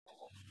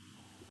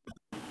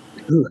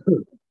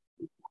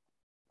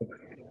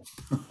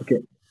Okay.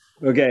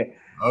 Okay.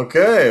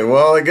 Okay,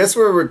 well, I guess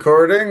we're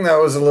recording. That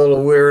was a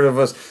little weird of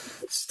us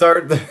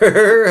start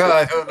there.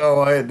 I don't know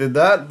why I did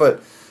that,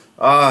 but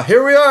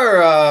here we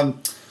are.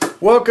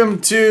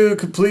 Welcome to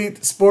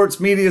Complete Sports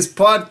Media's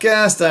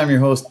podcast. I'm your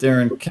host,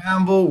 Darren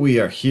Campbell. We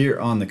are here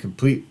on the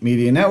Complete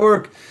Media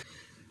Network.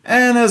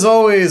 And as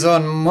always,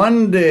 on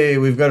Monday,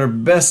 we've got our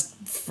best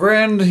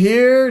friend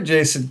here,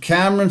 Jason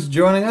Cameron's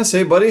joining us.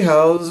 Hey, buddy,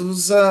 how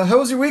was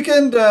your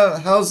weekend?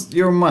 How's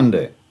your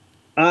Monday?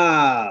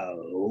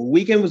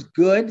 Weekend was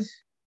good.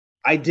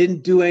 I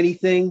didn't do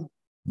anything.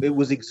 It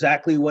was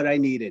exactly what I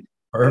needed.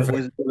 Perfect.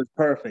 It was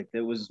perfect.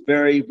 It was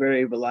very,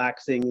 very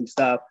relaxing and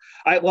stuff.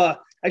 I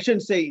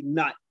shouldn't say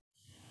not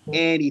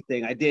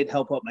anything. I did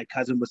help out my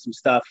cousin with some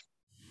stuff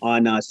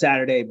on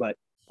Saturday, but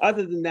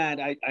other than that,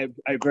 I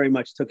very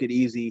much took it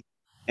easy,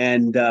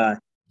 and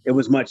it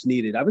was much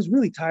needed. I was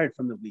really tired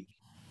from the week.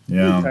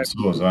 Really Yeah, tired so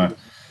from the was week. I.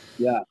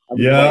 Yeah, I was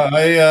Yeah,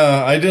 like,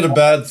 I did a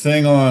bad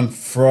thing on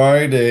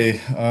Friday.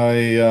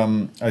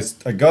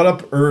 I got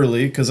up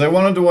early because I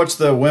wanted to watch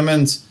the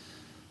women's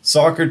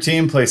soccer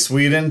team play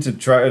Sweden to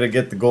try to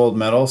get the gold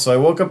medal. So I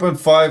woke up at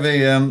 5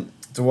 a.m.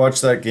 to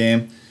watch that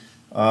game.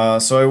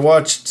 So I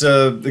watched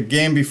the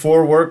game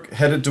before work,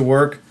 headed to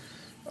work.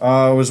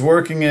 I was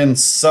working in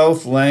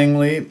South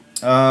Langley.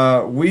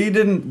 We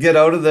didn't get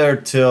out of there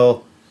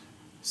till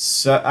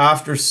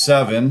after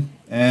 7,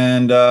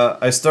 and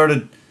I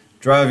started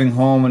driving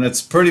home, and it's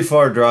a pretty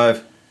far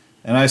drive,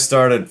 and I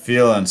started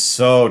feeling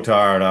so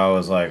tired. I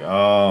was like,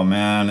 oh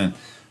man, and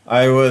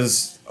I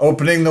was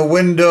opening the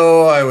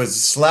window, I was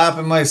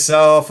slapping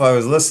myself, I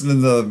was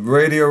listening to the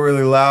radio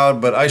really loud,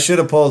 but I should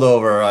have pulled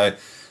over.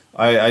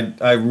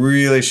 I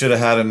really should have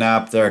had a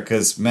nap there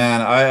because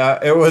man,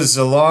 it was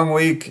a long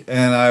week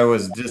and I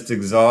was just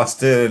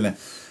exhausted and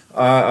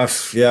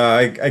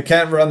I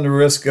can't run the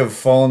risk of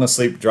falling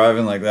asleep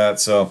driving like that.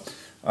 So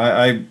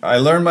I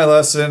learned my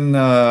lesson.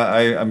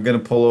 I'm gonna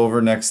pull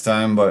over next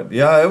time. But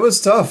yeah, it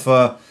was tough.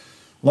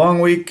 Long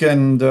week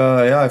and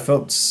yeah, I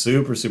felt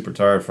super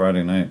tired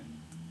Friday night.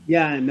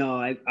 yeah, no,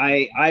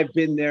 I've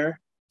been there.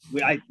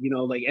 Like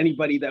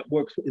anybody that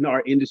works in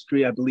our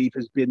industry, I believe,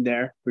 has been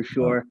there for Yeah.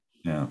 sure.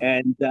 Yeah.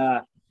 And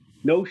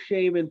no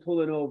shame in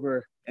pulling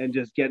over and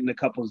just getting a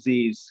couple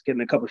Z's,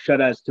 getting a couple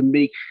shutouts to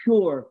make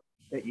sure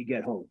that you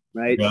get home,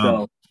 right? Yeah.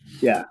 So,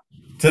 yeah,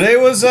 Today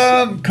was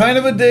kind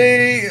of a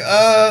day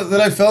that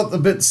I felt a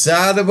bit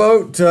sad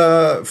about.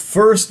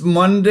 First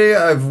Monday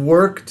I've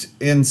worked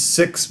in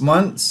 6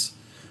 months.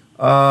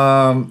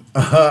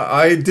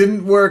 I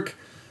didn't work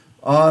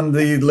on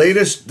the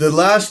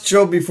last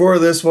show before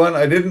this one.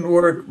 I didn't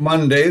work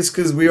Mondays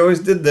because we always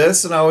did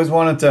this, and I always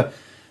wanted to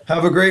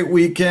have a great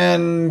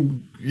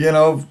weekend.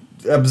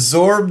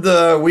 Absorb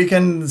the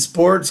weekend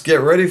sports,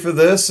 get ready for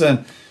this,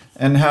 and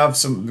have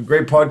some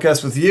great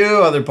podcasts with you,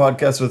 other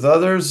podcasts with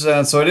others.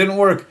 So I didn't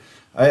work.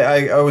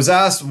 I was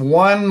asked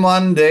one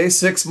Monday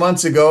 6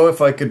 months ago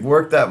if I could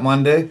work that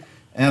Monday,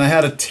 and I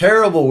had a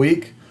terrible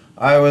week.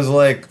 I was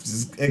like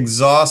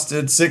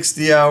exhausted,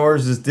 60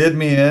 hours just did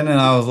me in, and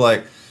I was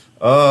like,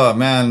 oh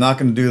man, not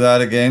going to do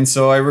that again.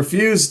 So I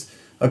refused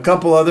a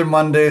couple other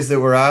Mondays that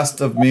were asked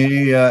of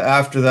me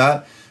after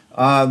that.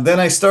 Then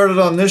I started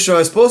on this show. I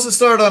was supposed to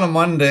start on a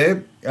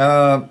Monday.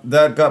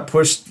 That got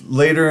pushed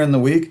later in the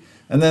week.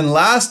 And then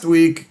last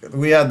week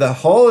we had the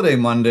holiday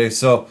Monday.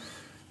 So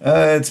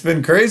it's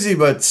been crazy,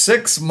 but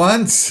 6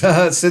 months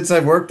since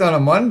I've worked on a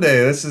Monday.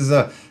 This is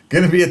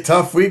going to be a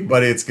tough week,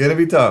 buddy. It's going to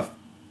be tough.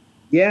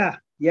 yeah,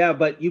 yeah.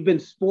 But you've been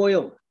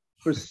spoiled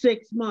for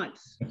 6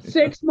 months.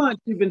 6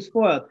 months you've been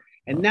spoiled,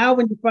 and now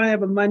when you finally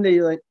have a Monday,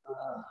 you're like,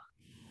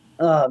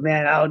 oh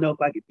man, I don't know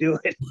if I could do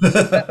it.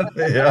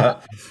 Yeah.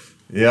 I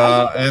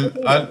Yeah. get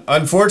And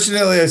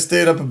unfortunately, I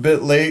stayed up a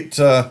bit late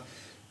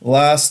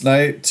last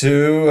night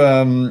too.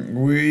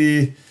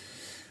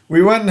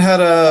 We went and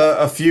had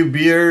a few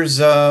beers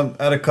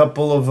at a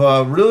couple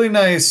of really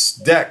nice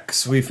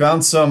decks. We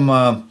found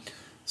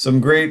some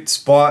great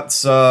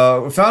spots.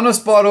 We found a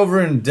spot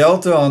over in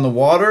Delta on the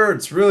water.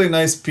 It's really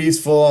nice,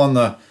 peaceful on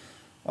the.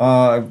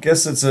 I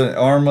guess it's an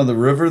arm of the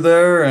river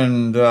there,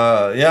 and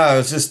yeah,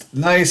 it's just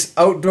nice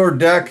outdoor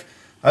deck.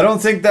 I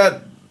don't think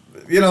that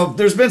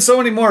there's been so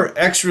many more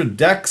extra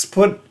decks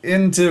put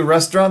into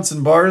restaurants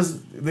and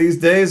bars these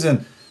days,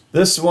 and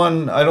this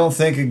one I don't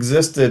think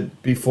existed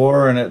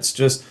before, and it's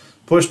just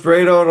pushed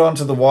right out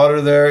onto the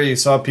water there. You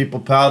saw people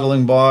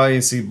paddling by,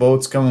 you see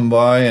boats coming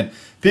by, and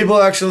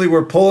people actually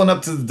were pulling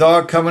up to the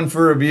dock, coming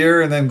for a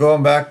beer, and then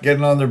going back,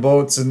 getting on their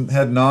boats and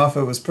heading off.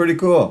 It was pretty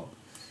cool.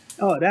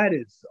 Oh, that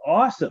is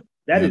awesome.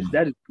 Yeah.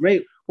 That is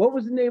great. What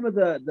was the name of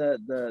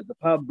the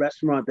pub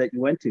restaurant that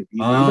you went to? Do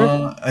you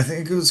remember? I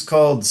think it was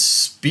called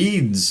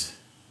Speeds.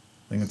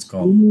 I think it's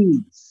called.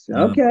 Sweets.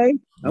 Yeah. Okay.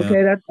 Yeah.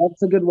 Okay,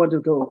 that's a good one to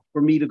go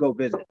for me to go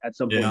visit at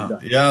some point in Yeah, time.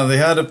 yeah, they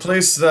had a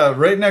place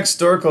right next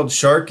door called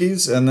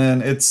Sharky's, and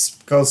then it's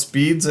called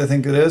Speeds, I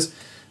think it is.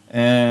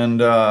 And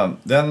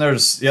then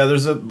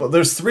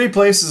there's three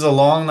places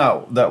along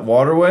that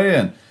waterway,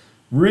 and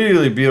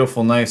really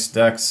beautiful, nice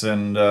decks,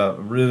 and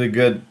really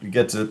good. You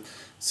get to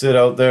sit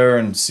out there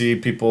and see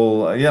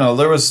people.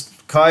 There was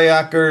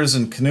kayakers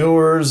and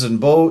canoers and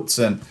boats,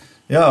 and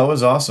yeah, it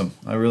was awesome.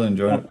 I really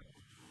enjoyed it.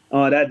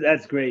 Oh,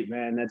 that's great,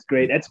 man. That's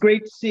great. That's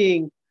great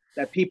seeing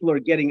that people are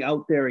getting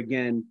out there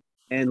again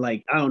and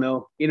like I don't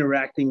know,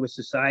 interacting with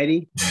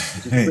society,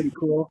 which is pretty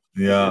cool.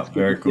 Yeah, That's good to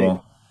very see.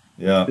 cool.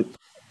 Yeah.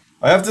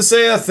 I have to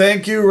say a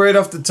thank you right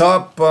off the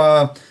top.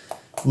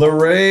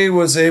 Lorray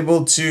was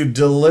able to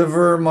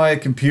deliver my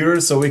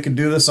computers so we could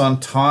do this on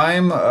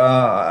time.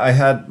 I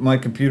had my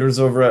computers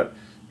over at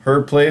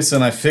her place,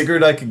 and I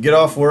figured I could get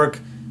off work,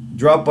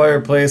 drop by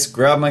her place,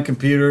 grab my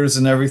computers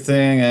and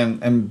everything,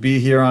 and be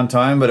here on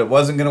time. But it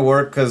wasn't going to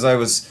work because I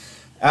was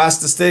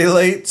asked to stay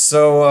late.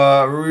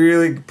 So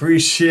really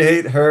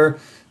appreciate her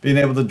being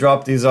able to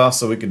drop these off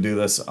so we could do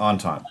this on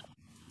time.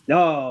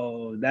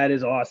 No, that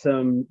is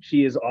awesome.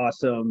 She is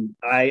awesome.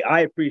 I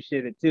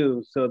appreciate it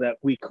too, so that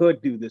we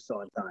could do this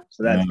on time.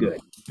 So Yeah. that's good.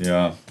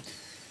 Yeah.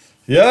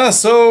 Yeah,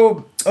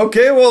 so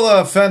okay, well,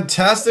 a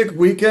fantastic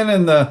weekend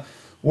in the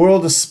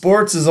world of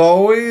sports as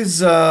always.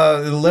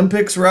 The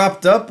Olympics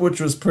wrapped up, which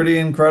was pretty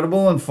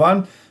incredible and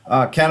fun.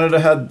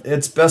 Canada had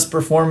its best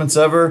performance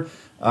ever.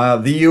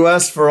 The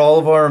U.S., for all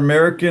of our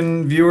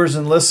American viewers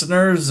and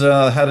listeners,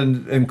 had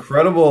an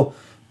incredible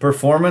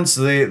performance.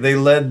 They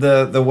led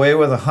the way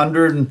with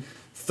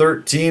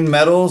 113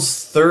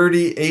 medals,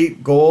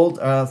 38 gold,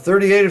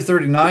 38 or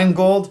 39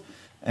 gold,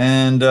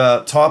 and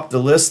topped the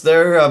list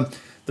there.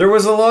 There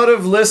was a lot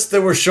of lists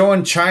that were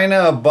showing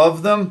China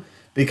above them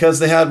because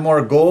they had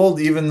more gold,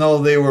 even though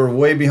they were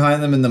way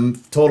behind them in the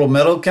total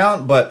medal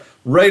count. But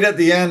right at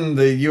the end,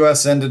 the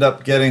U.S. ended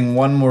up getting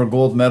one more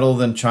gold medal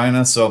than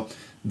China, so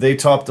they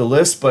topped the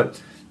list.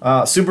 But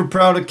super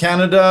proud of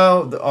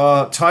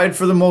Canada, tied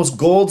for the most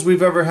golds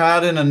we've ever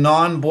had in a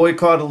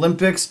non-boycott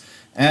Olympics,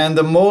 and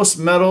the most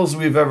medals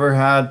we've ever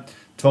had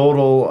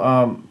total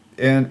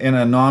in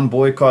a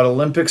non-boycott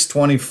Olympics,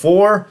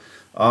 24.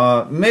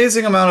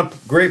 Amazing amount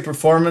of great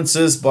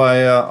performances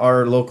by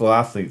our local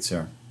athletes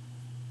here.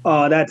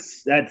 Oh,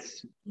 that's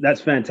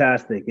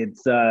fantastic.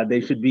 It's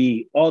they should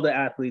be all the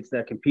athletes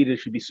that competed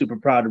should be super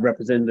proud to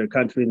represent their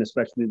country, and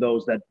especially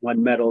those that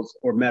won medals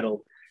or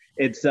medal.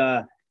 It's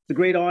a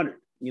great honor,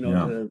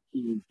 Yeah.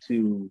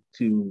 to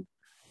to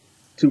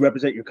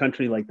represent your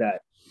country like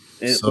that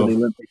and for the So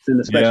Olympics, and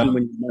especially yeah,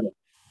 when you medal.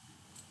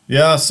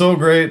 yeah, so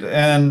great.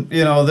 And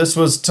this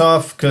was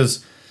tough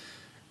because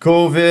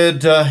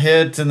COVID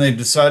hit and they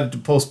decided to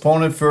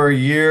postpone it for a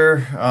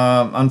year.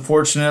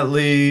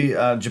 Unfortunately,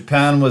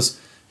 Japan was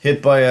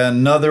hit by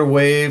another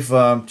wave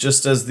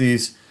just as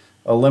these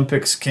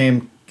Olympics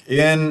came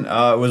in.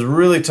 It was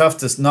really tough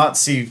to not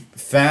see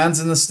fans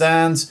in the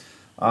stands.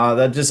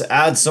 That just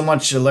adds so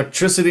much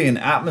electricity and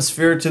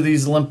atmosphere to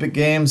these Olympic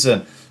Games.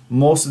 And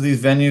most of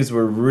these venues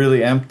were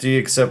really empty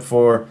except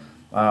for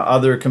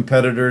other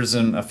competitors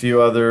and a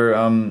few other,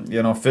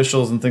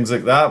 officials and things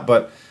like that.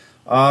 But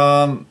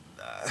um,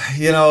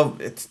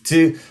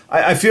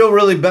 I feel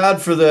really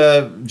bad for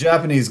the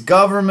Japanese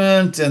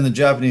government and the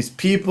Japanese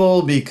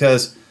people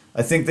because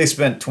I think they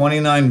spent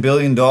 $29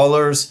 billion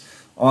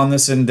on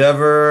this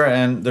endeavor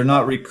and they're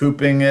not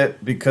recouping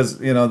it because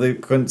they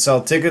couldn't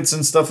sell tickets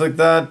and stuff like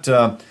that.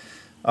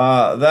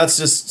 That's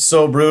just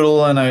so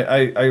brutal, and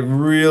I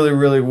really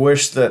really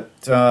wish that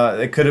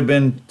it could have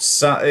been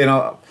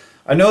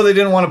I know they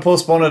didn't want to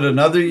postpone it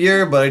another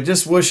year, but I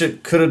just wish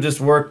it could have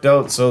just worked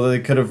out so that they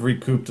could have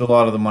recouped a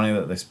lot of the money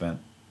that they spent.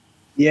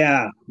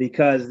 Yeah,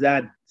 because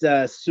that's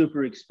a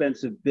super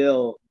expensive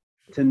bill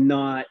to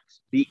not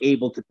be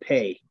able to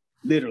pay,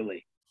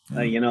 literally.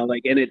 Yeah.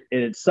 Like, and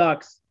it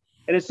sucks,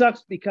 and it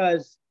sucks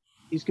because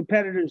these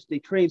competitors they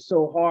train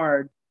so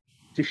hard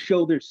to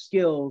show their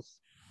skills,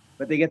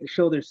 but they get to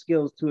show their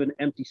skills to an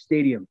empty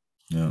stadium.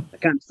 Yeah.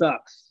 That kind of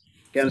sucks.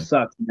 Kind of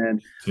sucks,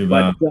 man. Too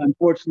But bad.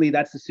 unfortunately,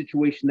 that's the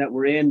situation that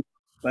we're in.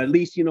 But at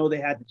least they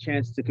had the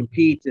chance to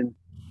compete, and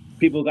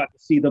people got to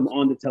see them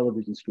on the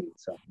television screen.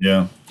 So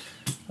Yeah.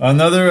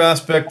 Another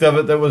aspect of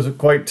it that was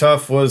quite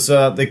tough was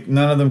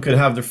none of them could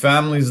have their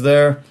families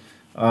there.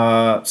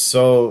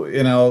 So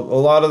a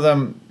lot of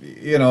them,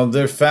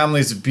 their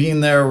families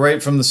being there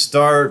right from the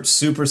start,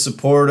 super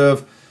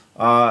supportive,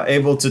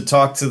 able to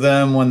talk to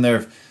them when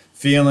they're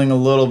feeling a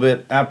little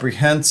bit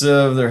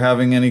apprehensive, they're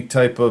having any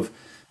type of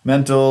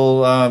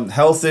mental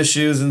health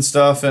issues and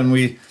stuff. And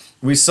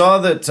we saw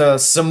that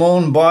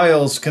Simone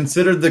Biles,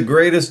 considered the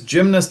greatest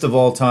gymnast of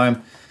all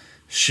time,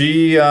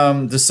 she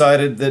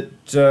decided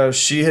that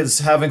she is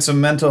having some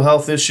mental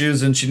health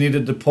issues and she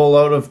needed to pull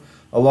out of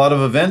a lot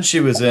of events she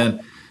was in.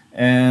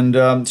 And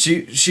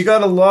she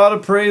got a lot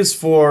of praise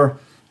for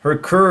her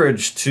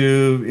courage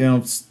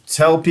to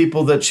tell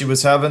people that she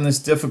was having these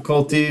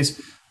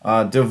difficulties,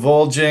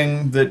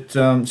 divulging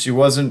that she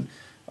wasn't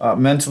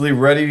mentally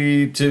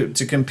ready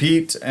to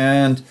compete.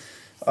 And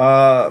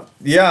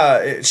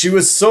she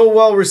was so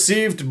well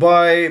received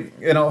by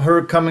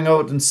her coming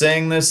out and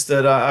saying this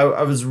that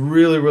I was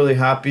really really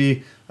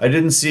happy. I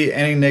didn't see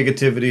any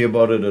negativity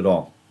about it at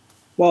all.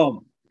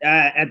 well,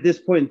 at this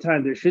point in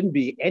time, there shouldn't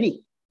be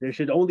any. There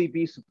should only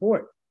be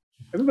support.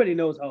 everybody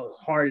knows how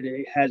hard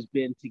it has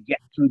been to get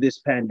through this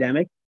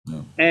pandemic.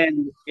 Yeah.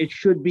 And it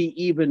should be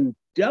even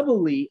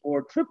doubly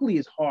or triply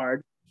as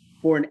hard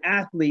for an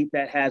athlete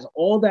that has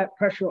all that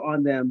pressure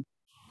on them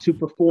to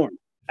perform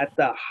at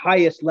the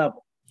highest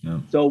level. Yeah.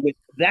 So with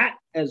that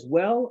as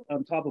well,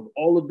 on top of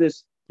all of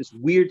this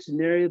weird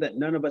scenario that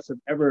none of us have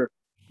ever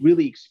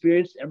really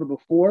experienced ever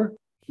before,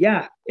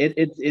 yeah,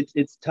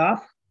 it's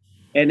tough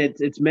and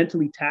it's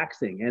mentally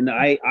taxing. And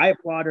I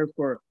applaud her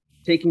for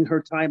taking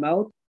her time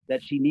out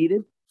that she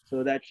needed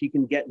so that she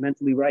can get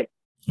mentally right.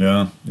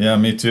 Yeah, yeah,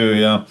 me too.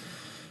 Yeah,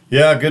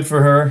 yeah, good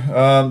for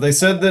her. They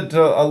said that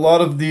a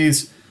lot of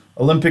these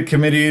Olympic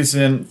committees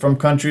in from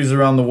countries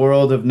around the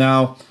world have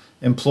now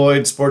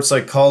employed sports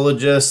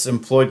psychologists,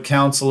 employed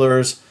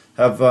counselors,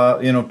 have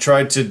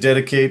tried to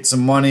dedicate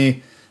some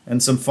money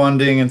and some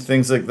funding and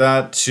things like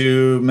that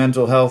to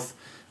mental health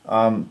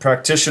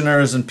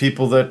practitioners and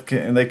people that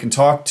they can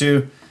talk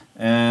to.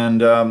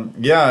 And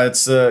yeah,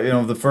 it's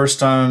the first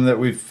time that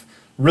we've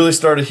really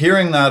started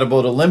hearing that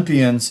about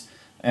Olympians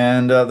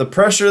and the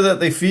pressure that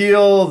they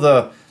feel,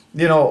 the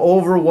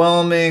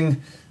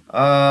overwhelming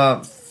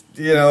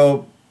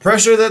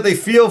pressure that they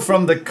feel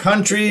from the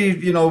country,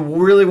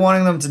 really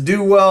wanting them to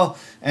do well.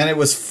 And it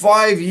was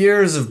 5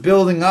 years of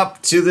building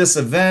up to this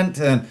event,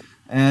 and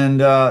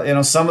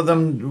some of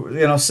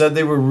them said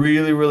they were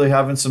really, really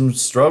having some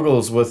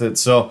struggles with it.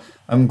 So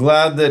I'm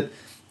glad that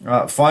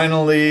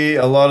finally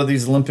a lot of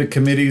these Olympic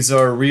committees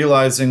are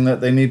realizing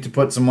that they need to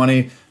put some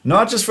money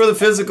not just for the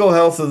physical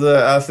health of the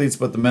athletes,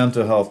 but the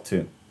mental health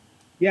too.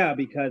 Yeah,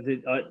 because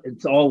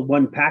it's all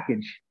one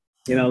package.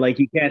 Like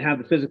you can't have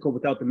the physical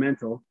without the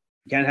mental.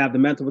 You can't have the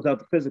mental without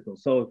the physical.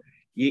 So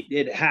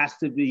it has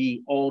to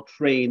be all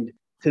trained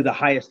to the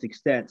highest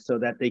extent so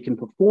that they can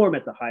perform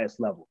at the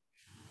highest level.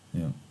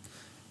 Yeah.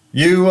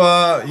 You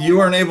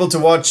weren't able to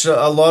watch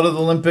a lot of the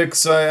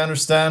Olympics, I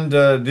understand.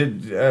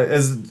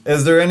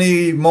 Is there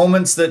any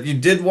moments that you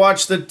did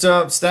watch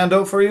that stand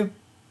out for you?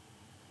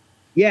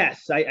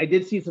 Yes, I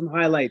did see some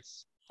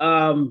highlights.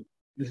 The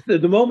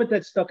moment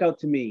that stuck out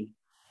to me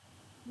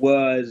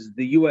was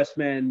the U.S.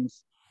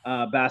 men's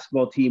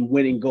basketball team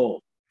winning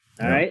gold.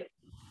 All Yeah. right.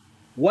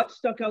 What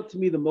stuck out to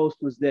me the most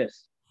was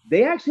this.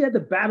 They actually had to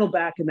battle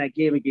back in that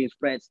game against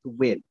France to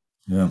win.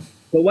 Yeah.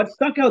 But what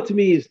stuck out to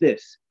me is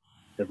this.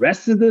 The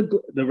rest of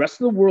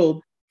the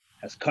world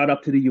has caught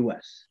up to the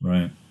US.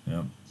 Right.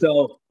 Yeah.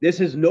 So this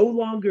is no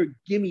longer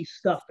gimme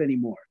stuff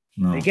anymore.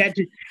 No. They can't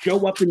just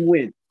show up and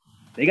win.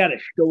 They got to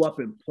show up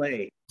and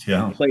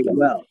Yeah. play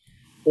well,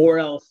 or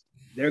else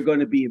they're going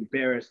to be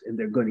embarrassed and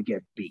they're going to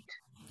get beat.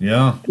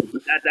 Yeah.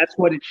 That's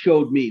what it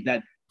showed me,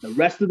 that the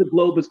rest of the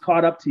globe is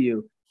caught up to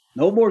you.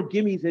 No more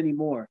gimmies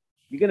anymore.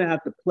 You're going to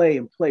have to play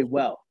and play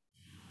well.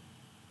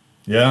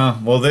 Yeah.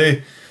 Well,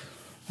 they've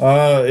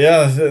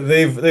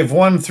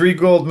won 3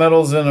 gold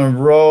medals in a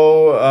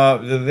row.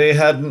 They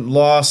hadn't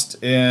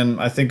lost in,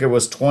 I think it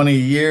was 20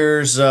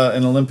 years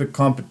in Olympic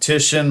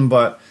competition.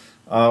 But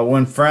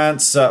when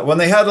France, when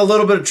they had a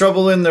little bit of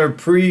trouble in their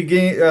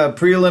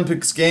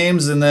pre-Olympics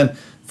games, and then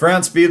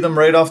France beat them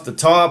right off the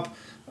top.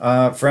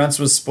 France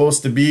was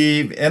supposed to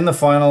be in the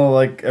final,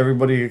 like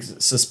everybody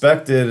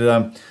suspected.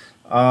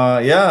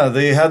 Yeah,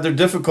 they had their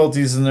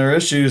difficulties and their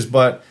issues,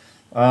 but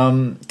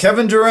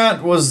Kevin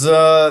Durant was,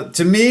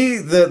 to me,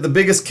 the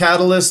biggest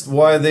catalyst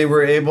why they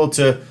were able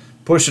to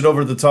push it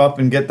over the top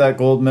and get that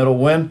gold medal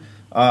win.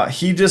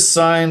 He just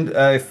signed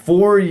a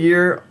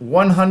 4-year,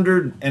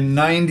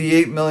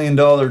 $198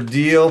 million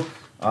deal,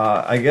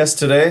 I guess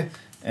today.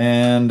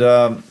 And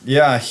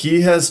yeah,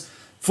 he has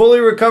fully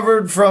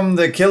recovered from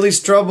the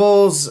Achilles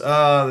troubles,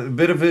 a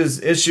bit of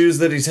his issues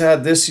that he's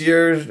had this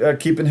year,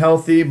 keeping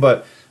healthy,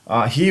 but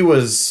he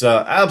was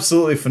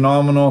absolutely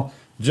phenomenal.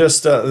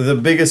 Just the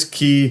biggest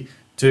key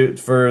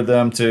for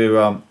them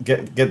to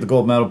get the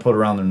gold medal put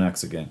around their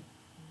necks again.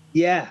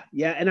 Yeah,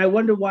 and I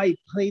wonder why he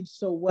played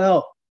so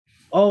well.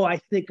 Oh, I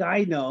think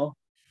I know.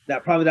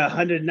 That probably that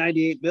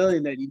 198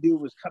 million that he knew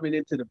was coming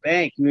into the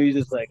bank. And he was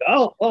just like,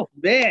 oh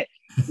man,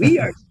 we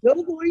are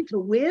still going to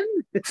win.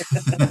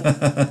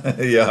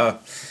 Yeah,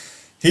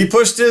 he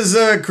pushed his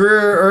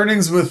career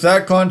earnings with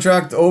that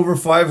contract over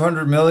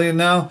 500 million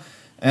now,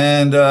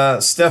 and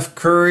Steph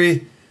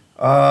Curry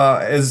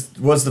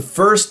was the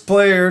first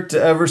player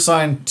to ever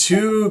sign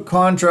 2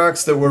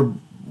 contracts that were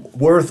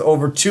worth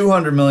over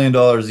 $200 million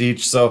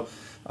each. So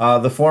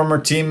the former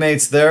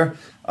teammates there.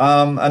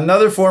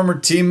 Another former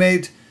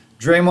teammate,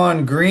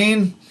 Draymond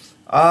Green.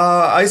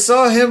 I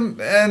saw him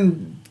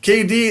and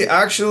KD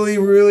actually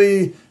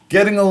really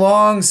getting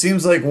along.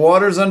 Seems like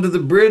water's under the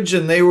bridge,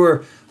 and they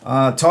were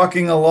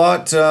talking a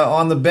lot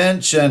on the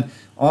bench and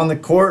on the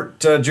court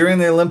during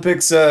the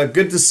Olympics.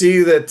 Good to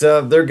see that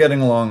they're getting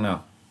along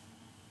now.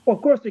 Well,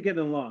 of course they're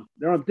getting along.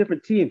 They're on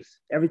different teams.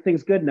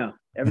 Everything's good now.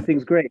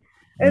 Everything's great.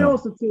 And Yeah.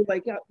 also too,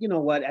 like, you know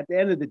what? At the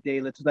end of the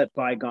day, let's let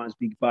bygones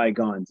be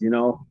bygones.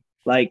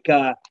 Like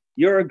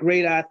you're a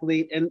great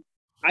athlete, and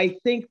I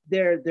think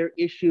their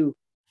issue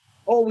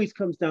always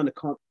comes down to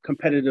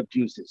competitive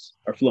juices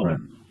are flowing, Right.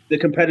 the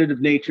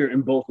competitive nature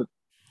in both of them.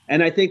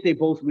 And I think they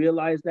both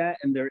realize that,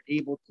 and they're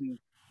able to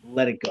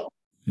let it go.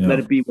 Yeah. Let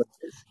it be what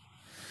it is.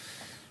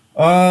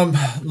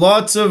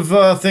 Lots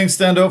of things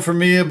stand out for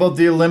me about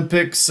the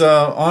Olympics.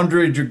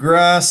 Andre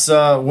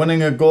DeGrasse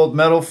winning a gold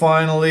medal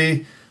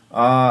finally.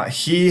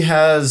 He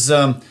has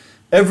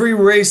every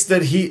race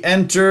that he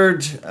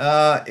entered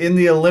in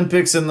the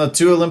Olympics, and the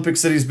 2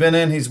 Olympics that he's been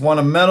in, he's won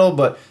a medal,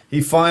 but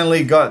he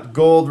finally got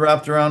gold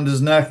wrapped around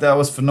his neck. That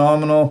was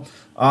phenomenal.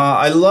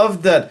 I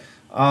loved that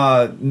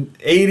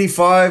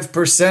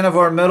 85% of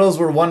our medals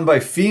were won by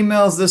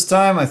females this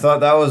time. I thought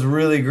that was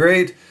really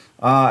great.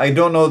 I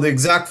don't know the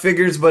exact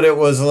figures, but it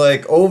was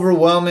like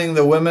overwhelming.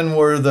 The women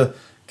were the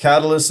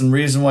catalyst and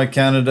reason why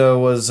Canada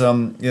was,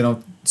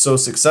 so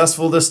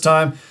successful this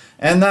time.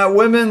 And that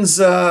women's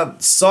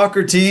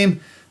soccer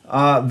team,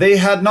 they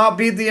had not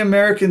beat the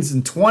Americans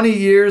in 20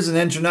 years in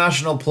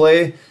international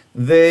play.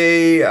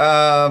 They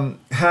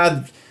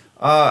had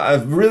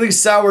a really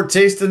sour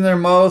taste in their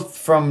mouth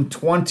from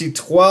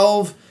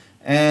 2012,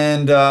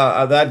 and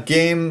that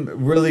game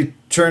really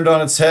turned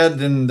on its head,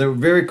 and they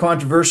very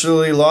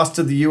controversially lost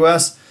to the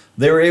U.S.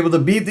 They were able to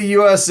beat the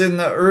U.S. in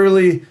the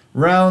early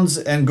rounds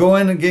and go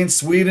in against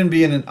Sweden,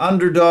 being an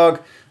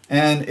underdog,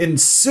 and in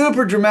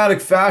super dramatic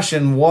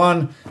fashion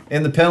won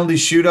in the penalty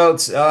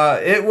shootouts.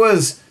 It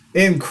was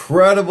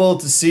incredible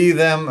to see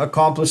them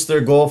accomplish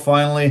their goal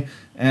finally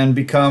and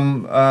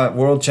become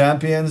world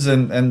champions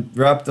and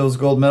wrap those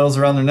gold medals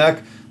around their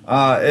neck.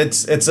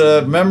 It's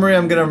a memory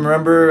I'm going to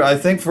remember, I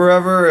think,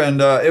 forever, and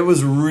it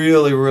was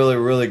really, really,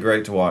 really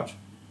great to watch.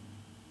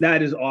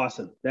 That is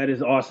awesome. That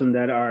is awesome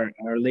that our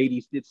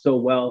ladies did so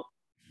well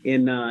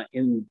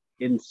in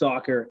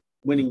soccer,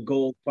 winning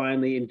gold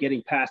finally and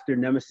getting past their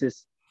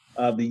nemesis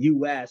of the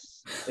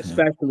U.S.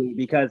 especially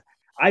because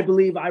I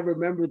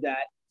remember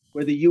that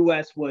where the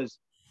U.S. was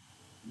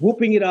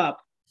whooping it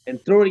up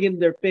and throwing it in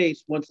their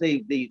face once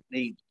they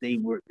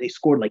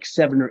scored like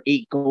 7 or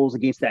 8 goals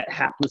against that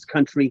hapless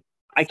country.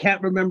 I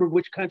can't remember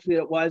which country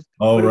it was.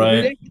 Oh, but it was right,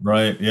 ridiculous.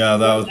 right. Yeah,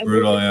 that was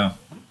brutal. Yeah,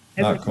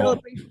 And their not cool.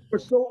 celebrations were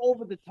so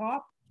over the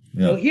top.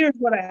 Yeah. So here's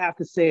what I have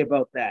to say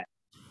about that.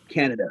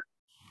 Canada.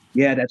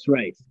 Yeah, that's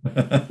right.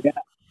 Yeah,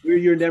 we're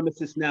your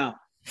nemesis now.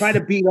 Try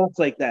to beat us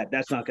like that.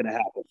 That's not going to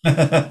happen.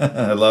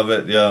 I love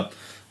it. Yeah,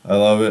 I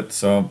love it.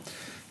 So,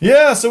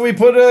 yeah, so we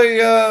put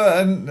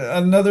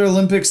another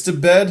Olympics to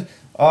bed.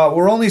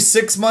 We're only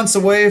 6 months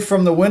away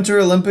from the Winter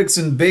Olympics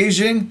in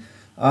Beijing.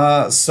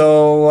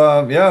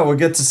 We'll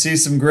get to see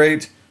some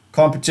great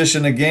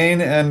competition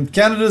again. And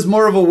Canada's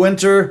more of a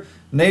winter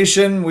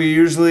nation. We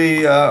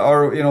usually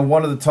are,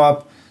 one of the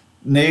top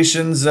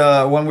nations.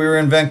 When we were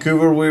in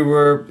Vancouver, we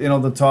were,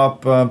 the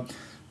top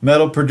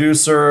medal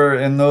producer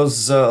in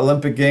those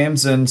Olympic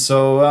Games. And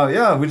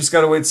so, we just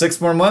got to wait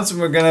 6 more months and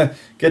we're going to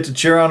get to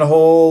cheer on a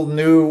whole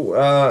new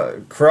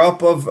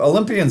crop of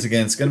Olympians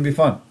again. It's going to be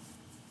fun.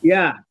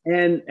 Yeah.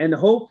 And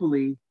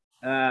hopefully,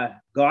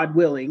 God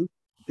willing,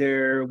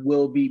 there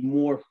will be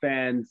more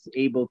fans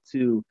able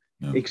to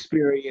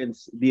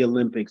experience the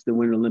Olympics, the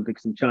Winter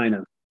Olympics in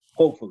China.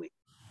 Hopefully.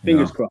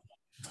 Fingers crossed.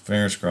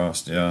 Fingers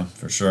crossed. Yeah,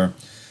 for sure.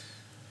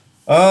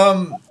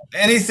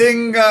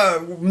 Anything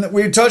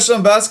we touched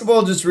on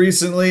basketball just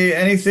recently?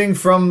 Anything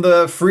from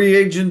the free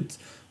agent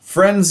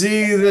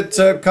frenzy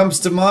that comes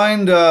to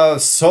mind?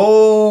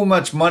 So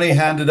much money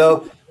handed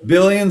out,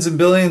 billions and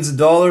billions of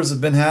dollars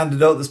have been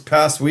handed out this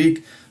past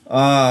week.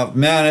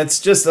 Man, it's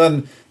just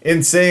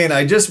insane.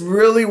 I just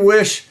really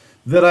wish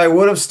that I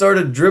would have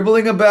started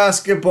dribbling a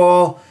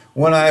basketball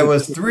when I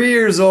was 3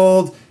 years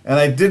old, and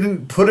I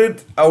didn't put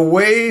it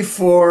away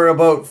for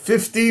about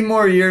 15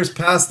 more years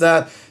past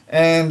that.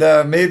 And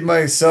made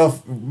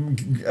myself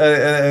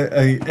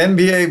a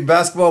NBA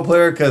basketball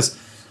player because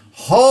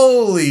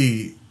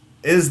holy,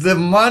 is the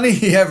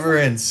money ever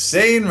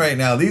insane right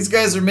now. These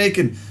guys are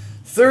making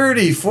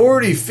 30,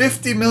 40,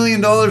 50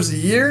 million dollars a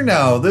year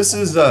now. This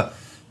is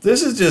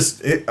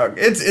just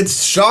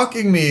it's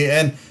shocking me,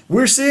 and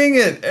we're seeing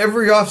it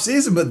every off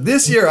season, but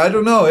this year I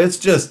don't know, it's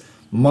just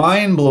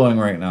mind-blowing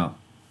right now.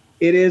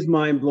 It is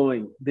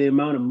mind-blowing the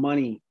amount of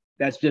money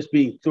that's just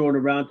being thrown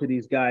around to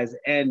these guys,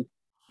 and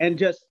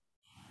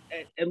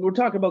we're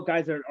talking about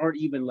guys that aren't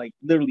even like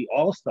literally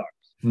all-stars.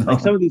 No. Like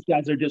some of these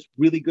guys are just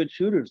really good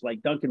shooters,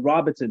 like Duncan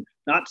Robinson.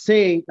 Not to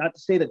say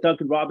that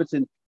Duncan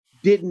Robinson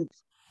didn't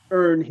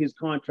earn his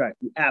contract.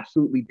 He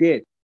absolutely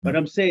did. But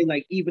I'm saying,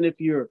 like, even if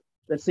you're,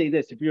 let's say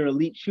this, if you're an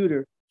elite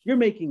shooter, you're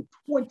making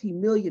 $20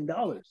 million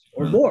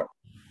or more.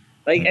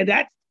 Like, and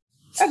that's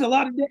a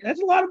lot of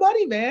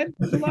money, man.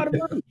 That's a lot of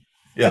money.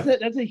 Yeah.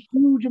 That's a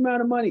huge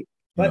amount of money.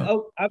 But I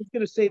was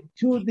going to say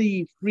 2 of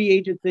the free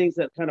agent things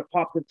that kind of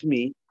popped up to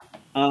me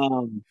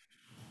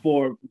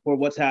for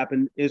what's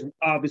happened is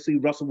obviously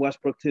Russell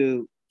Westbrook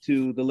to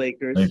the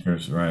Lakers.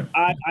 Lakers, right.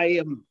 I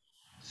am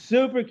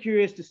super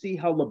curious to see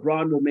how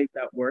LeBron will make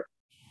that work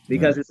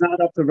because it's not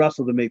up to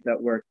Russell to make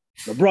that work.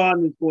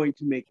 LeBron is going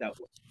to make that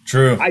work.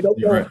 True. I don't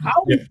know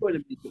how he's going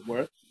to make it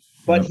work,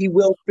 but he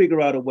will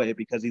figure out a way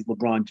because he's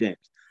LeBron James.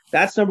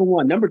 That's number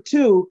one. Number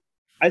 2,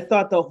 I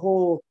thought the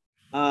whole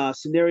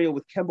scenario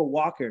with Kemba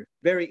Walker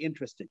very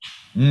interesting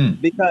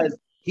because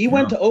he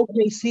went to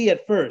OKC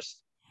at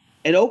first,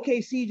 And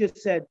OKC just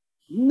said,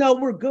 no,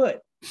 we're good.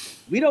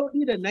 We don't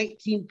need a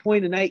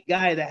 19-point-a-night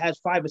guy that has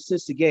 5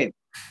 assists a game.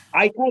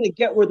 I kind of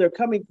get where they're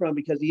coming from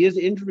because he is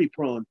injury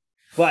prone,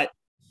 but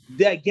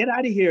get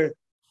out of here.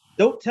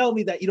 Don't tell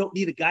me that you don't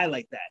need a guy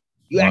like that.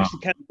 You Wow. actually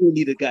kind of do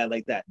need a guy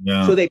like that.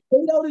 Yeah. So they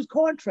paid out his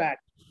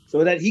contract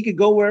so that he could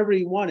go wherever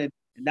he wanted,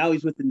 and now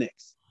he's with the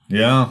Knicks.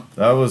 Yeah,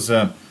 that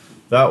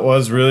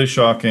was really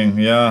shocking.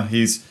 Yeah,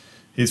 he's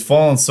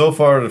fallen so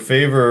far out of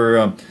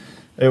favor.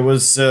 It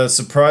was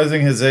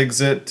surprising his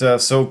exit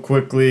so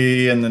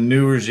quickly in the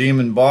new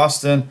regime in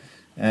Boston,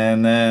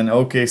 and then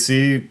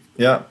OKC,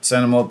 yeah,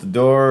 sent him out the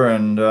door,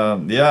 and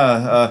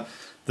the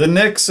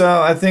Knicks.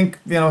 I think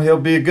he'll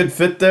be a good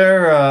fit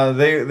there.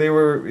 They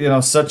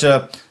were such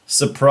a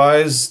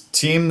surprise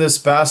team this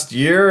past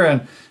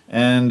year,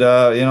 and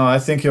I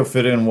think he'll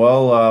fit in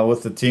well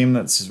with the team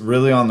that's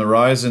really on the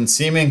rise and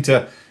seeming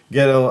to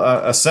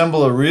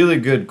assemble a really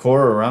good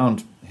core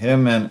around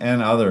him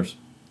and others.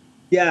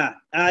 Yeah,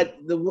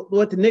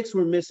 what the Knicks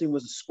were missing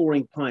was a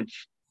scoring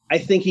punch. I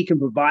think he can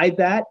provide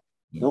that.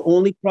 The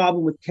only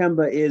problem with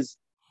Kemba is,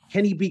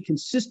 can he be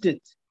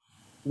consistent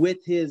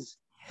with his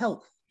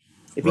health?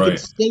 If he can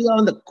stay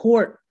on the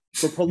court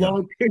for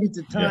prolonged periods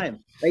of time,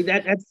 like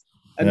that's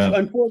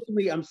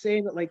unfortunately, I'm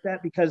saying it like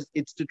that because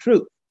it's the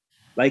truth.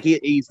 Like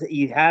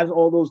he has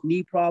all those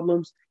knee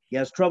problems. He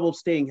has trouble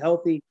staying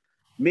healthy.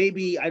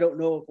 Maybe, I don't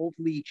know,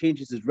 hopefully he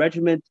changes his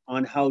regimen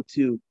on how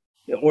to,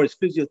 or his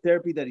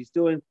physiotherapy that he's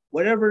doing.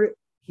 Whatever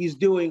he's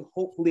doing,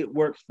 hopefully it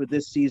works for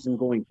this season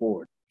going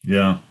forward.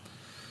 Yeah.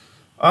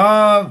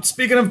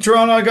 Speaking of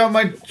Toronto, I got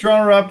my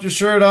Toronto Raptors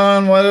shirt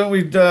on. Why don't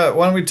we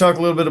talk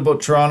a little bit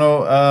about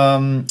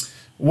Toronto?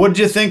 What did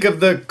you think of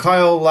the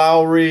Kyle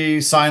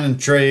Lowry sign and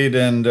trade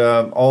and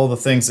all the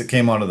things that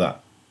came out of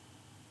that?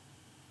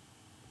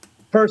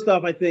 First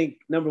off, I think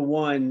number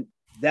one,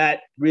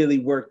 that really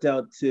worked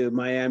out to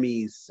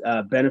Miami's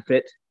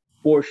benefit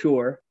for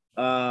sure.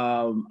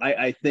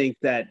 I think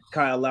that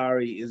Kyle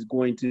Lowry is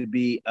going to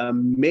be a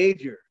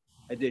major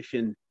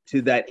addition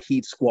to that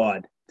Heat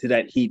squad, to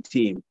that Heat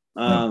team.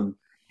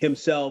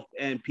 Himself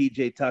and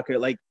PJ Tucker.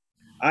 Like,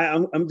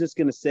 I'm just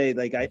gonna say,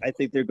 like, I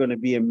think they're going to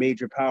be a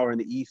major power in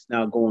the East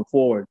now going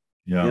forward.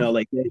 Yeah.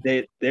 Like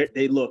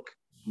they look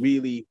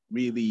really,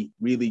 really,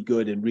 really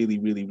good and really,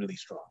 really, really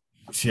strong.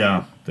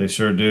 Yeah, they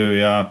sure do.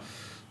 Yeah,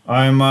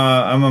 I'm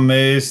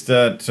amazed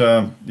that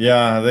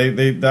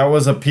they that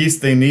was a piece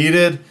they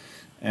needed,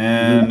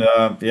 and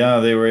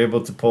they were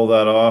able to pull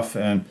that off.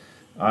 And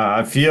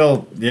I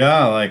feel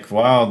like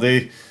wow,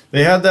 they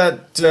had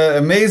that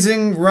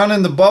amazing run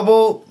in the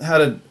bubble, had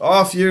an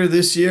off year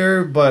this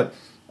year, but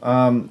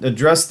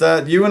addressed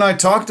that. You and I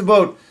talked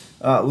about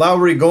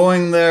Lowry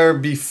going there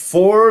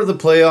before the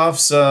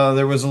playoffs.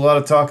 There was a lot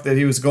of talk that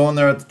he was going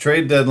there at the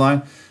trade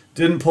deadline.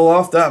 Didn't pull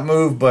off that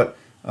move, but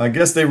I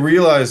guess they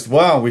realized,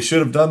 wow, we should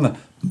have done that.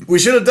 We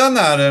should have done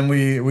that, and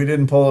we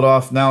didn't pull it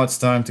off. Now it's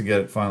time to get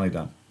it finally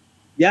done.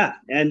 Yeah,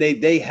 and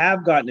they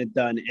have gotten it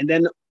done. And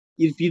then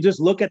if you just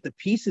look at the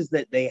pieces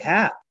that they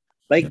have,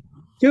 like,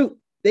 dude,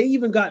 they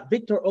even got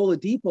Victor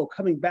Oladipo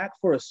coming back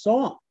for a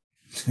song.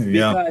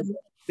 Because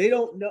they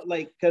don't know,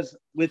 like, because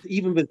with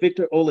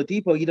Victor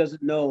Oladipo, he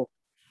doesn't know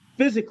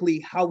physically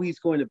how he's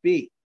going to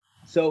be.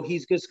 So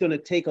he's just going to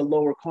take a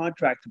lower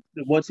contract to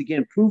once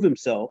again prove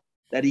himself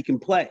that he can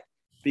play,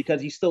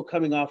 because he's still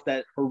coming off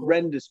that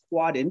horrendous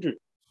quad injury,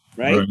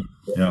 right?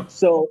 Yeah.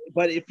 So,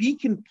 but if he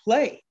can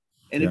play,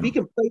 and if he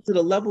can play to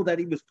the level that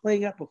he was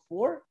playing at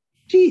before,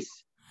 geez,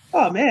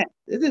 oh man,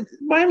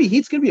 Miami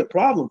Heat's gonna be a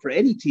problem for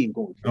any team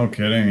going forward. No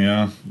kidding,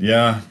 yeah.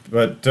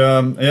 But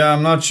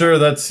I'm not sure.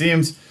 That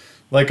seems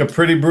like a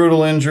pretty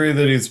brutal injury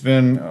that he's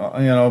been,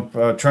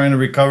 trying to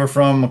recover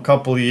from a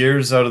couple of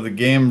years out of the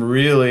game,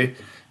 really.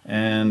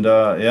 And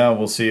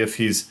we'll see if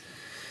he's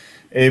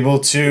able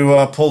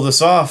to pull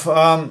this off.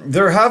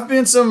 There have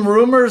been some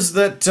rumors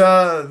that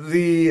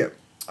the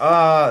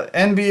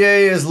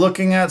NBA is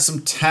looking at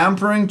some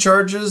tampering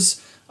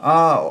charges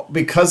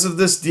because of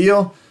this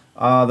deal.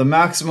 The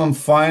maximum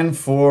fine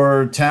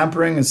for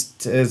tampering is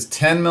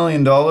 $10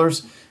 million,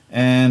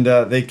 and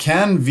they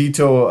can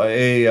veto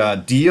a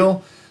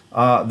deal.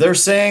 They're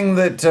saying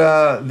that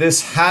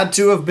this had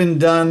to have been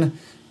done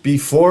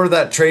before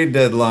that trade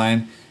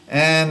deadline,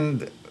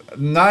 and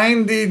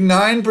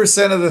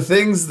 99% of the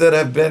things that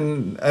have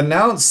been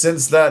announced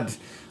since that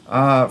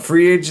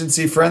free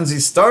agency frenzy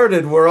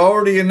started were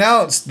already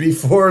announced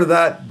before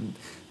that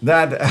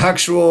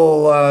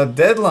actual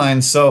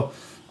deadline. So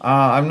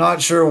I'm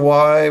not sure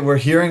why we're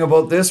hearing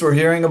about this. We're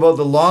hearing about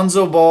the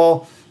Lonzo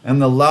Ball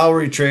and the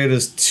Lowry trade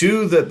as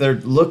two that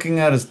they're looking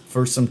at as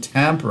for some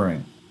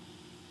tampering.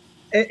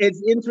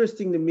 It's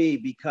interesting to me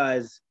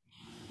because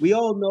we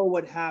all know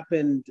what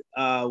happened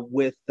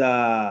with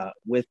Bogdanovich.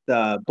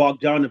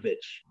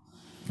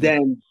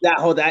 Then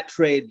that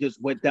trade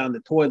just went down the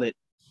toilet.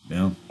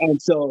 Yeah.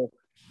 And so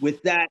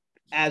with that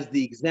as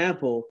the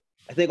example,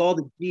 I think all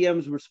the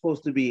GMs were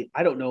supposed to be,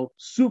 I don't know,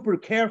 super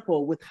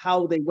careful with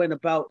how they went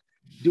about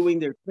doing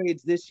their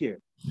trades this year.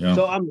 Yeah.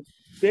 So I'm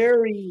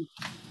very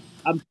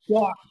I'm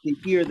shocked to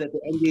hear that the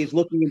NBA is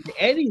looking into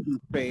any of these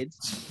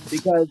trades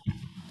because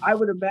I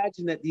would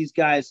imagine that these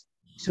guys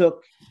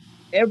took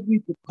every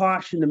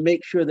precaution to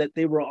make sure that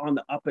they were on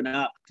the up and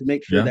up, to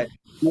make sure Yeah. that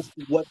this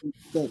wasn't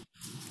a thing.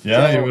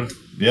 Yeah, you So would.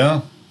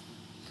 Yeah.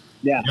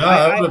 yeah, Yeah,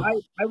 I would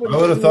I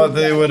would have thought assume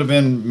they that would have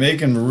been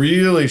making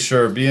really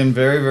sure, being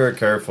very, very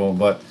careful.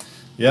 But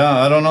yeah,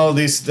 I don't know.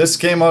 This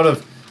came out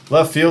of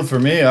left field for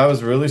me. I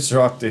was really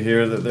shocked to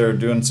hear that they're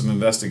doing some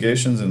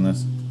investigations in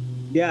this.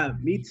 yeah,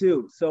 me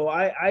too. So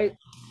I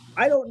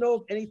don't know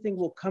if anything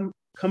will come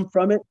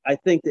from it. I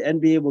think the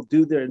NBA will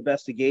do their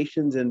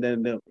investigations and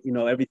then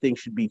everything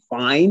should be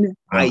fine.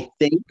 Yeah.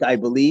 I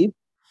believe,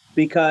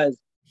 because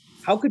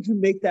how could you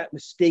make that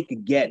mistake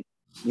again?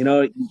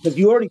 Because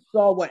you already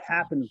saw what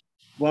happened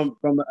from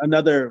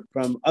other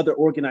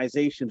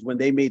organizations when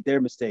they made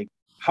their mistake.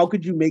 How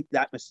could you make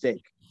that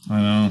mistake?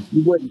 I know.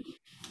 You wouldn't.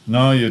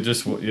 No, you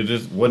just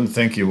wouldn't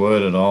think you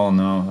would at all.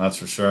 No, that's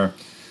for sure.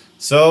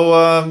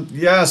 So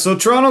yeah, so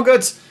Toronto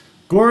gets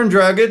Goran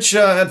Dragic.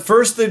 At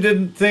first, they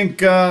didn't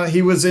think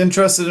he was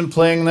interested in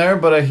playing there,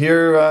 but I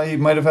hear he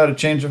might have had a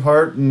change of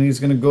heart, and he's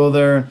going to go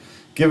there and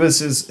give us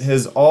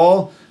his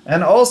all.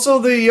 And also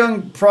the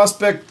young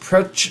prospect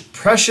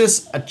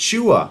Precious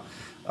Achua.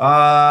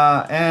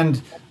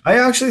 And I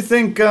actually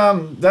think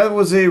that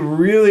was a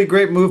really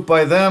great move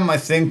by them. I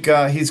think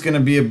he's going to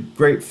be a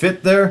great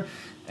fit there.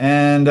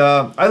 And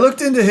I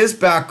looked into his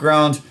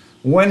background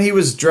when he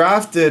was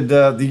drafted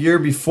the year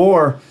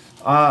before.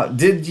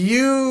 Did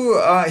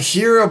you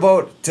hear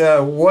about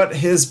what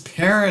his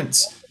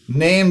parents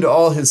named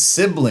all his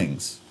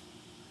siblings?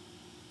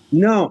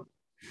 No,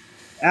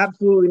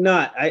 absolutely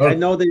not. I Oh,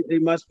 know that they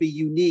must be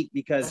unique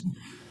because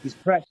he's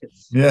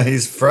precious. yeah,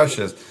 he's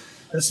precious.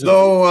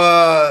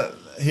 So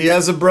he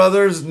has a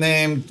brother's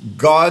named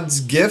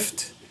God's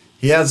Gift.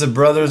 He has a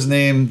brother's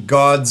named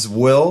God's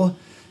Will.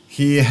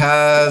 He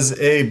has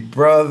a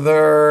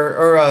brother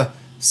or a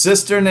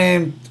sister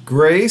named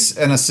Grace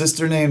and a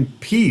sister named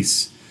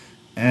Peace.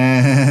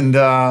 And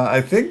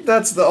I think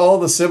that's all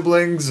the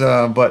siblings.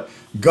 But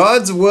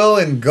God's Will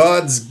and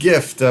God's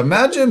Gift.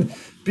 Imagine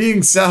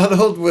being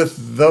saddled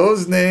with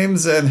those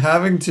names and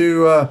having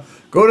to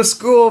go to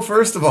school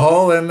first of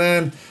all, and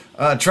then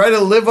try to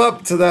live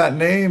up to that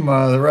name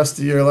the rest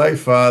of your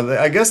life.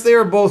 I guess they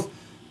are both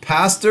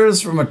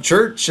pastors from a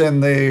church,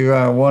 and they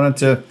wanted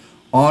to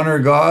honor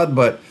God.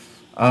 But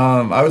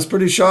I was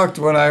pretty shocked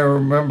when I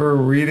remember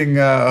reading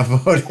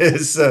about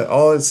his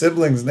all his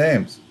siblings'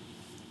 names.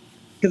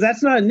 Because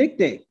that's not a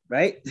nickname,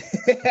 right?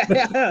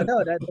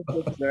 No, that's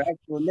their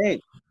actual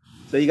name.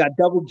 So you got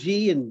double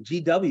G and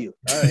GW.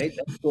 All right,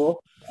 that's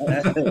cool.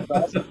 That's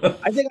awesome.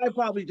 I think I'd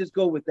probably just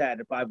go with that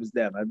if I was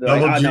them. I'd be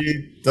like, Double oh no,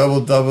 G,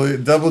 double W,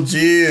 double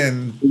G,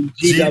 and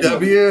GW.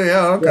 GW. Yeah,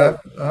 Yeah, okay,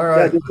 all yeah.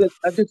 right.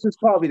 Just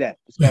call me that.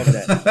 Just call me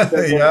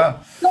that. Yeah.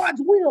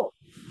 God's will.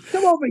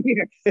 Come over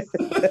here.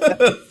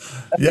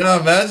 Yeah,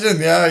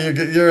 imagine. Yeah,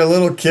 you're a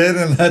little kid,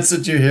 and that's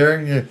what you're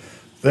hearing.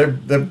 They're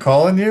them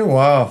calling you.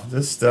 Wow,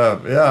 this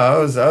stuff. Yeah, I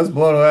was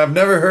blown away. I've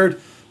never heard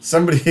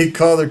somebody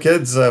call their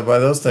kids by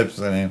those types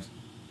of names.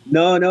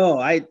 No, no.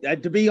 I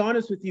to be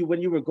honest with you, when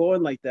you were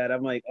going like that,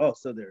 I'm like, oh,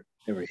 so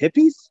they were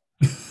hippies.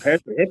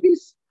 Parents were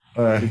hippies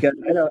Uh, because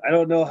I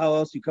don't know how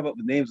else you come up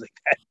with names like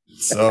that.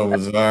 so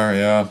bizarre.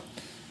 Yeah.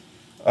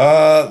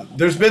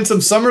 There's been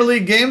some summer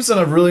league games, and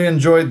I've really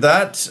enjoyed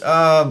that.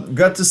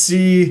 Got to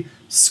see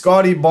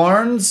Scotty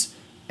Barnes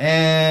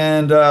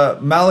and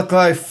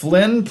Malachi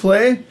Flynn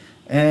play,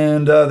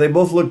 and they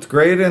both looked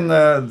great in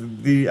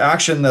the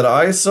action that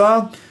I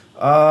saw.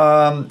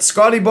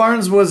 Scotty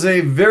Barnes was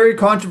a very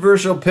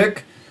controversial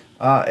pick.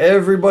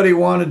 Everybody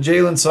wanted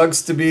Jalen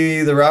Suggs to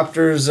be the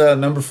Raptors'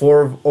 number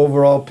 4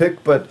 overall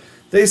pick, but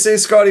they say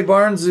Scotty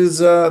Barnes is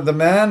the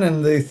man,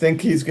 and they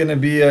think he's going to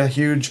be a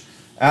huge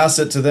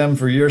asset to them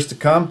for years to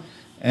come.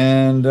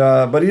 And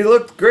but he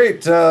looked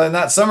great in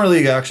that summer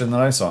league action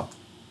that I saw.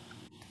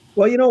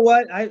 Well, you know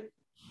what?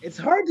 It's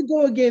hard to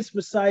go against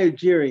Messiah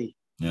Ujiri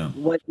Yeah,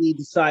 what he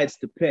decides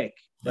to pick.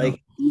 yeah,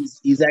 Like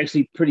he's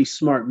actually a pretty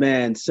smart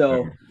man.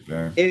 So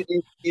fair, fair.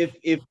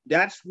 if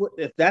that's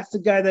the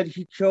guy that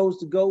he chose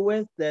to go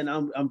with, then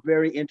I'm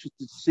very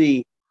interested to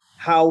see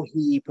how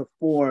he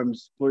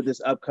performs for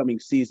this upcoming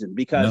season Yeah.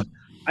 because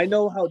I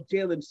know how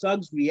Jalen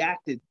Suggs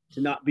reacted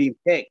to not being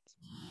picked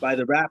by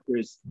the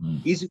Raptors.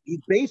 Mm. He's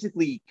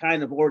basically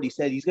kind of already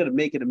said he's going to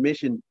make it a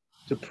mission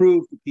to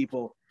prove to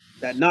people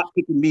that not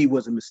picking me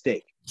was a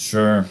mistake.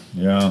 Sure,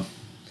 yeah.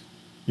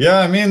 Yeah,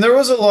 I mean, there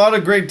was a lot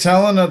of great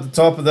talent at the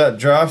top of that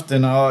draft,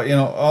 and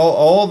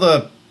all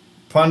the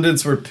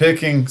pundits were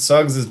picking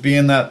Suggs as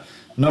being that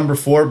number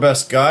 4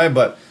 best guy.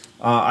 But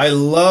I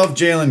love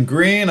Jalen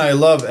Green. I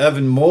love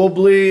Evan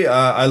Mobley.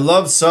 I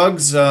love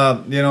Suggs.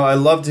 I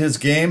loved his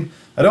game.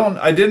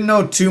 I didn't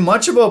know too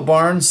much about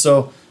Barnes,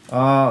 so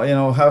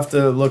have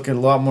to look a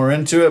lot more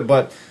into it.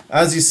 But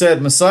as you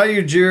said,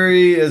 Masai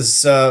Ujiri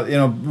is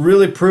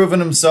really proven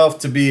himself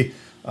to be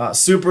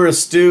super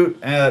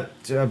astute at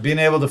being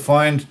able to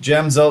find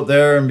gems out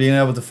there and being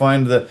able to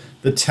find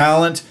the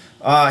talent.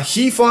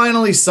 He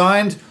finally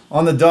signed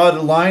on the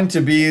dotted line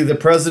to be the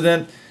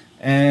president,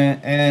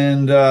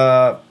 and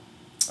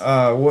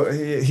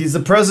he's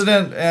the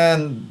president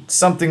and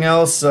something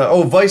else.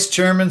 Vice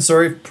chairman.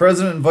 Sorry,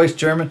 president and vice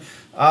chairman.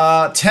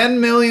 $10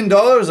 million.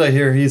 I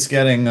hear he's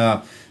getting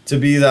to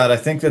be that. I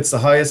think that's the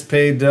highest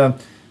paid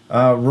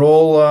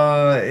role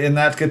in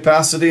that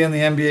capacity in the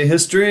NBA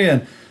history,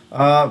 and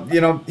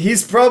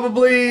he's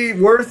probably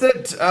worth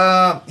it.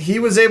 He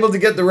was able to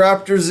get the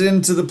Raptors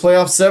into the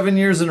playoffs 7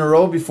 years in a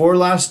row before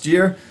last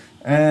year,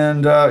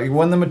 and he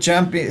won them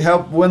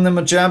helped win them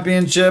a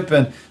championship,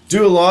 and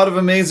do a lot of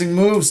amazing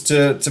moves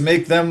to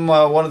make them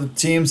one of the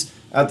teams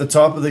at the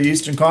top of the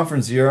Eastern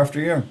Conference year after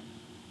year.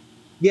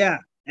 Yeah,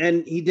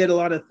 and he did a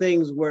lot of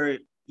things where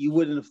you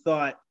wouldn't have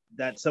thought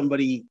that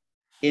somebody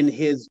in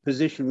his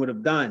position would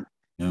have done.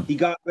 Yeah. He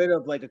got rid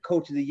of like a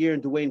coach of the year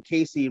in Dwayne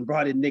Casey and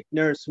brought in Nick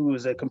Nurse, who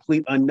was a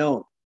complete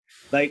unknown.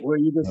 Like, where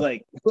you just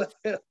like,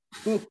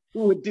 who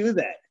would do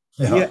that?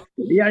 Yeah.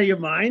 You out of your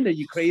mind? Are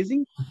you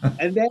crazy?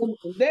 and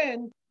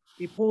then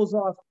he pulls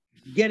off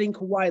getting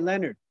Kawhi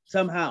Leonard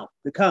somehow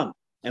to come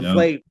and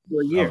play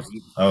for a year.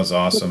 That was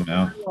awesome.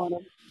 Yeah.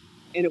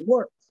 And it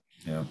worked.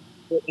 Yeah.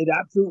 It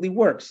absolutely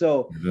worked.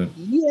 So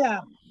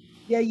yeah,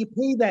 you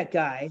pay that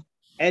guy.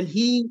 And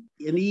he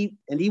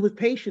was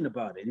patient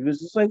about it. He was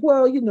just like,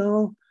 well,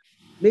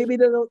 maybe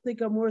they don't think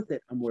I'm worth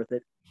it. I'm worth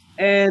it.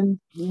 And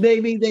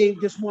maybe they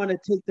just want to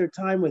take their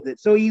time with it.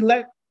 So he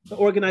let the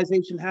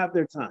organization have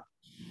their time.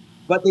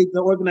 But the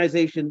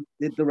organization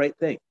did the right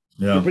thing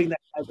to bring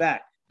that guy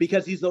back,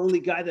 because he's the only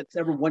guy that's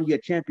ever won you a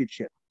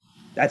championship.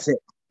 That's it.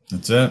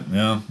 That's it.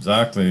 Yeah,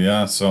 exactly.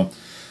 Yeah. So,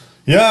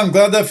 yeah, I'm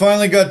glad that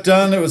finally got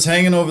done. It was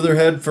hanging over their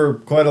head for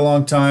quite a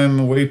long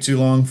time, way too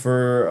long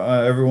for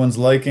everyone's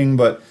liking,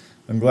 but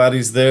I'm glad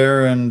he's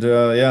there, and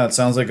it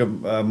sounds like a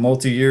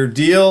multi-year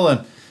deal,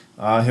 and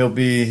he'll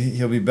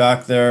be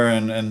back there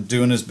and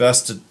doing his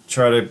best to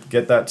try to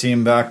get that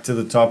team back to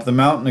the top of the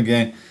mountain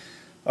again.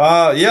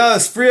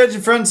 This free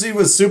agent frenzy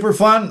was super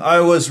fun.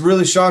 I was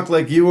really shocked,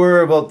 like you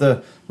were, about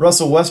the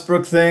Russell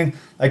Westbrook thing.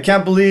 I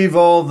can't believe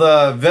all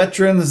the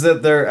veterans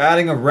that they're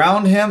adding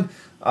around him.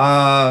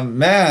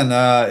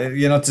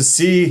 To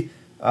see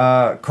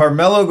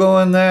Carmelo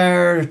going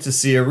there, to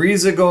see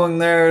Ariza going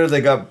there.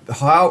 They got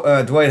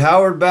Dwight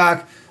Howard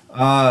back.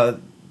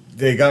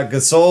 They got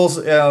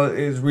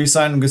Gasol,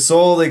 re-signed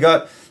Gasol. They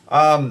got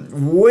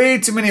way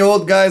too many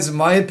old guys, in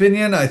my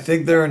opinion. I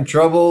think they're in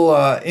trouble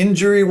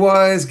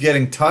injury-wise,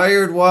 getting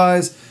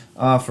tired-wise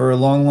for a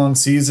long, long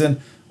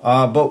season.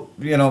 But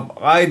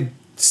I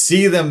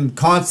see them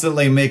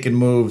constantly making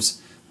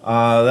moves.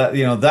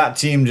 That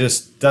team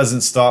just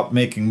doesn't stop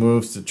making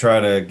moves to try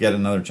to get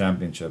another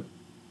championship.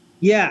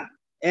 Yeah,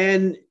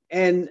 and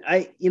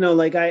I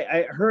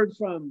heard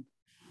from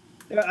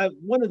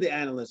one of the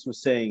analysts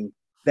was saying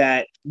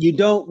that you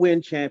don't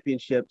win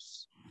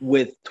championships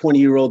with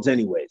 20-year-olds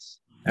anyways.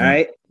 All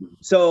right.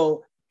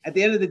 So at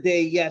the end of the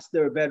day, yes,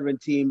 they're a veteran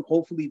team.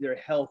 Hopefully their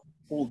health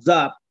holds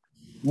up.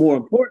 More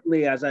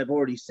importantly, as I've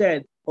already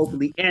said,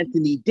 hopefully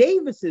Anthony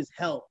Davis's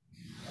health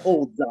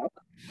holds up,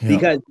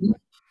 because he's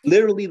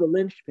literally the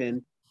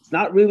linchpin. It's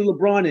not really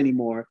LeBron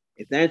anymore.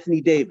 It's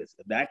Anthony Davis.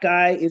 If that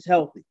guy is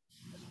healthy,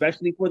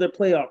 especially for their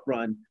playoff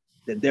run,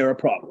 then they're a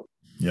problem.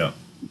 Yeah.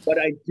 But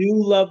I do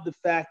love the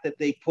fact that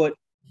they put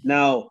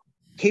now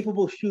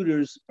capable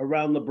shooters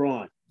around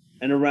LeBron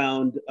and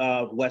around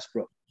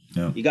Westbrook.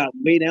 Yeah. You got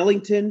Wayne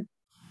Ellington,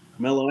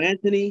 Carmelo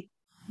Anthony,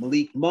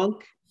 Malik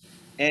Monk,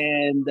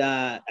 and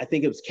I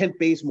think it was Kent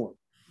Bazemore.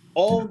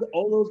 All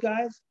those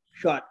guys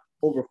shot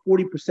over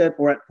 40%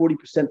 or at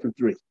 40% from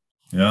three.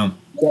 Yeah.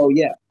 So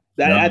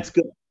that's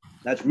good.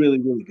 That's really,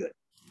 really good.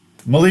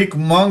 Malik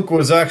Monk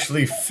was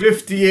actually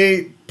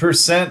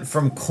 58%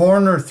 from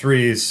corner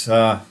threes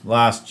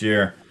last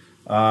year,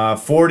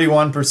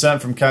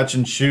 41% from catch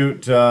and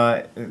shoot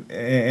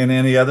in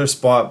any other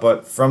spot,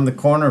 but from the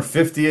corner,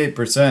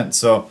 58%.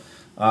 So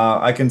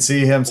I can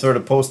see him sort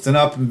of posting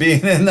up and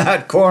being in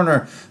that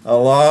corner a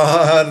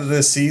lot of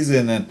this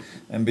season,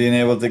 and being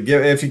able to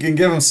if you can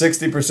give him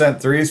 60%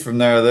 threes from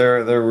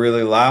there, they're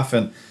really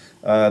laughing.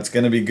 It's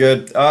going to be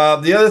good.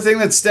 The other thing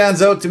that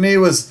stands out to me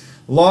was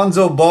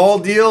Lonzo Ball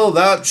deal.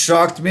 That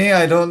shocked me.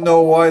 I don't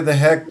know why the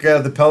heck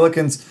the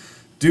Pelicans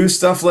do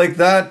stuff like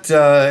that.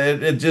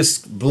 It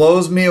just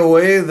blows me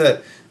away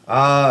that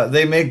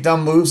they make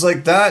dumb moves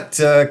like that,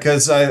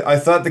 because I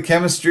thought the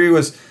chemistry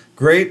was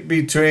great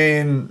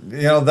between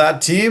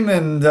that team,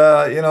 and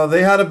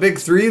they had a big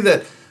three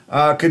that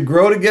could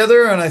grow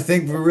together, and I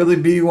think would really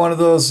be one of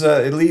those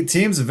elite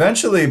teams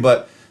eventually.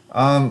 But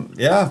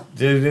they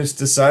just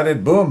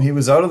decided, boom, he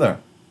was out of there.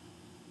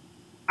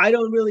 I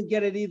don't really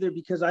get it either,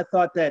 because I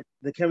thought that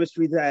the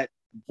chemistry that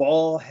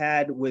Ball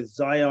had with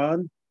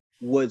Zion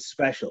was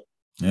special.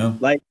 Yeah.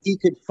 Like, he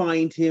could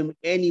find him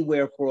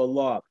anywhere for a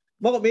lob.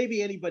 Well,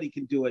 maybe anybody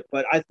can do it,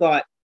 but I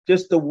thought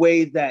just the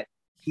way that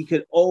he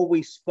could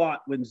always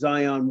spot when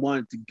Zion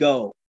wanted to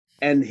go,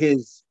 and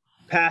his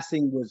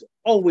passing was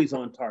always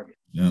on target,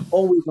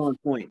 always on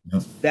point. Yeah.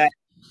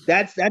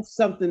 That's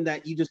something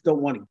that you just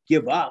don't want to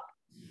give up.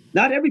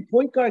 Not every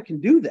point guard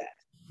can do that.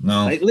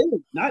 No. Like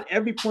literally, not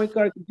every point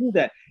guard can do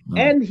that.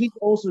 No. And he's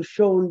also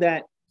shown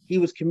that he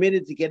was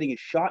committed to getting his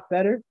shot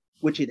better,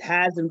 which it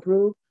has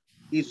improved.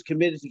 He's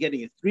committed to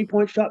getting a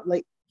 3-point shot.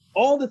 Like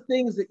all the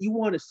things that you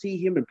want to see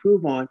him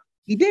improve on,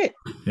 he did.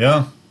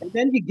 Yeah. And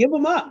then you give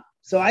him up.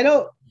 So I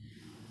don't.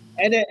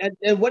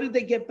 And what did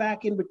they get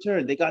back in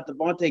return? They got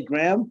Devontae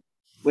Graham,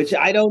 which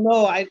I don't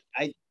know. I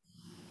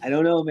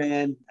don't know,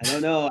 man. I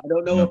don't know. I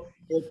don't Yeah. know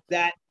if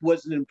that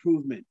was an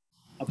improvement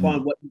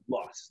upon what he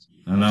lost.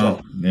 I know.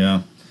 So,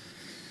 Yeah.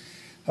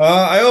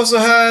 I also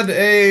had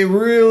a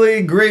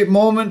really great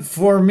moment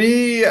for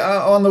me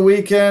on the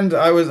weekend.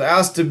 I was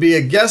asked to be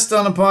a guest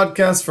on a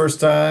podcast first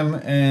time,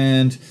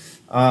 and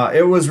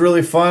it was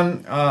really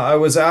fun. I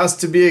was asked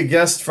to be a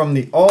guest from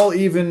the All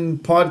Even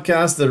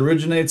podcast that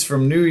originates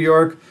from New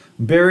York.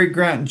 Barry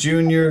Grant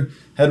Jr.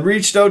 had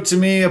reached out to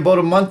me about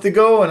a month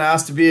ago and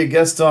asked to be a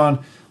guest on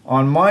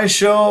my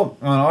show,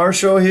 on our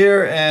show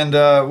here, and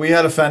we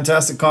had a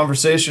fantastic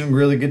conversation,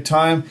 really good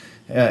time.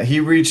 He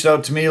reached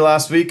out to me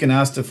last week and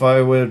asked if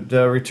I would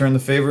return the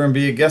favor and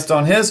be a guest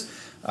on his.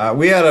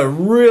 We had a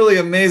really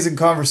amazing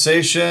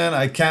conversation.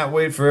 I can't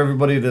wait for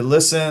everybody to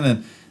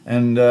listen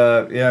and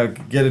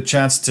get a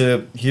chance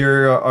to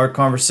hear our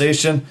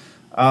conversation.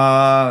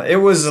 It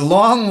was a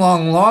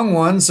long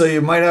one, so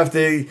you might have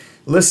to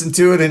listen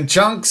to it in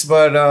chunks.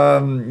 But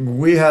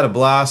we had a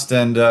blast,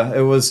 and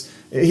it was.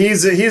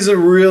 He's a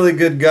really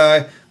good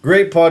guy,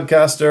 great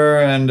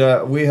podcaster,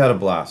 and we had a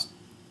blast.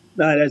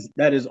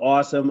 that is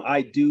awesome.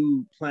 I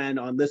do plan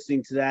on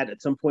listening to that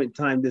at some point in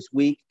time this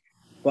week.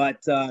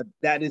 But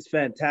that is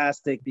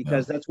fantastic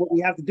because that's what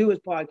we have to do as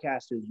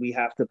podcasters. We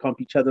have to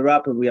pump each other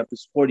up and we have to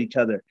support each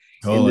other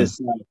in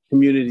this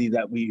community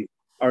that we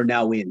are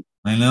now in.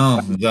 I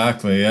know,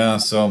 exactly. Yeah.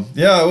 So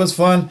yeah, it was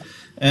fun,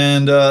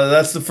 and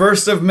that's the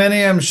first of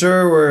many. I'm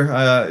sure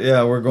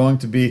we're going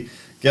to be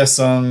guests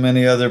on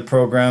many other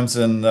programs,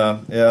 and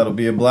it'll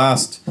be a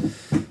blast.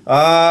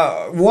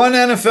 One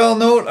NFL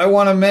note I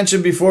want to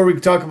mention before we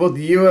talk about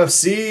the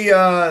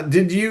UFC.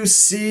 Did you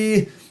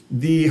see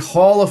the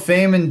Hall of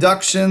Fame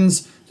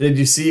inductions? Did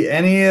you see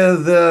any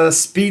of the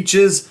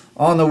speeches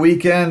on the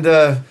weekend?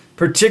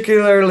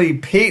 Particularly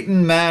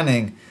Peyton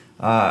Manning.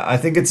 I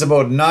think it's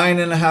about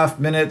 9.5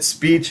 minute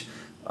speech.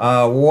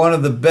 One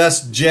of the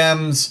best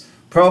gems,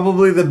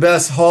 probably the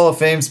best Hall of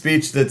Fame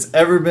speech that's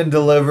ever been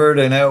delivered,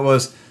 and it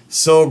was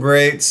so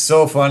great,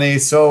 so funny,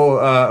 so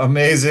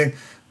amazing.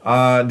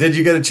 Did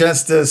you get a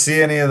chance to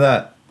see any of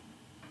that?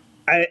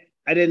 I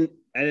didn't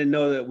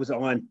know that it was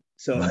on,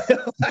 so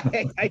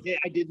I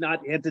did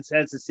not get the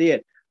chance to see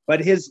it. But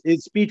his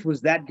speech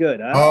was that good,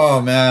 huh?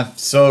 Oh man,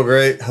 so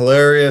great,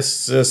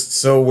 hilarious, just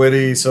so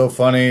witty, so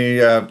funny,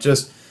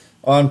 just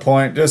on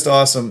point, just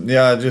awesome.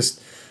 Yeah,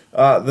 just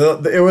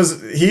it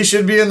was. He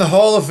should be in the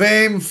Hall of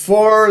Fame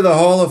for the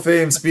Hall of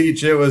Fame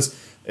speech. It was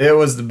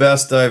the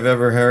best I've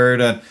ever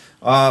heard, and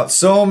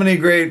so many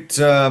great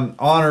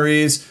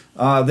honorees.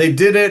 They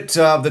did it.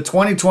 The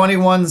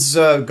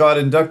 2021s got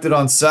inducted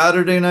on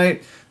Saturday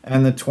night,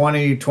 and the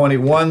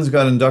 2021s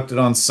got inducted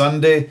on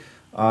Sunday.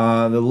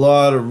 A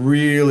lot of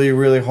really,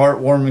 really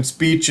heartwarming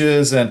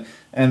speeches and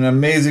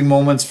amazing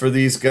moments for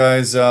these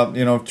guys.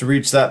 To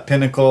reach that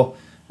pinnacle.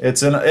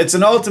 It's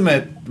an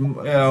ultimate,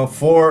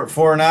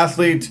 for an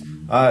athlete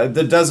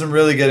that doesn't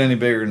really get any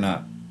bigger than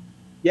that.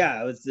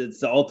 Yeah, it's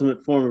the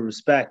ultimate form of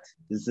respect.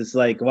 It's just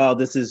like, wow,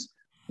 this is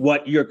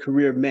what your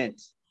career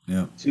meant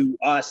to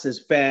us as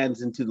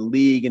fans and to the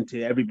league and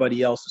to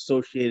everybody else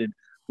associated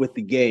with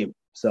the game.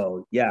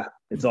 So yeah,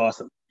 it's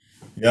awesome.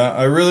 Yeah,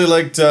 I really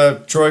liked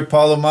Troy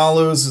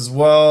Polamalu's as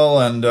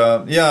well, and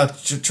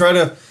try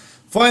to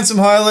find some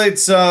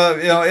highlights.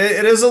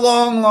 It is a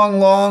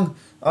long.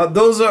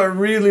 Those are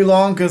really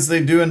long because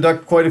they do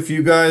induct quite a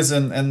few guys,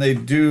 and they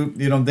do,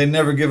 they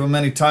never give them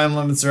any time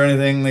limits or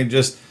anything. They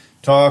just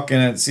talk,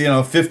 and it's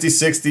 50,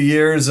 60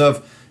 years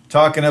of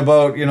talking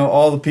about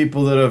all the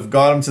people that have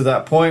got them to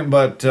that point.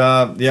 But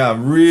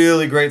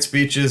really great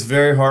speeches,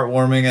 very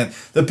heartwarming. And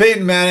the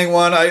Peyton Manning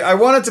one, I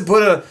wanted to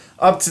put it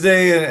up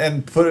today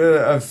and put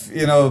a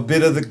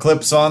bit of the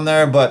clips on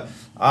there, but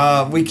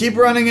we keep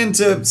running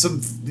into some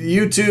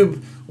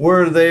YouTube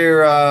where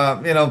they're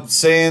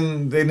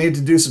saying they need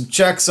to do some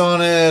checks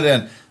on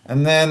it,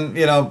 and then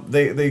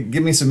they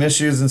give me some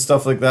issues and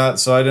stuff like that.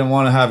 So I didn't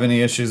want to have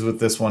any issues with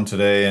this one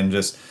today, and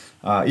just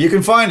you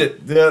can find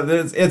it.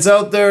 It's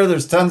out there.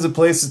 There's tons of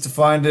places to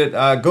find it.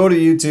 Go to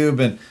YouTube,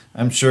 and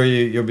I'm sure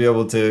you'll be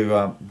able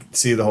to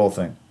see the whole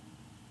thing.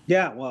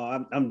 Yeah,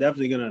 well, I'm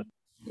definitely gonna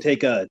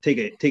take a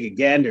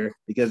gander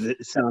because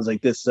it sounds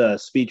like this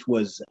speech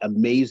was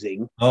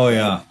amazing. Oh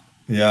yeah.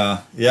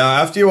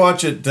 After you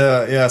watch it,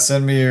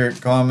 send me your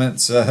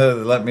comments.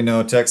 Let me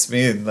know. Text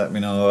me and let me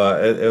know.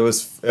 It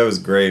was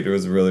great. It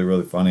was really,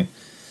 really funny.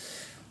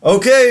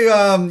 Okay,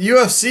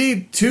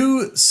 UFC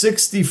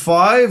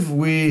 265.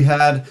 We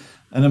had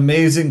an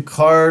amazing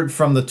card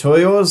from the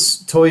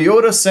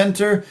Toyota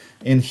Center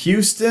in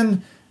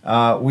Houston.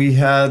 We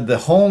had the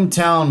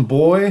hometown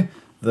boy,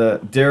 the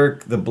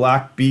Derek the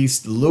Black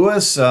Beast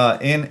Lewis,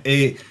 in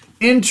a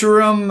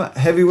interim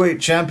heavyweight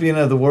champion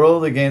of the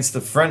world against the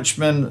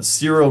Frenchman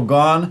Cyril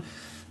Gane.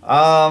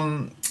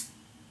 Um,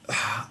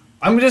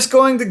 I'm just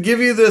going to give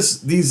you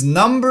these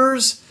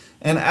numbers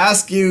and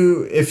ask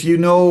you if you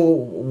know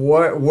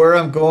where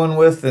I'm going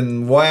with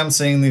and why I'm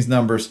saying these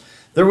numbers.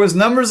 There was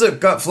numbers that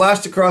got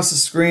flashed across the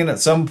screen at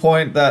some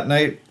point that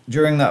night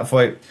during that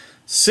fight.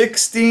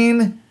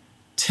 16,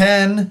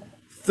 10,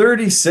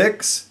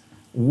 36,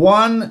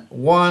 1,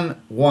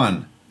 1,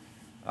 1.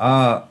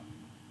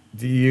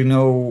 Do you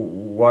know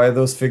why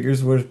those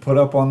figures were put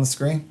up on the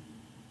screen?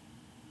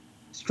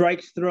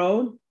 Strikes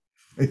thrown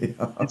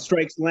Yeah. and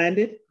strikes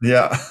landed.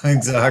 Yeah,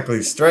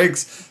 exactly.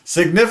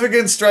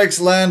 Significant strikes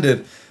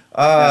landed.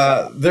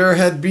 There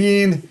had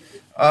been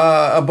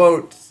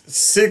about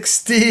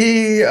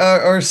 60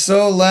 or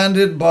so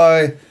landed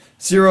by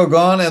Cyril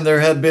Gane, and there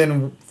had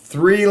been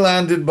 3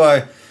 landed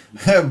by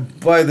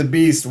by the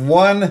Beast.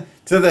 1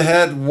 to the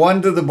head,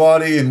 1 to the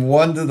body, and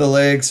 1 to the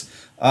legs.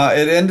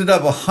 It ended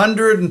up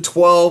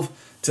 112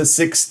 to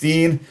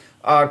 16.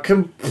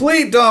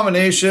 Complete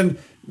domination.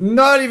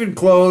 Not even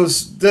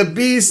close. The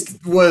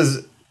Beast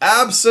was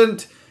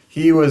absent.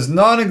 He was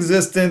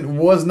non-existent.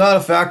 Was not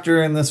a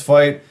factor in this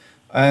fight.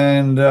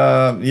 And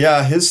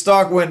his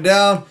stock went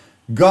down.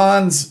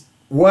 Gane's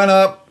went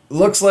up.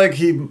 Looks like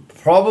he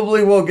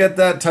probably will get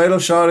that title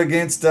shot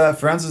against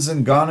Francis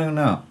Ngannou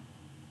now.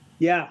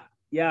 Yeah.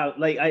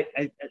 Like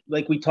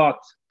like we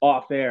talked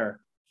off air.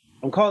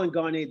 I'm calling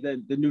Gane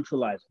the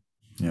neutralizer.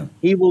 Yeah.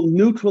 He will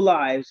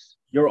neutralize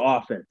your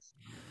offense.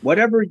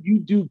 Whatever you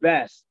do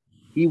best,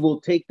 he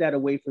will take that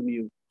away from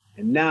you.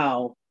 And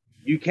now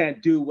you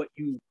can't do what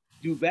you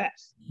do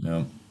best.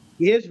 No.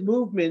 His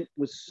movement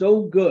was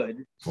so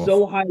good,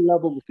 so high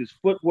level with his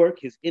footwork,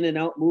 his in and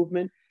out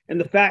movement, and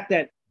the fact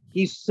that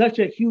he's such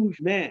a huge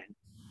man,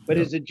 but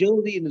his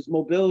agility and his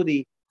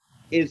mobility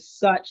is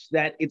such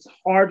that it's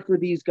hard for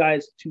these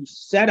guys to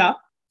set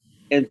up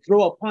and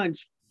throw a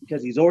punch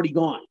because he's already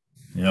gone.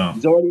 Yeah.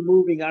 He's already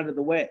moving out of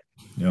the way.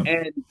 Yeah.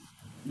 And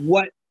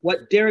what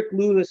Derek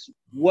Lewis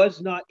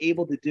was not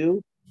able to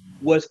do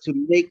was to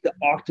make the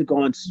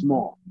octagon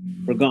small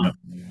for Gane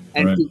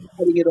and keep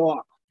cutting it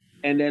off.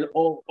 And then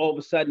all of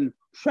a sudden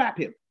trap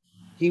him.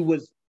 He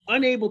was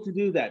unable to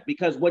do that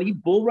because when he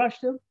bull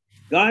rushed him,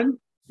 Gane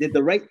did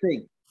the right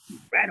thing. He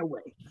ran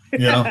away.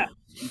 Yeah.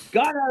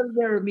 Got out of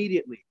there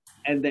immediately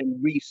and then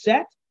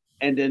reset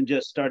and then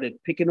just started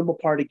picking him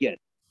apart again.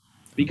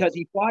 Because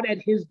he fought at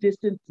his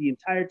distance the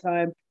entire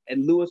time,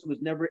 and Lewis was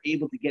never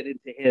able to get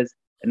into his,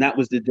 and that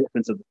was the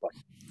difference of the fight.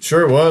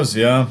 Sure was,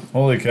 yeah.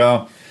 Holy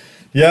cow.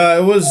 Yeah,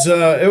 it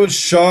was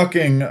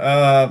shocking,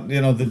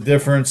 the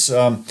difference.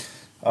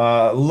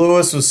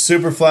 Lewis was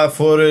super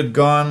flat-footed.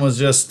 Gane was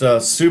just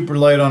super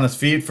light on his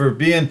feet for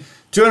being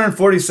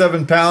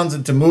 247 pounds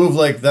and to move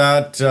like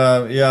that.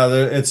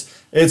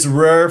 It's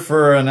rare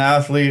for an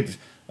athlete,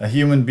 a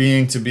human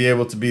being, to be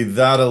able to be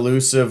that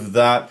elusive,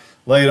 that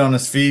light on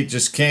his feet.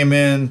 Just came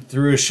in,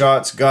 threw his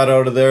shots, got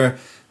out of there.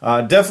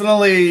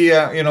 Definitely,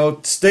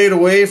 stayed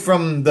away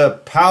from the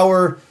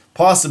power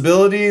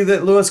possibility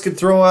that Lewis could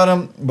throw at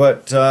him.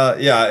 But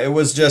it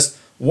was just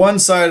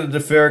one-sided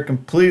affair,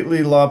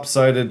 completely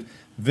lopsided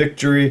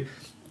victory.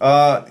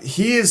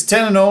 He is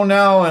 10-0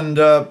 now, and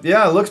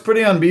looks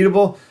pretty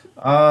unbeatable.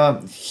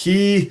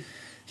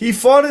 He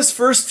fought his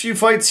first few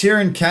fights here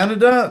in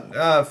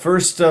Canada,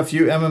 first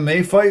few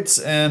MMA fights,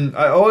 and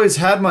I always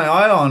had my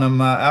eye on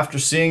him after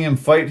seeing him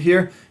fight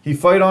here. He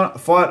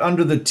fought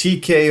under the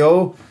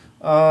TKO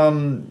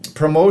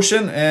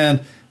promotion, and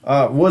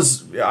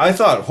I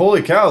thought,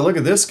 holy cow, look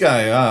at this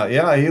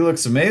guy. He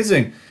looks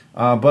amazing.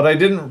 But I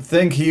didn't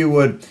think he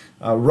would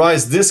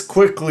rise this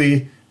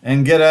quickly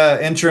and get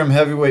an interim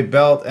heavyweight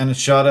belt and a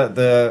shot at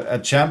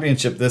the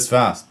championship this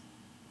fast.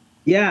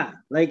 Yeah,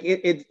 like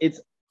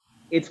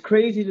it's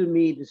crazy to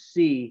me to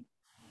see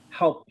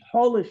how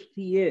polished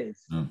he is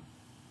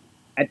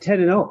at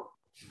 10-0.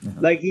 Yeah.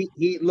 Like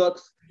he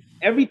looks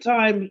every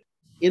time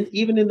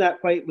even in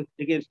that fight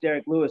against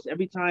Derek Lewis,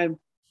 every time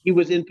he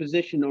was in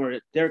position or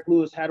Derek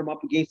Lewis had him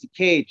up against the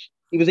cage,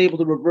 he was able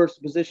to reverse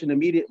the position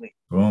immediately.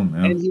 Boom,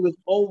 yeah. And he was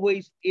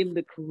always in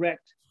the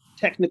correct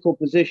technical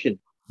position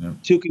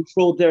to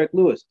control Derek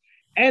Lewis.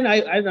 And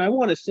I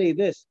want to say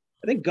this.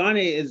 I think Gane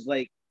is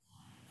like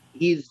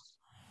he's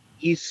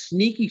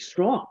sneaky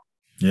strong.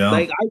 Yeah.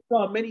 Like I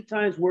saw many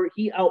times where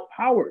he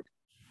outpowered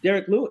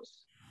Derek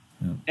Lewis.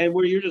 Yeah. And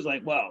where you're just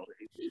like, well,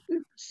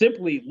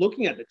 simply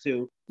looking at the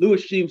two,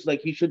 Lewis seems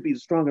like he should be the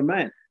stronger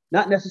man.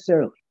 Not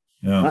necessarily.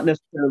 Yeah. Not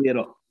necessarily at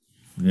all.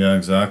 Yeah,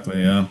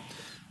 exactly. Yeah.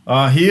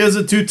 He is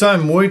a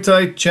 2-time Muay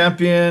Thai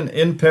champion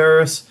in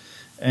Paris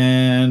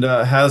and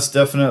has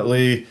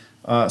definitely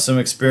some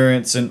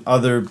experience in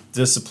other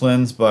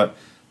disciplines. But,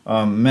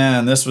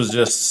 man, this was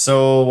just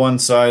so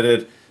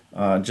one-sided.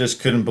 Just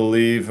couldn't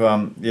believe.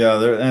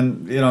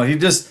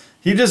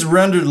 He just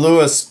rendered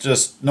Lewis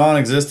just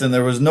non-existent.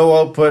 There was no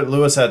output.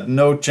 Lewis had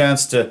no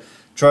chance to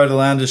try to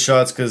land his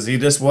shots because he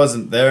just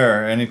wasn't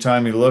there.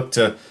 Anytime he looked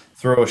to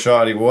throw a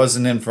shot, he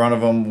wasn't in front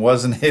of him,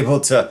 wasn't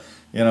able to,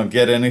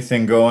 get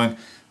anything going.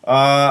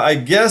 I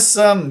guess,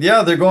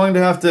 yeah, they're going to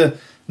have to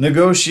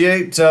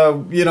negotiate.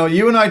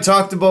 You and I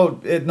talked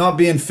about it not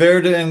being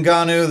fair to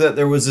Ngannou that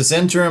there was this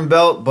interim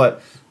belt,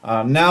 but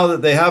now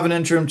that they have an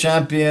interim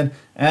champion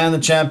and the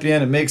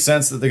champion, it makes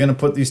sense that they're going to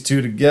put these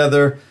two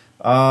together.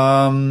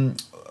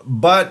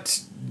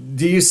 But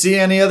do you see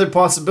any other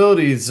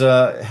possibilities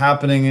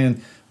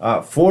happening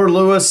for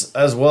Lewis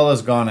as well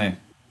as Gane?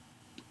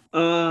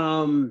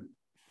 Um,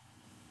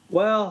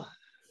 well,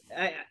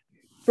 I,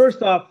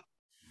 first off,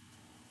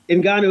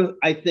 Ngannou,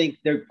 I think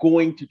they're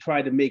going to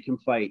try to make him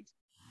fight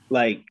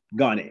like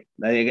Gane.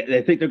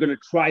 I think they're going to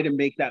try to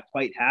make that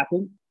fight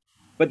happen.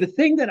 But the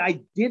thing that I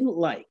didn't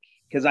like,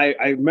 because I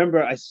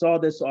remember I saw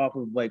this off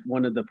of like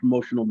one of the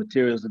promotional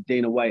materials of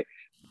Dana White.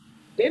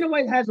 Dana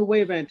White has a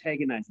way of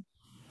antagonizing,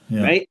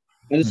 Yeah. right?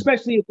 And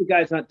especially if the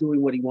guy's not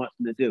doing what he wants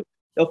him to do.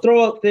 They'll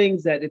throw out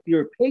things that if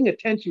you're paying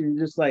attention,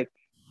 you're just like,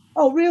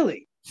 oh,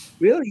 really?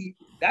 Really?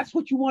 That's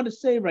what you want to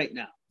say right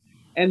now.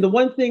 And the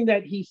one thing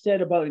that he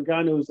said about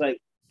Ngannou was like,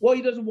 well,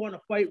 he doesn't want to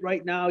fight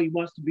right now. He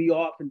wants to be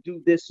off and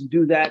do this and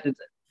do that. And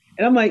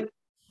I'm like,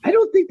 I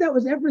don't think that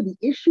was ever the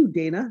issue,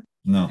 Dana.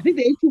 No. I think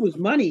the issue was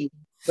money,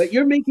 but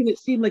you're making it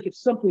seem like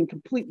it's something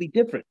completely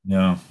different.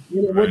 Yeah.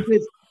 You know, Right.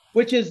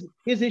 which is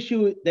his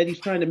issue that he's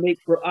trying to make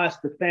for us,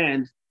 the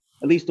fans,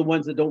 at least the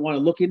ones that don't want to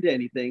look into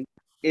anything,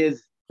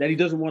 is that he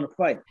doesn't want to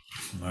fight.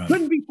 Right.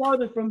 Couldn't be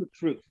farther from the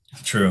truth.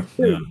 True.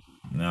 Yeah.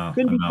 No,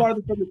 Couldn't I be know.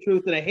 farther from the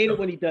truth, and I hate it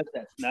when he does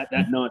that. It's not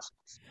that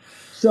nonsense.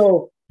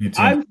 So Me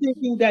too. I'm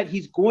thinking that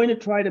he's going to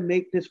try to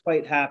make this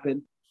fight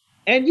happen.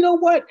 And you know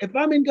what? If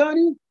I'm in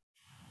Ngannou,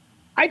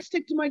 I'd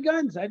stick to my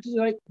guns. I'd just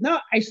like, no,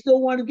 I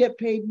still want to get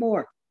paid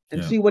more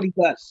and Yeah. see what he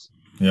does.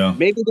 Yeah.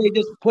 Maybe they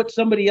just put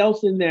somebody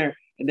else in there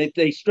and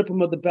they strip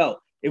him of the belt.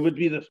 It would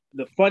be the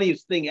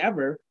funniest thing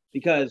ever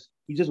because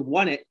he just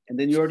won it and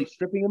then you're already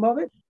stripping him of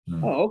it.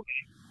 Mm. Oh,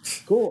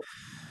 okay, cool.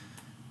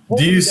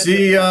 Do you Hopefully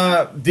see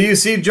do you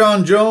see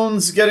John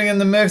Jones getting in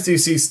the mix? Do you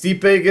see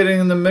Stipe getting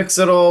in the mix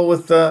at all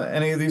with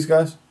any of these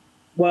guys?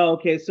 well,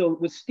 okay. So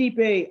with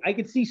Stipe, I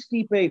could see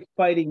Stipe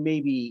fighting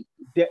maybe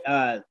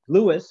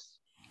Lewis.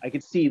 I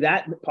could see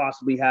that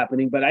possibly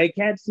happening, but I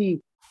can't see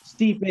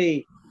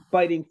Stipe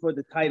fighting for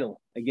the title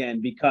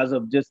again because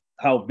of just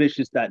how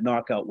vicious that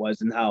knockout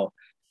was and how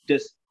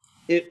just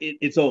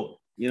it's over.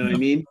 You know what I Yeah.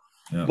 mean?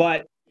 Yeah.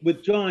 But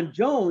with John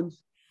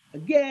Jones,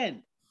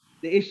 again,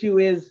 the issue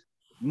is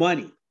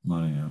money.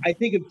 Money. Yeah. I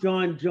think if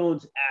John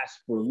Jones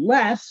asks for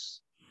less,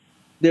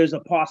 there's a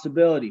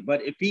possibility.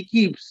 But if he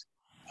keeps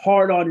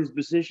hard on his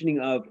positioning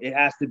of it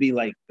has to be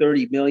like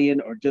 30 million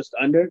or just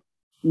under,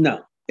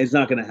 no, it's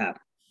not going to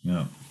happen.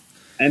 Yeah.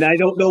 And I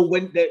don't know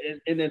when,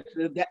 and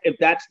if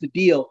that's the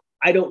deal,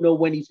 I don't know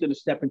when he's going to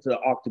step into the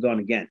octagon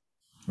again.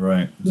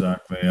 Right.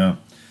 Exactly. Yeah.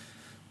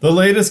 The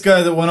latest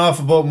guy that went off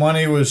about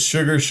money was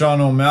Sugar Sean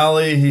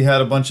O'Malley. He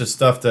had a bunch of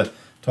stuff to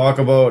talk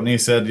about, and he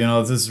said,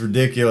 this is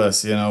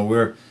ridiculous.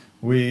 We're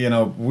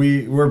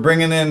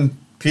bringing in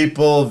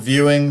people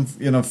viewing,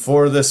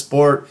 for this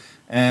sport,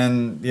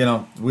 and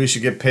we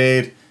should get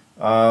paid.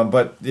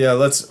 But yeah,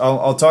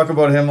 I'll talk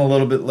about him a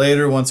little bit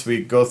later once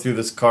we go through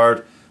this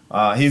card.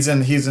 He's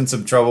in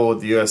some trouble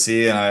with the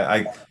UFC,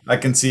 and I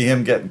can see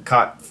him getting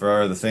cut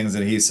for the things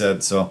that he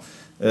said. So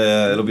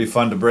it'll be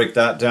fun to break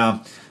that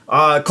down.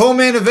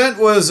 Co-main event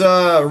was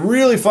a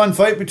really fun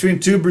fight between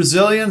two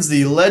Brazilians,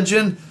 the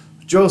legend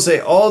Jose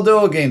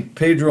Aldo against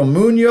Pedro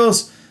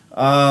Munoz.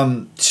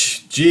 Aldo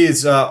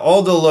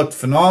looked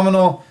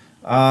phenomenal.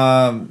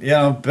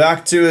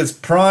 Back to his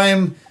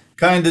prime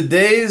kind of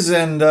days,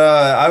 and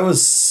I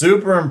was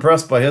super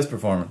impressed by his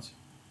performance.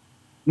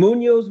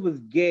 Munoz was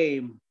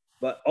game,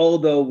 but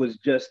Aldo was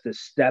just a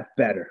step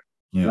better.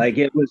 Yeah. Like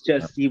he was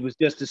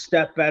just a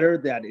step better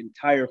that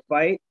entire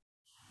fight.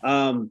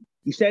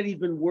 He said he's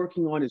been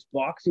working on his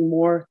boxing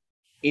more.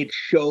 It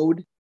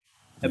showed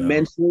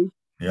immensely.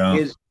 Yeah.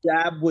 His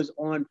jab was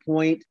on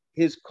point.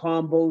 His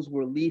combos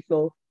were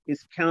lethal.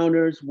 His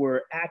counters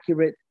were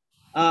accurate.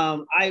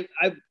 I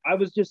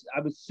was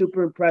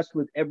super impressed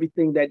with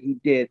everything that he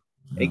did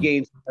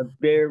against a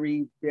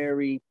very,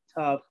 very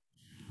tough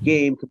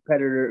game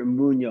competitor in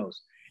Munoz.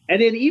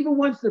 And then even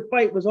once the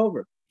fight was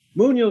over,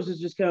 Munoz is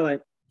just kind of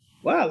like,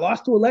 "Wow, I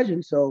lost to a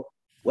legend, so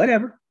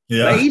whatever."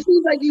 Yeah. Like, he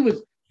seems like he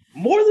was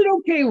more than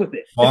okay with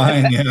it.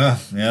 Fine,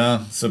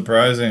 yeah.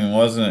 Surprising,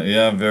 wasn't it?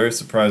 Yeah, very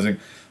surprising.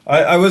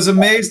 I was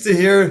amazed to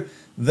hear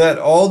that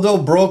Aldo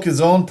broke his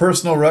own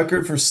personal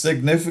record for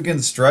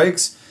significant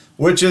strikes,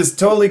 which is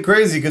totally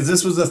crazy because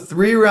this was a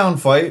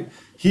 3-round fight.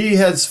 He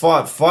has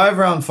fought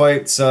 5-round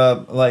fights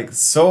like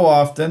so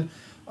often.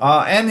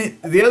 And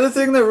the other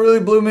thing that really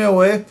blew me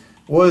away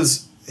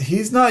was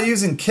he's not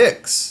using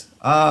kicks.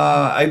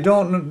 I'm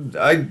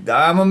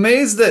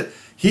amazed that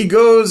he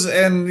goes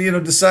and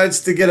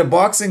decides to get a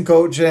boxing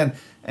coach and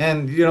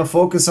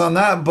focus on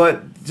that,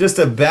 but just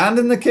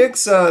abandon the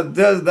kicks.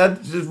 That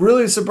just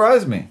really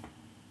surprised me.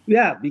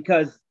 Yeah,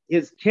 because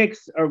his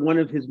kicks are one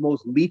of his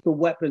most lethal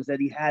weapons that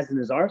he has in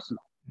his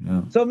arsenal.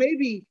 Yeah. So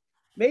maybe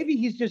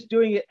he's just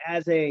doing it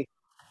as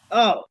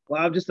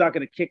I'm just not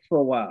going to kick for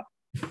a while,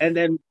 and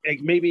then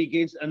maybe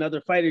against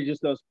another fighter, he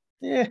just goes,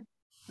 yeah,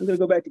 I'm gonna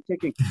go back to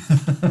kicking.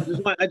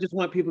 I just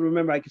want people to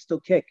remember I can still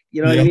kick.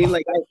 You know what I Yeah.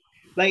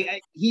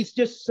 mean? He's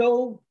just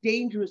so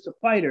dangerous a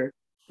fighter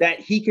that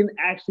he can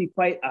actually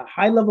fight a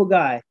high level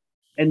guy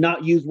and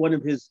not use one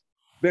of his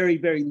very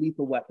very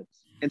lethal weapons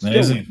and still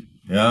win. Amazing.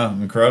 Yeah,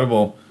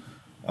 incredible.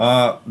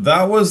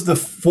 That was the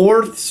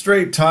fourth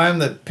straight time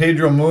that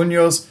Pedro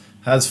Munoz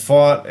has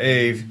fought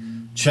a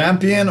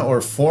champion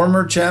or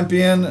former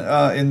champion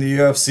in the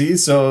UFC.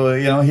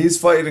 So, he's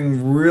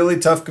fighting really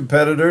tough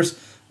competitors.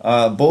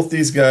 Both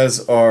these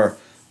guys are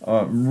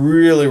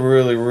really,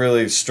 really,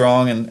 really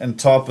strong and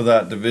top of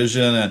that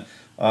division. And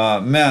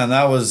man,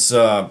 that was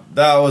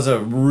a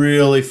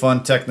really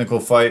fun technical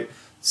fight.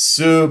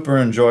 Super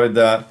enjoyed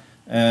that.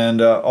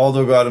 And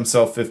Aldo got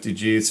himself 50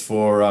 G's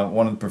for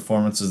one of the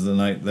performances of the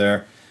night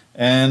there.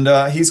 And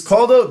he's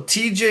called out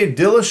TJ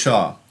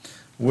Dillashaw,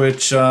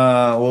 which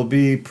will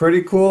be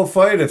pretty cool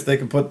fight if they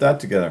can put that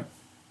together.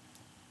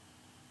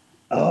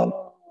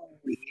 Oh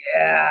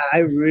yeah, I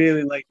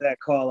really like that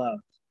call out.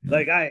 Yeah.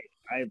 Like I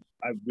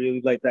really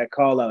like that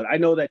call out. I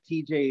know that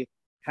TJ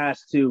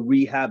has to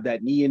rehab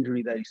that knee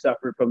injury that he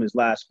suffered from his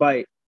last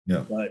fight,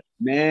 Yeah. but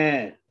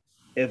man,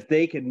 if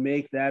they can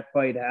make that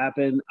fight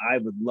happen, I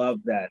would love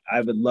that.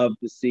 I would love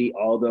to see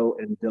Aldo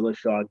and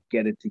Dillashaw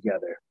get it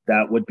together.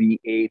 That would be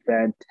a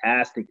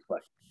fantastic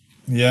fight.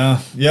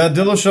 Yeah.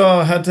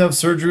 Dillashaw had to have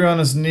surgery on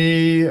his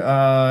knee.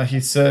 He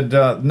said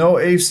no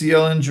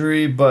ACL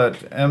injury, but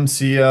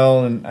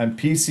MCL and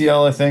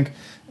PCL, I think,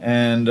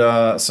 and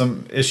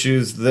some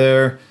issues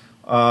there.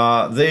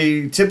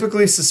 They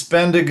typically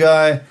suspend a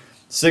guy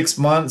 6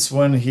 months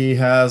when he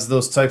has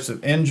those types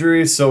of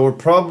injuries. So we're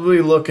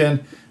probably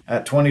looking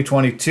at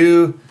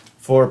 2022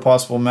 for a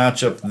possible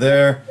matchup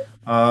there.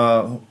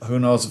 Who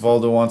knows if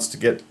Aldo wants to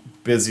get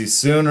busy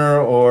sooner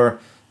or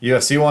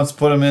UFC wants to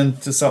put him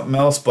into something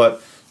else.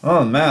 But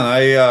oh man,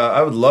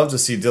 I would love to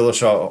see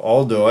Dillashaw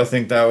Aldo. I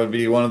think that would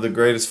be one of the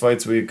greatest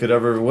fights we could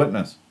ever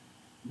witness.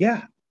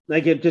 Yeah,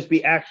 like it'd just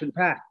be action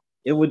packed.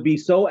 It would be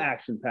so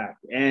action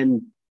packed,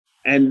 and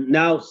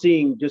now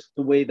seeing just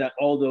the way that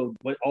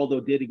what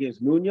Aldo did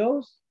against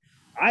Munoz,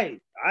 I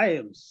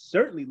am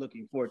certainly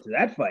looking forward to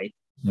that fight.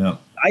 Yeah.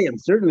 I am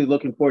certainly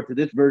looking forward to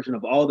this version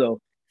of Aldo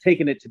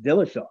taking it to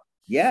Dillashaw.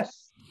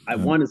 Yes, I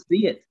Yeah. want to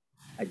see it.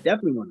 I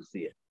definitely want to see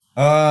it.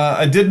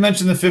 I did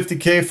mention the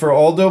 50K for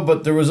Aldo,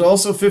 but there was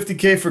also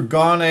 50K for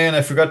Gane, and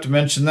I forgot to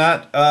mention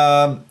that.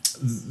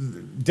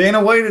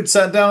 Dana White had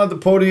sat down at the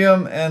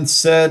podium and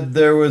said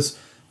there was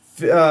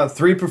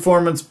three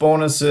performance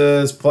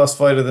bonuses plus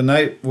fight of the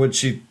night,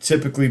 which he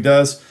typically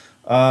does.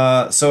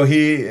 So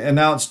he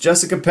announced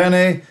Jessica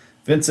Penne,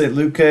 Vincent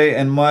Luque,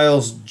 and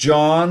Miles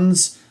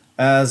Johns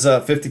as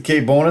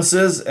 50K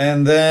bonuses,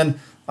 and then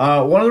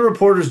one of the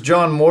reporters,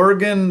 John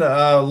Morgan,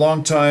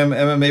 longtime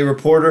MMA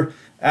reporter,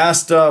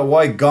 asked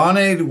why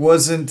Gane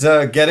wasn't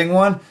getting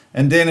one,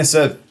 and Dana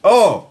said,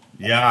 "Oh,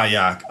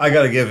 yeah, I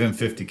got to give him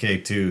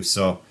 50K too."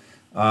 So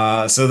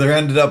there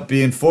ended up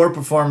being four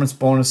performance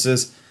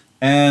bonuses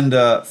and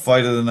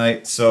fight of the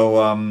night.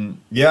 So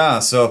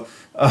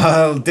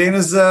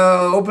Dana's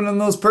opening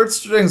those purse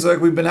strings like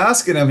we've been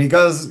asking him. He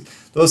got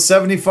those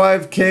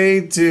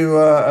 75K to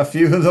a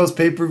few of those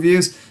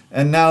pay-per-views,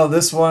 and now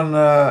this one,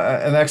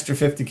 an extra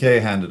 50K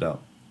handed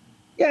out.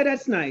 Yeah,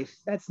 that's nice.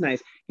 That's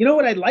nice. You know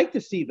what I'd like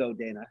to see though,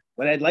 Dana?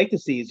 What I'd like to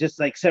see is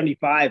just like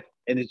 75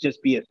 and it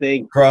just be a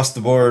thing Across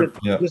the board.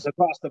 just, Yeah. just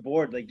across the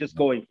board, like just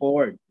going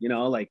forward,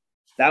 like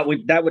that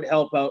would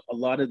help out a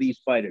lot of these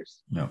fighters.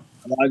 Yeah.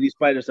 A lot of these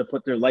fighters have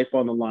put their life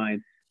on the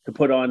line to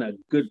put on a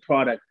good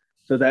product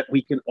so that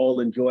we can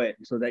all enjoy it,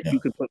 so that Yeah. you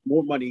can put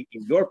more money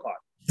in your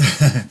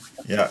pocket.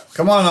 Yeah.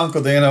 Come on,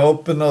 Uncle Dana.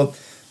 Open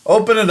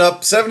it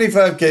up.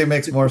 75K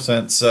makes more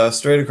sense.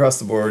 Straight across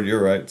the board.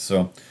 You're right.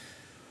 So.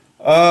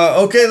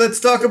 Okay, let's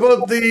talk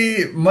about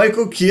the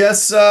Michael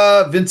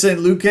Chiesa, Vincent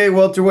Luque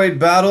welterweight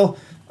battle.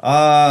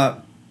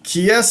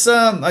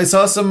 Chiesa, I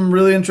saw some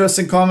really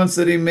interesting comments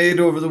that he made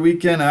over the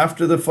weekend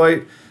after the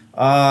fight.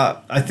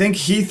 I think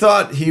he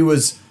thought he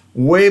was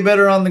way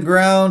better on the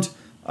ground.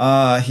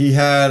 He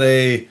had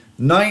a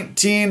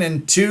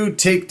 19-2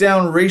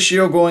 takedown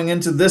ratio going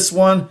into this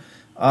one.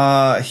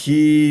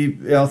 He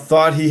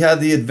thought he had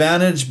the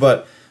advantage,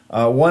 but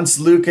once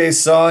Luque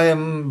saw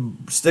him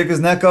stick his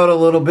neck out a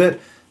little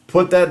bit,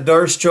 put that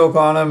Darce choke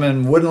on him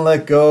and wouldn't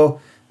let go,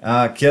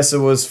 Chiesa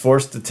was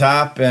forced to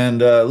tap,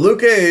 and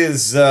Luque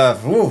is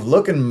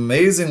looking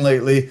amazing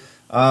lately.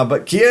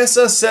 But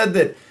Chiesa said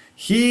that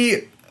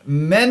he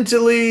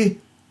mentally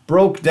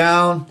broke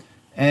down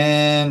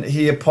and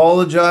he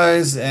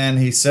apologized and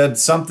he said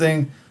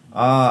something.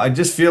 I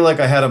just feel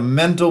like I had a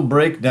mental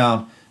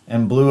breakdown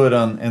and blew it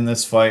in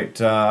this fight.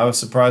 I was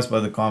surprised by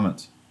the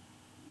comments.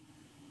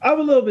 I'm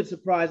a little bit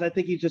surprised. I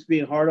think he's just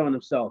being hard on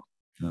himself.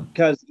 Yeah.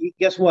 Because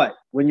guess what?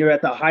 When you're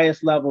at the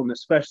highest level,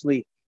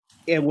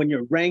 and when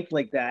you're ranked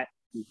like that,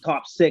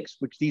 top six,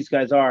 which these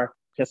guys are,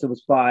 Kessa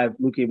was 5,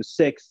 Luque was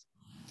 6,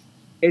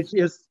 it's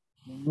just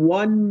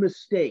one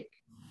mistake,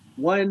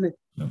 one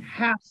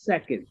half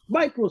second,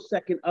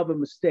 microsecond of a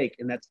mistake,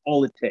 and that's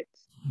all it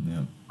takes.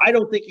 Yeah. I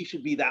don't think he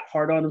should be that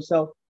hard on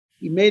himself.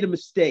 he made a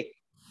mistake.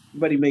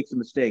 Everybody makes a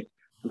mistake.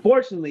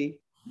 Unfortunately,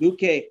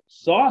 Luque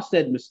saw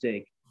said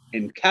mistake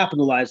and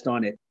capitalized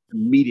on it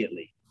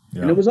immediately,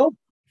 and Yeah. it was over.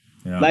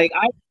 Yeah. Like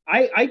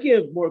I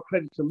give more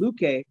credit to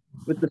Luque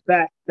with the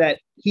fact that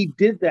he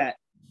did that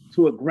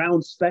to a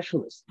ground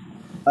specialist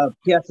of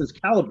Piazza's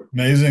caliber.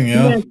 Amazing. He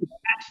Yeah. managed to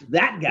catch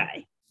that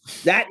guy.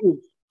 That is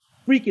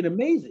freaking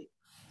amazing.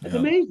 That's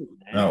Yeah. amazing,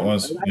 That man.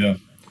 was, yeah.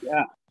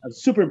 Yeah, I'm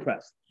super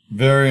impressed.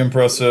 Very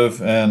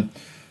impressive, and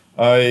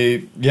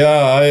I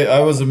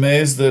was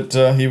amazed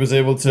that he was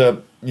able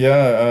to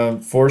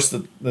force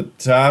the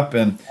tap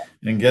and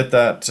get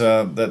that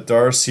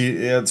Darce.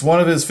 It's one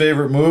of his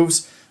favorite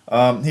moves.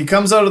 He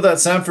comes out of that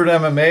Sanford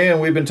MMA, and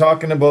we've been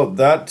talking about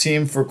that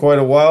team for quite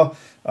a while.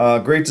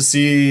 Great to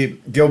see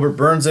Gilbert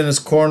Burns in his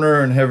corner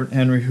and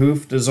Henry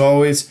Hooft as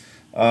always.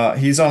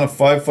 He's on a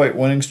 5-fight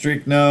winning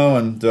streak now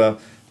and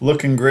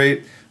looking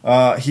great.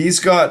 He's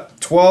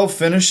got 12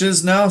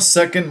 finishes now,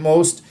 second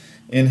most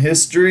in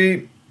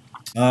history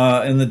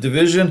in the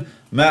division.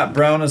 Matt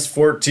Brown has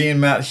 14.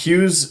 Matt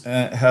Hughes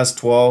has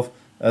 12,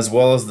 as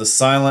well as the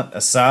Silent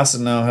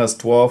Assassin now has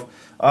 12.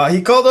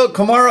 He called out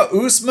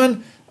Kamaru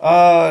Usman.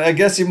 I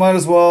guess you might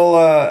as well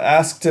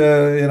ask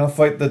to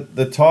fight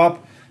the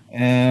top,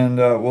 and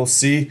we'll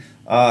see.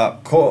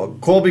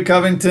 Colby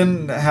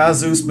Covington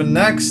has Usman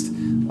next,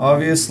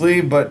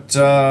 obviously, but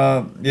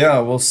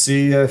we'll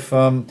see if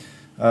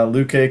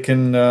Luque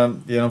can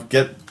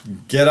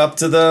get up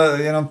to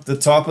the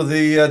top of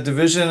the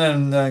division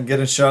and get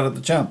a shot at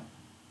the champ.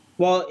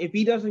 Well, if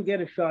he doesn't get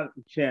a shot at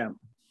the champ,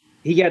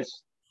 he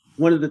gets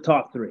one of the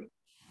top three.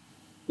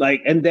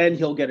 Like, and then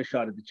he'll get a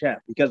shot at the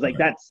champ because, like,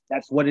 Right.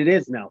 that's what it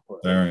is now for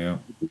There you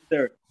go.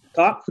 They're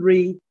top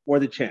three or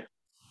the champ.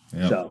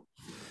 Yeah. So,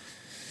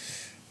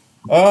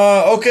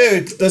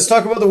 Okay, let's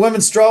talk about the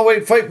women's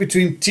strawweight fight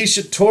between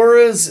Tisha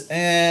Torres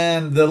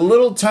and the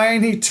little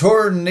tiny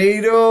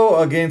tornado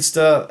against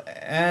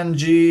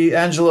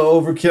Angela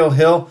Overkill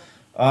Hill.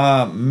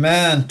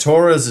 Man,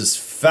 Torres is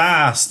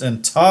fast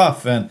and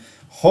tough, and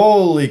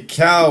holy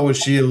cow, was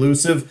she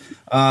elusive.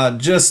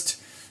 Just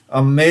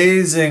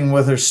amazing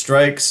with her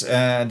strikes,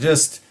 and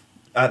just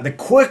the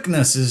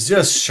quickness is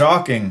just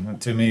shocking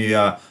to me.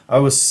 I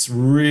was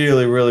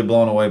really, really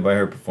blown away by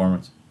her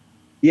performance.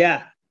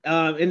 yeah.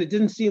 And it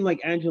didn't seem like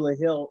Angela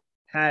Hill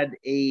had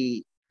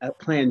a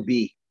plan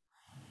B.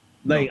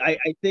 Like, No.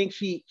 I think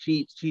she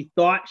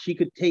thought she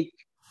could take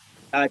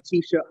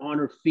Tisha on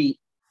her feet,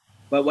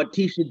 but what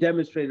Tisha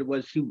demonstrated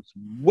was she was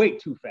way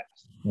too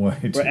fast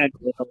Wait. for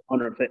Angela Hill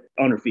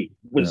on her feet.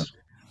 Was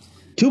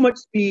too much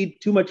speed,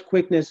 too much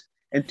quickness,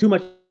 and too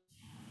much.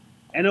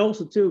 And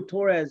also, too,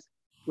 Torres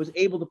was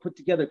able to put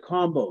together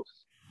combos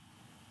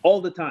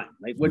all the time.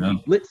 Like when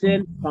she blitz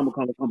in,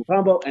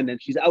 combo, and then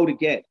she's out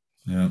again.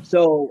 Yeah.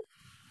 So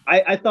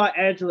I thought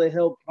Angela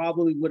Hill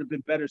probably would have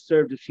been better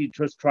served if she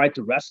just tried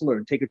to wrestle her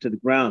and take her to the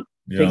ground,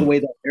 take away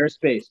that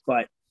airspace,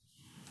 but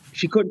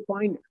she couldn't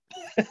find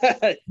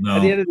her. No.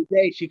 At the end of the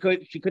day, she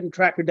couldn't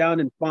track her down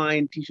and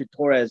find Tisha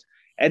Torres.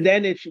 And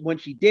then when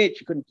she did,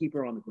 she couldn't keep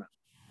her on the ground.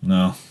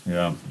 No.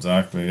 Yeah.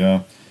 Exactly.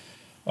 Yeah.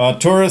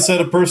 Torres had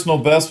a personal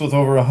best with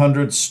over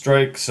 100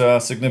 strikes,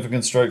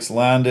 significant strikes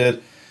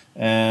landed,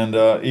 and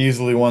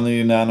easily won the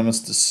unanimous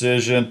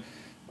decision.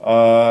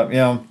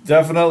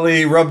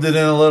 Definitely rubbed it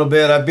in a little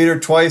bit. I beat her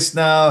twice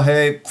now.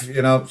 Hey,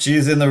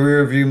 she's in the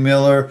rearview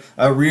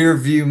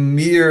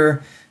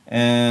mirror,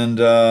 and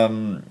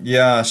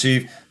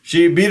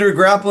she beat her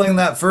grappling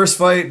that first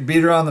fight,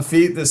 beat her on the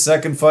feet the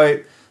second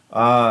fight.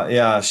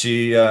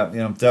 She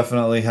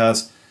definitely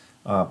has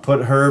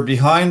put her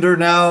behind her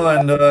now,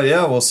 and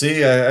we'll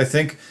see. I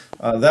think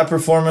that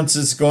performance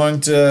is going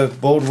to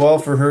bode well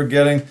for her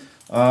getting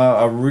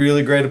a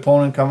really great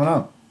opponent coming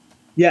up.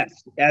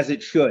 Yes, as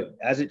it should,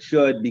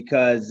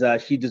 because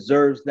she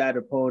deserves that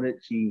opponent.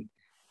 She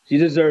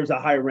deserves a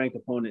higher ranked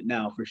opponent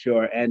now for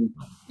sure, and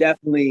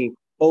definitely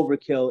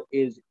Overkill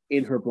is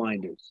in her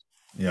blinders.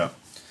 Yeah.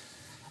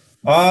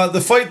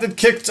 The fight that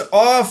kicked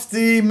off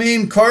the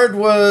main card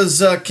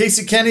was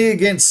Casey Kenny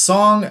against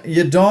Song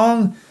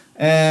Yadong,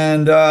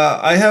 and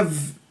I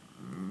have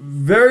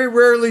very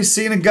rarely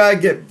seen a guy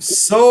get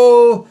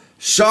so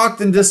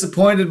shocked and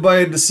disappointed by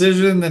a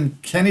decision than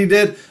Kenny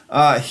did.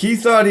 He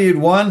thought he had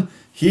won.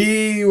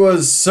 He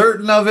was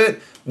certain of it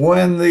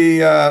when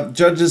the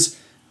judges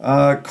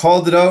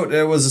called it out.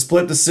 It was a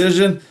split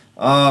decision.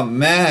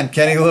 Man,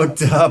 Kenny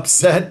looked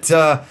upset.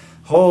 I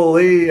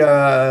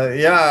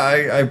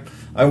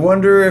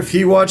wonder if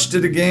he watched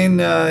it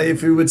again,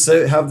 if he would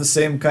have the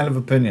same kind of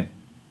opinion.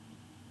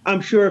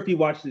 I'm sure if he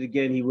watched it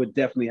again, he would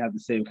definitely have the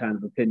same kind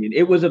of opinion.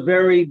 It was a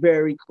very,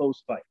 very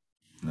close fight.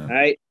 Yeah. All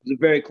right? It was a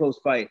very close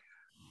fight.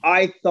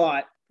 I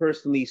thought,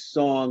 personally,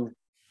 Song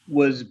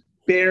was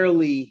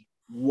barely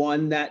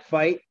won that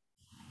fight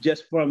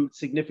just from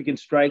significant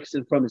strikes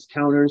and from his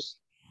counters.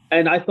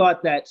 And I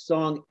thought that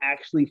Song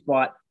actually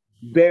fought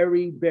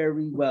very,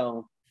 very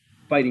well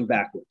fighting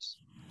backwards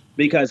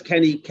because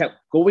Kenny kept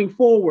going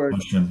forward,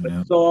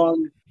 but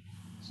Song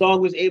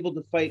was able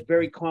to fight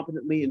very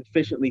competently and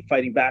efficiently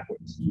fighting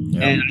backwards.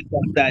 Yeah. And I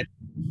thought that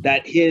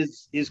that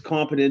his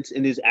competence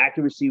and his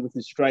accuracy with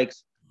his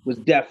strikes was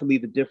definitely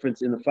the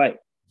difference in the fight.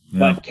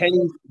 Yeah. But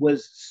Kenny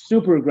was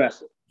super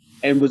aggressive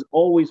and was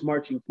always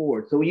marching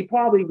forward. So he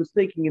probably was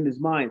thinking in his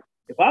mind,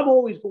 if I'm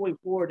always going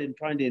forward and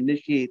trying to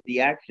initiate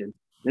the action,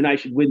 then I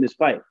should win this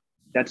fight.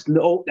 That's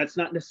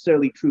not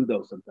necessarily true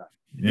though. Sometimes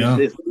Yeah.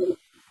 it's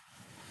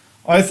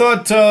I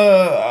thought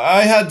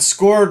I had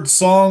scored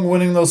Song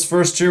winning those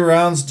first two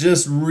rounds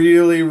just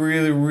really,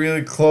 really,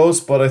 really close,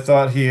 but I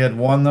thought he had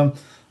won them.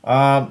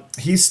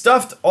 He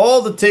stuffed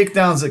all the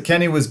takedowns that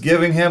Kenny was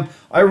giving him.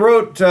 I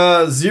wrote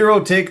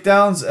 0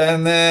 takedowns,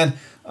 and then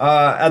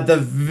at the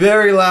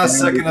very last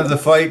second of the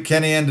fight,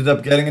 Kenny ended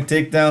up getting a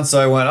takedown.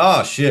 So I went,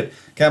 oh shit,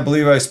 can't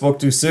believe I spoke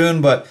too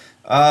soon. But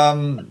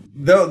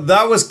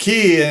that was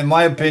key, in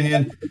my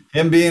opinion,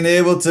 him being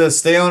able to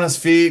stay on his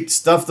feet,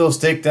 stuff those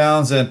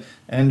takedowns,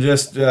 and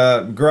just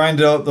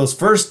grind out those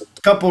first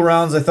couple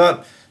rounds. I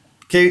thought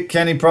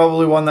Kenny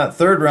probably won that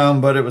third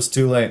round, but it was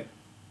too late.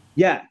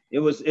 yeah, it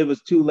was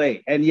too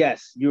late. And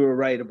yes, you were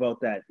right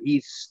about that.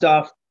 He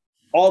stuffed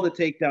all the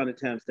takedown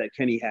attempts that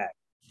Kenny had.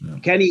 Yeah.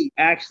 Kenny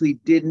actually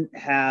didn't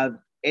have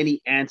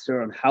any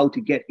answer on how to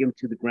get him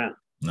to the ground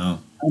No.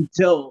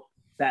 until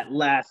that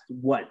last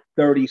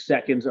 30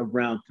 seconds of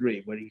round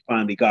 3 when he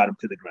finally got him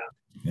to the ground.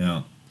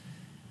 Yeah.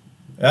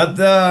 At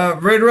the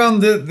right around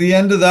the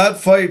end of that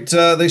fight,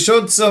 they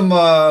showed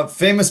some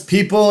famous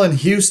people in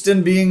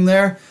Houston being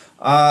there.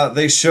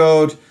 They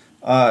showed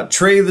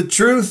Trey the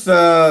Truth,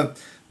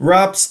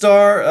 rap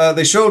star.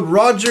 They showed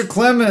Roger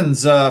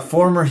Clemens,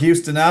 former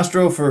Houston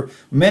Astro for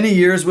many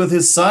years with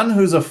his son,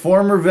 who's a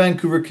former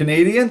Vancouver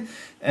Canadian.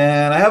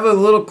 And I have a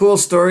little cool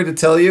story to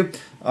tell you.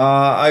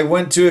 I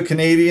went to a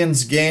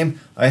Canadians game.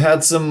 I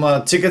had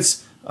some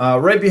tickets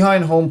right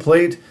behind home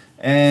plate,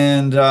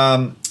 and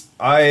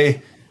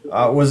I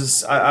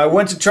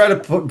went to try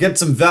to get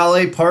some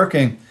valet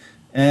parking,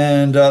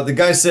 and the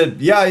guy said,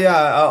 "Yeah,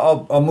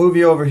 I'll move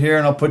you over here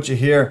and I'll put you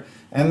here."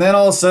 And then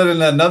all of a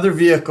sudden, another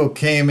vehicle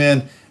came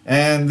in,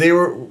 and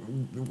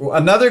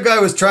another guy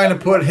was trying to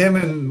put him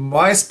in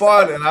my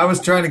spot, and I was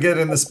trying to get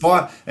in the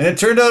spot, and it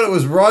turned out it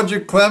was Roger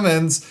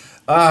Clemens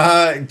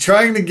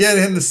trying to get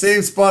in the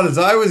same spot as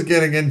I was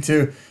getting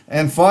into.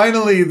 And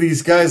finally,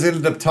 these guys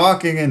ended up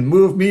talking and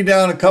moved me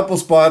down a couple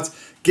spots,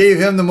 gave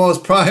him the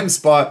most prime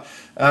spot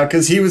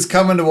because he was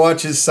coming to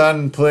watch his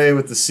son play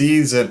with the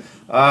Seas. And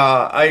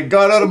I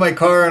got out of my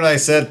car and I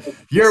said,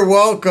 "You're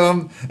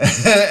welcome."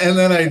 And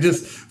then I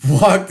just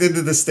walked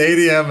into the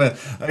stadium, and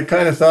I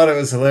kind of thought it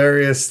was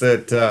hilarious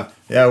that,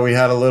 we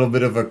had a little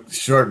bit of a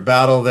short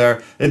battle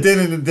there. It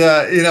didn't,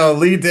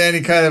 lead to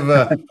any kind of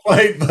a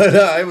fight, but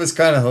it was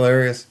kind of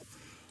hilarious.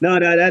 No,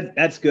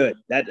 that's good.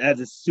 That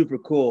is super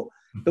cool.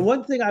 The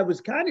one thing I was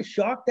kind of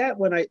shocked at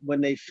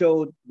when they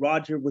showed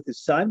Roger with his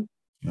son,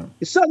 Yeah.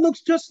 his son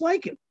looks just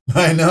like him.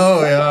 I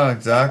know, yeah,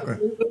 exactly.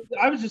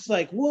 I was just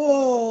like,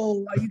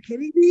 "Whoa, are you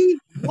kidding me?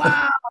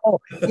 Wow,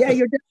 yeah,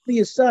 you're definitely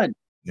his son.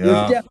 You're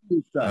Yeah, definitely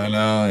his I son."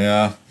 know,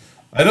 yeah.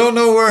 I don't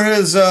know where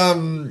his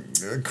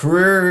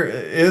career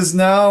is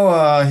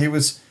now. He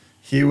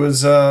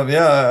was up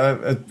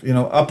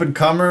and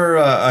comer.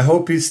 I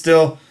hope he's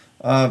still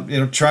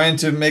trying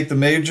to make the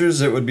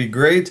majors. It would be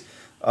great.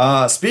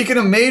 Speaking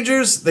of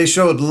majors, they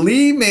showed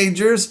Lee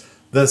Majors,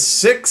 the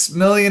 $6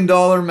 million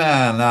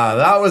man.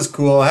 That was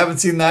cool. I haven't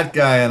seen that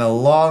guy in a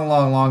long,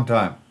 long, long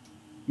time.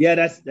 Yeah,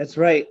 that's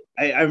right.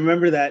 I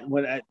remember that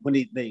when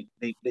they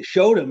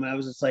showed him, I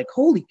was just like,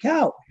 "Holy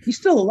cow, he's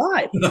still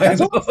alive!" I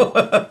That's awesome.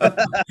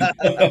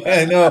 know.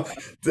 I know.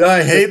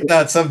 I hate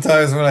that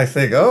sometimes when I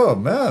think, "Oh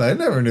man, I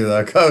never knew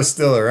that guy was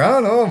still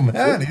around. Oh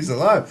man, he's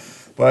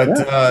alive." But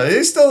Yeah,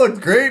 he still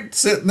looked great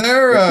sitting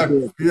there.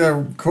 yes, he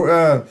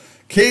did.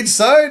 Cage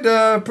side,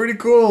 pretty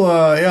cool.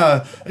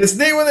 Yeah, it's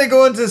neat when they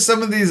go into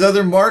some of these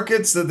other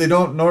markets that they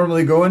don't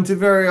normally go into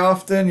very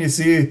often. You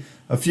see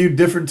a few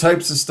different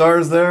types of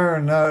stars there,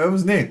 and it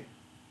was neat.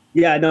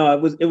 Yeah, no,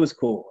 it was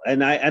cool,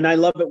 and I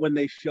love it when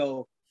they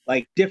show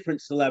like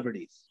different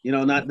celebrities.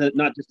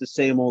 Not just the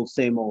same old,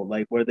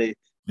 like where they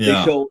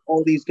Yeah, show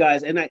all these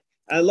guys, and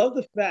I love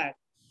the fact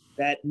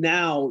that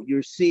now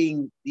you're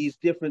seeing these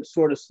different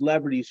sort of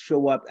celebrities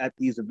show up at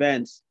these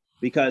events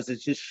because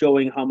it's just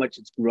showing how much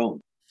it's grown,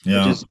 which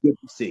yeah, is good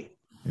to see.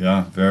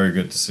 yeah. Very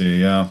good to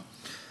see. Yeah.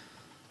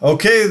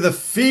 Okay, the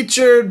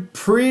featured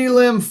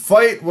prelim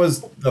fight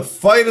was the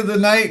fight of the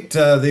night.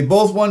 They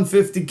both won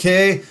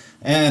 50K,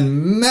 and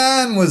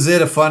man, was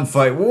it a fun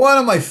fight. One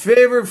of my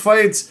favorite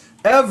fights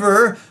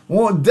ever.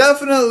 Well,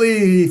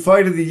 definitely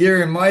fight of the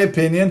year, in my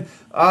opinion.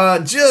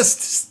 Just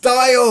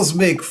styles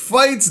make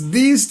fights.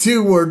 These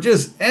two were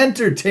just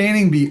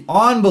entertaining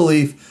beyond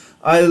belief.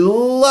 I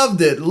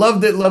loved it,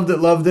 loved it, loved it,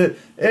 loved it.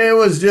 It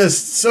was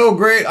just so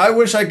great. I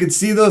wish I could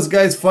see those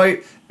guys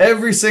fight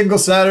every single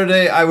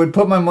Saturday. I would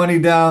put my money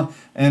down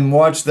and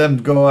watch them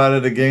go at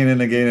it again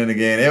and again and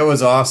again. It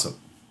was awesome.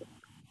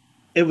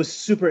 It was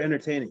super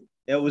entertaining.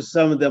 It was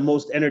some of the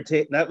most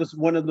entertain. That was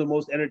one of the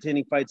most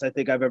entertaining fights I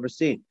think I've ever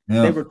seen. They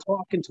Yeah. were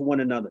talking to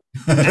one another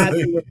as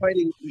they were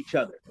fighting each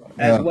other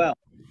as Yeah. well.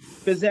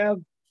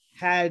 Fizev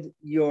had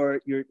your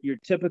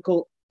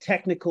typical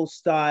technical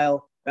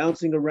style,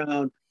 bouncing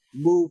around,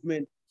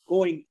 movement,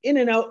 going in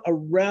and out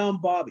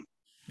around Bobby.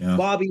 Yeah.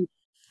 Bobby,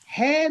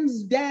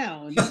 hands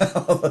down,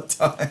 All the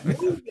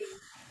time.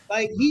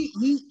 like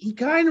he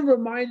kind of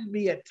reminded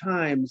me at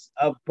times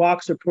of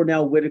boxer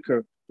Pernell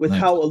Whitaker with Nice.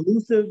 how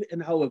elusive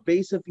and how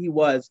evasive he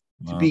was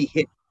to Wow. be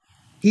hit.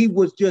 He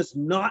was just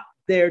not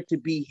there to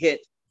be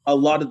hit a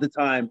lot of the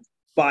time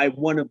by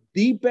one of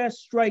the best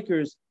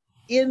strikers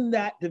in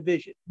that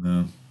division.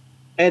 Yeah.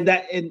 And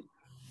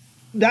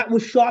that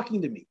was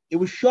shocking to me. It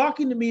was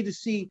shocking to me to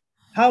see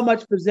how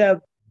much Fiziev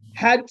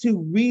had to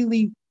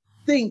really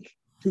think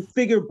to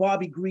figure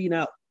Bobby Green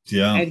out.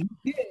 Yeah. And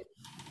he did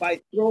by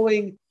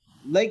throwing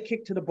leg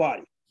kick to the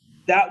body.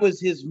 That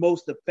was his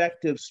most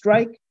effective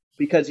strike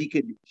because he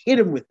could hit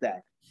him with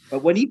that.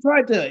 But when he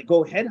tried to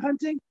go head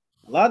hunting,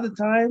 a lot of the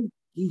time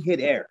he hit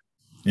air.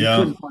 He Yeah.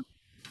 couldn't punch.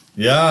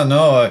 Yeah,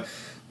 no.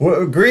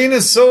 Green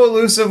is so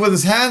elusive with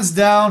his hands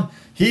down.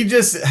 He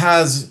just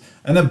has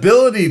an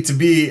ability to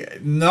be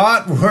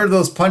not where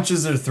those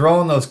punches are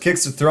thrown, those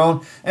kicks are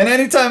thrown. And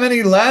anytime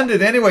any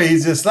landed anyway,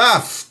 he's just,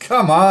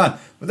 come on.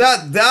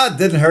 That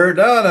didn't hurt.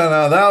 No.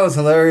 That was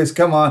hilarious.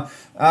 Come on.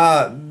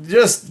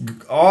 Just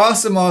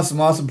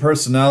awesome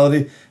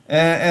personality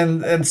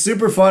and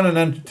super fun and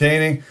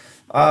entertaining.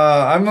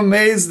 I'm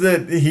amazed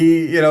that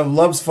he,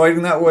 loves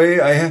fighting that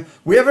way.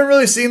 We haven't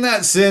really seen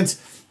that since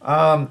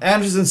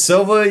Anderson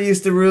Silva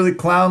used to really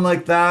clown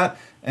like that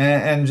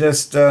and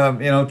just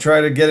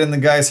try to get in the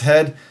guy's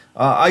head.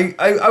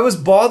 I was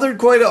bothered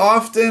quite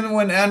often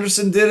when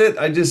Anderson did it.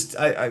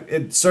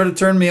 It started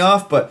turning me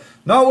off, but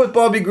not with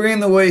Bobby Green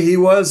the way he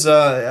was.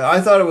 I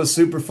thought it was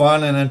super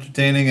fun and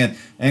entertaining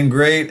and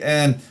great.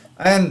 And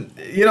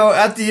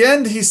at the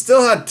end, he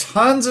still had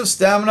tons of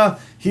stamina.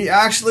 He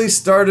actually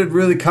started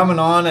really coming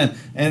on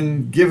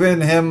and giving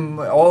him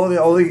all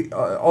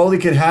he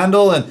could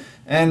handle.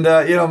 And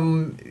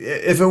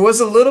if it was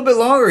a little bit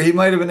longer, he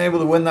might have been able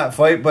to win that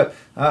fight. But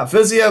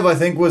Fiziev, I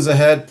think, was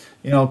ahead,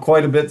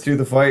 quite a bit through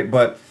the fight.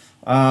 But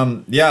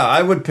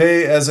I would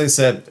pay, as I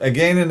said,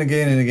 again and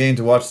again and again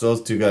to watch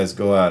those two guys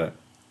go at it.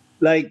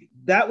 Like,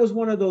 that was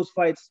one of those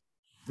fights.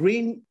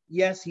 Green,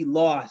 yes, he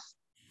lost,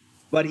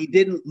 but he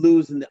didn't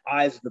lose in the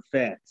eyes of the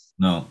fans.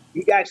 No.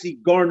 He actually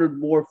garnered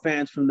more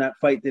fans from that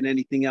fight than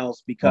anything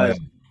else because,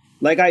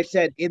 like I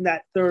said, in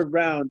that third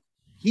round,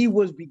 he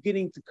was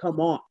beginning to come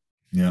on.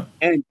 Yeah.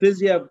 And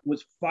Fiziev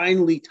was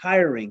finally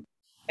tiring.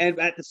 And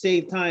at the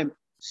same time,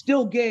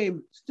 still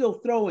game, still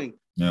throwing,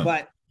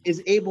 but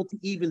is able to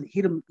even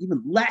hit him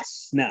even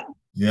less now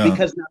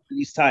because now that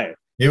he's tired.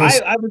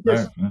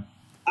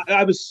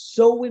 I was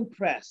so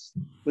impressed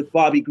with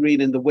Bobby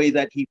Green and the way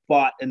that he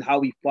fought and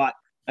how he fought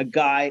a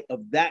guy of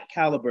that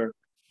caliber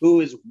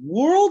who is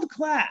world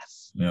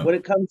class when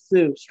it comes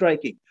to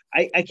striking.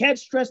 I can't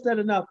stress that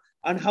enough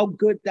on how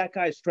good that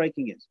guy's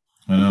striking is.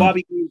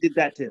 Bobby Green did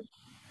that too.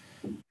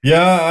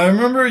 Yeah, I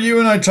remember you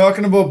and I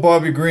talking about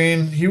Bobby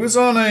Green. He was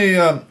on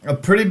a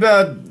pretty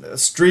bad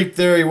streak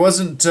there. He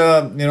wasn't,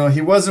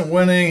 he wasn't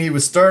winning. He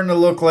was starting to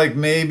look like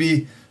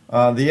maybe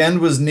the end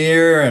was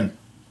near, and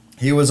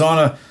he was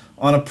on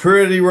a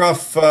pretty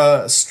rough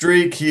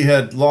streak. He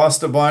had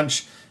lost a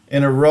bunch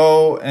in a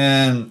row,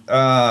 and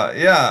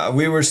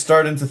we were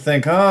starting to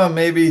think,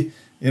 maybe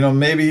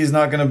he's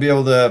not going to be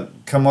able to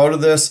come out of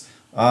this.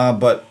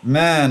 But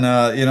man,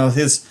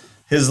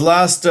 his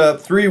last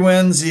 3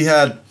 wins, he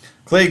had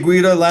Clay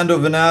Guida, Lando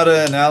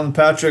Venata, and Alan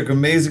Patrick,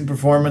 amazing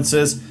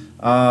performances.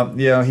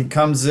 He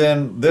comes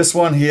in. This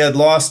one he had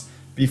lost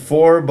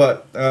before,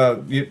 but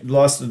he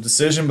lost a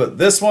decision. But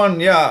this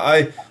one,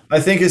 I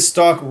think his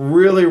stock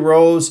really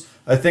rose.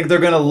 I think they're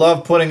going to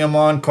love putting him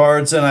on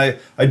cards, and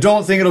I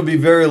don't think it'll be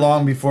very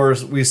long before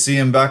we see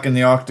him back in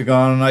the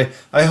octagon. And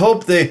I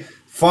hope they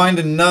find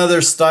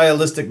another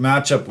stylistic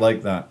matchup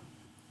like that.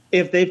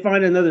 If they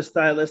find another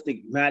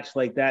stylistic match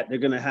like that, they're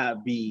going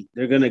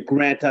to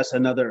grant us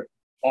another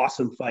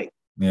awesome fight.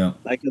 Yeah.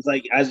 It's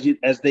like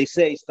as they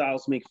say,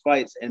 styles make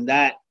fights, and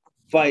that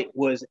fight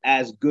was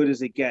as good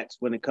as it gets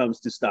when it comes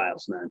to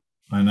styles, man.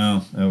 I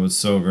know. It was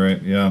so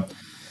great. Yeah.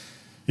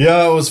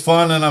 Yeah, it was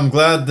fun, and I'm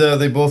glad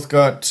they both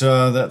got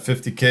that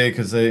 50K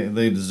because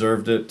they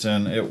deserved it,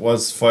 and it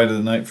was fight of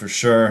the night for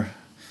sure.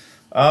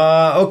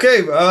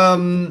 Okay.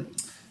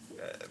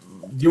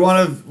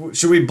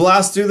 Should we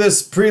blast through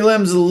this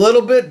prelims a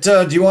little bit?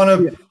 Do you want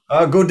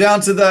to go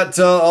down to that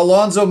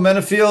Alonzo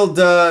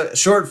Menefield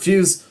short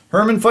fuse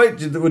Herman fight?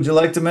 Would you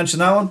like to mention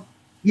that one?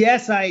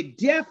 Yes, I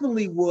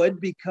definitely would,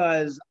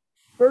 because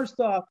first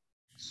off,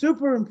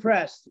 super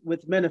impressed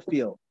with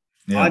Menefield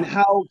on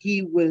how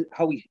he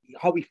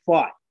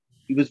fought.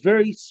 He was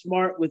very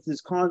smart with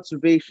his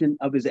conservation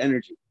of his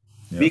energy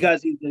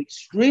because he's an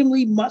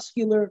extremely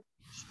muscular,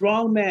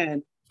 strong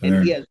man,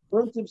 and he has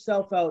burnt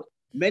himself out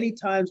many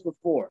times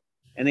before.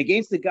 And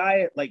against a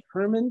guy like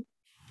Herman,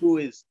 who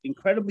is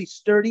incredibly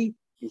sturdy,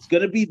 he's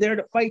going to be there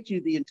to fight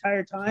you the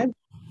entire time.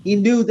 He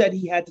knew that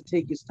he had to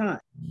take his time,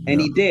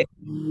 and he did.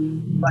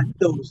 But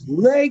those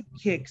leg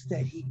kicks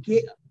that he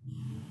gave,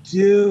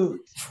 dude.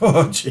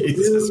 Oh,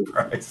 Jesus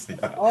Christ.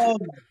 Yeah. Oh,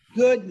 my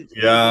goodness.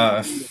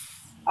 Yeah.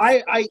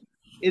 I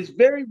it's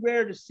very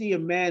rare to see a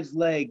man's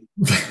leg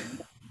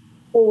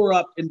tore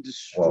up and Whoa.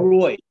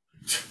 destroyed,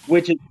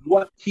 which is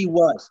what he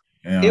was.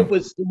 Yeah. It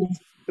was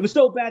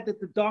so bad that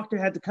the doctor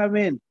had to come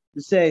in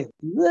to say,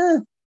 yeah,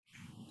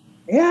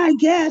 I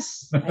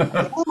guess.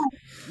 Yeah,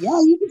 yeah,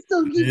 you can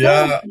still keep going.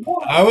 Yeah,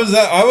 I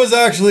was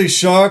actually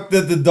shocked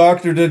that the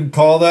doctor didn't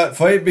call that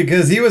fight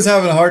because he was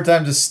having a hard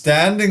time just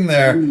standing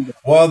there Yeah.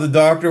 while the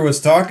doctor was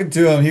talking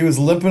to him. He was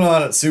limping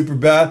on it super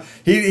bad.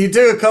 He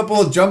took a couple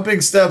of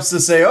jumping steps to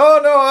say, "Oh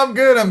no, I'm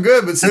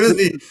good." But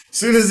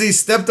soon as he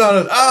stepped on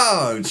it,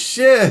 oh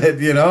shit!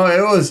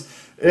 It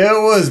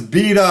was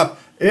beat up.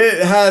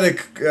 It had a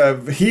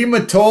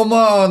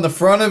hematoma on the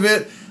front of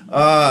it.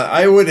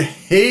 I would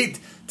hate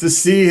to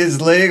see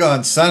his leg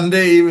on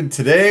Sunday. Even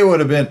today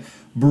would have been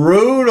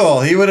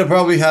brutal. He would have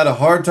probably had a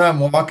hard time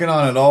walking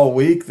on it all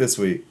week this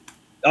week.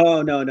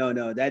 Oh no, no,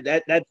 no.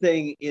 That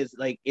thing is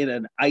like in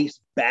an ice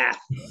bath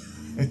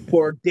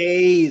for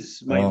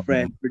days, my Oh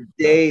friend, man. for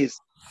days.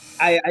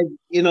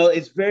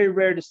 It's very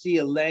rare to see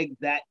a leg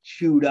that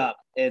chewed up,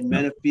 and Yeah.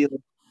 Menafield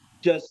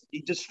just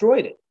he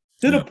destroyed it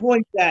to the Yeah.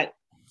 point that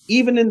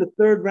even in the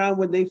third round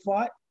when they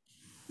fought,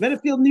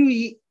 Menafield knew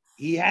he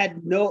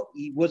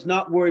was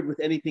not worried with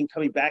anything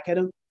coming back at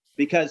him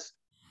because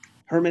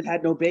Herman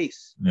had no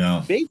base.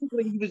 Yeah.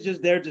 Basically, he was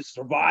just there to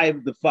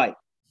survive the fight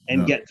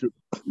and Yeah. get through,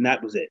 and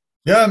that was it.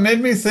 Yeah, it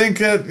made me think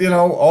that,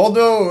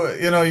 although,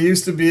 he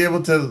used to be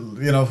able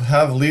to,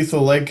 have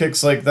lethal leg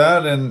kicks like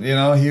that, and,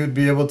 he would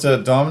be able to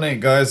dominate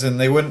guys, and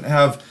they wouldn't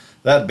have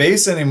that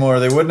base anymore.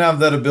 They wouldn't have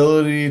that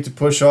ability to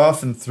push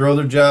off and throw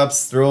their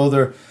jabs, throw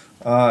their,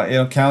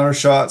 counter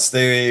shots.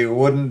 They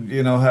wouldn't,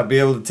 be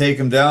able to take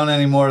him down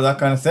anymore, that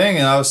kind of thing.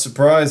 And I was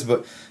surprised,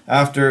 but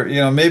after,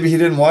 maybe he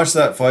didn't watch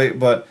that fight,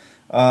 but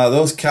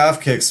those calf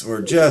kicks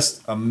were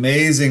just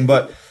amazing.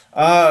 But,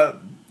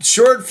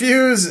 short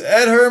fuse,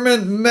 Ed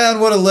Herman,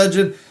 man, what a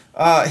legend.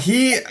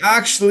 He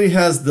actually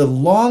has the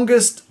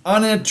longest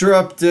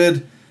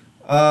uninterrupted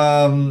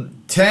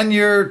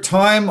tenure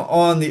time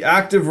on the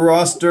active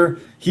roster.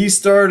 He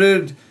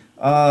started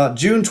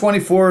June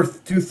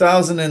 24th,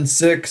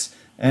 2006,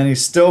 and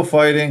he's still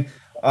fighting.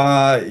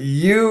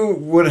 You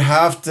would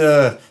have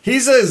to.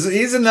 He's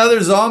another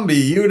zombie.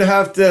 You would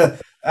have to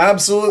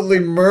absolutely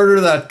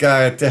murder that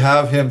guy to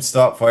have him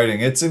stop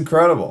fighting. It's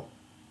incredible.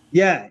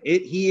 Yeah,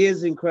 he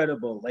is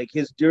incredible. Like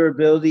his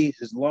durability,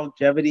 his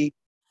longevity,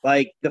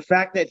 like the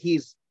fact that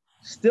he's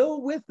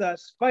still with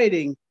us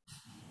fighting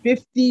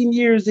 15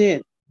 years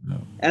in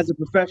as a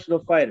professional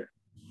fighter.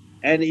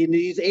 And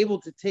he's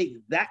able to take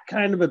that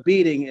kind of a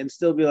beating and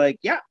still be like,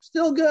 yeah,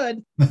 still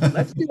good.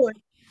 Let's do it.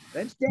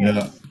 Let's Yeah,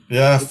 dance.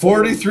 yeah,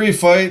 43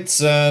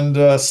 fights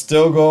and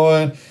still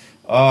going.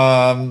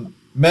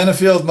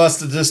 Menafield must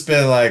have just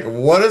been like,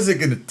 what is it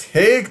going to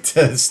take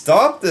to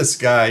stop this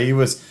guy? He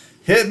was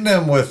hitting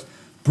him with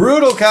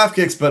brutal calf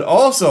kicks, but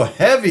also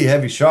heavy,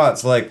 heavy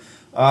shots. Like,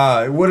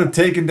 it would have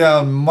taken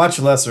down much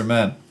lesser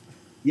men.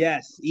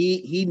 Yes,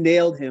 he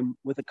nailed him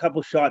with a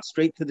couple shots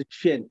straight to the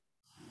chin,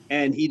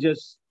 and he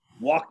just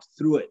walked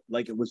through it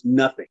like it was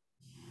nothing.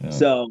 Yeah.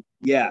 So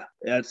yeah,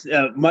 that's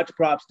much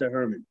props to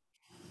Herman,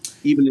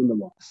 even in the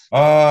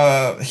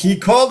loss. He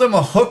called him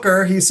a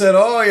hooker. He said,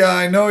 "Oh yeah,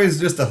 I know he's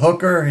just a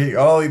hooker.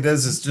 All he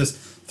does is just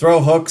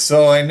throw hooks."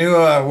 So I knew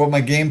what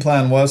my game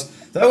plan was.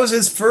 That was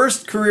his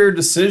first career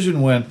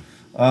decision win.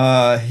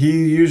 He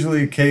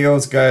usually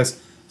KOs guys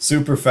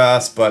super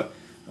fast, but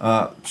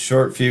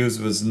short fuse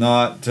was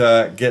not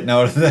getting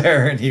out of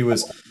there, and he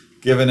was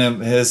giving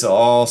him his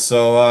all.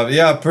 So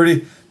yeah,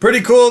 pretty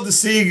cool to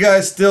see you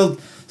guys still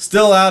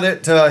at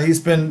it. He's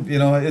been,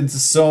 into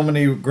so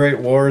many great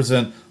wars,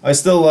 and I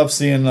still love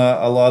seeing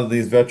a lot of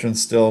these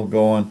veterans still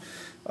going.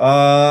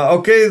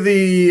 Okay,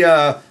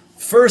 the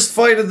first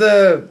fight of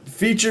the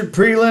featured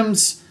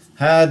prelims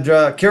had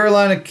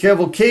Carolina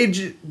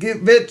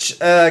Kevlkiewicz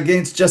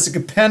against Jessica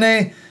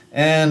Penne,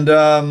 and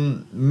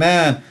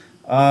man,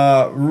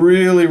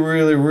 really,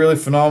 really, really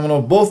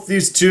phenomenal. Both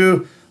these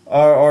two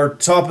are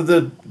top of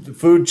the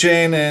food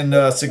chain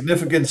and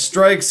significant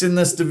strikes in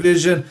this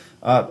division.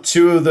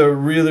 Two of the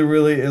really,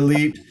 really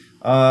elite.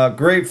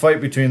 Great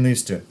fight between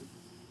these two.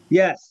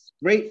 Yes,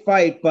 great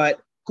fight, but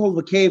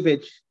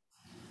Kovacevic,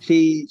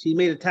 she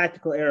made a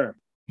tactical error.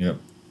 Yep.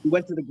 She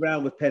went to the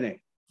ground with Penne.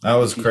 That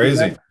was She let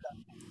crazy.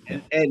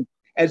 and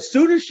as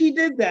soon as she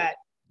did that,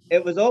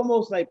 it was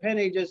almost like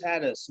Penne just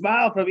had a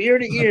smile from ear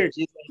to ear.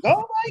 She's like,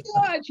 "Oh my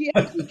God, she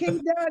actually came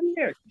down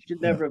here. She should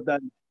Yeah. never have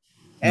done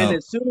that." And No.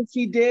 as soon as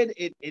she did,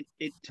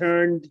 it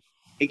turned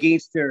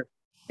against her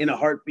in a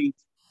heartbeat,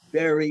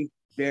 very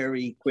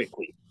very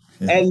quickly.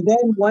 Yeah. And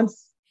then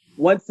once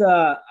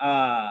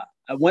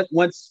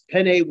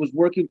Penne was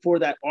working for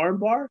that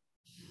armbar,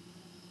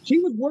 she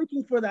was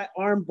working for that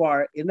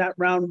armbar in that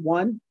round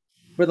one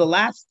for the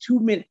last 2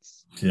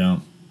 minutes. Yeah.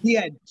 He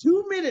had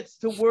 2 minutes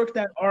to work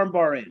that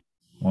armbar in.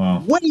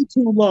 Wow. Way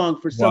too long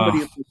for Wow.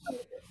 somebody of her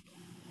caliber.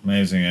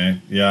 Amazing, eh?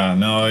 Yeah,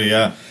 no,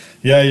 yeah.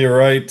 Yeah, you're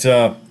right.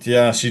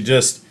 Yeah, she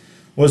just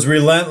was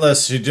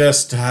relentless. She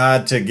just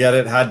had to get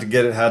it, had to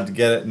get it, had to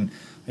get it. And,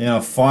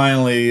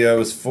 finally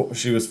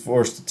she was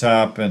forced to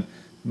tap, and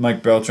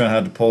Mike Beltran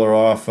had to pull her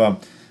off.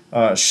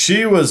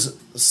 She was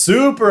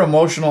super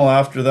emotional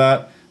after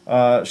that.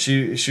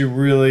 She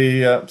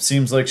really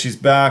seems like she's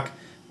back,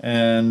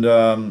 and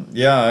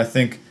I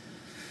think.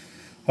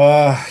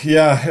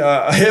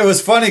 It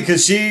was funny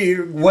because she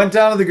went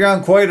down to the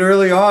ground quite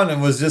early on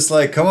and was just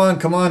like, come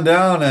on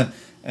down,"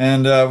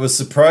 and it was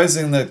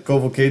surprising that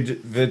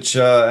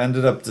Kovacevic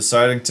ended up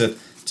deciding to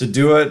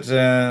do it,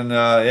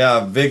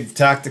 and big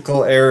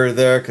tactical error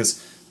there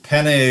because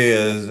Penne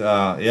is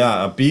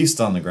a beast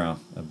on the ground,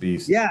 a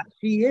beast. Yeah,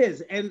 she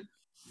is, and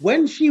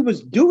when she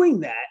was doing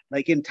that,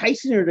 like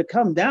enticing her to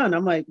come down,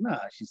 I'm like, no,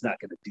 she's not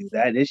going to do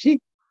that, is she?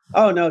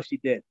 Oh no, she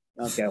did.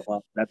 Okay,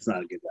 well, that's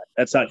not a good guy.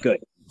 That's not good.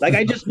 Like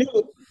I just knew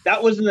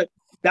that was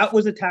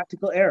a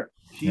tactical error.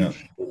 She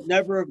would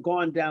never have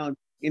gone down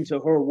into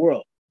her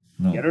world.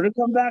 No. Get her to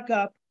come back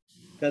up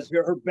because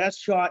her best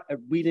shot at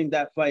winning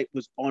that fight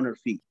was on her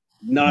feet,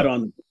 not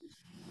on the.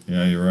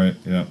 Yeah, you're right.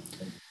 Yeah.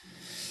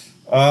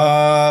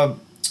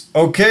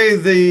 Okay,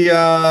 the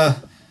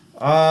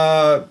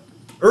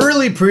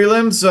early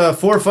prelims,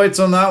 4 fights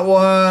on that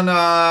one.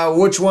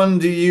 Which one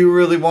do you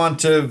really want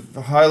to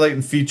highlight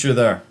and feature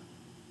there?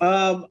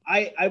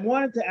 I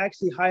wanted to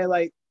actually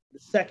highlight the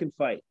second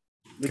fight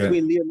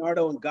between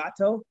Leonardo and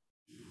Gatto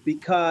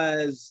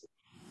because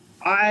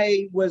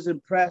I was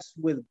impressed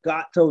with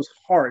Gatto's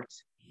heart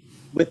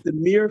with the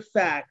mere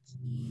fact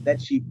that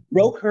she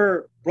broke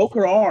her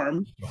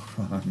arm.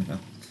 Oh, no.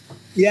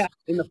 Yeah,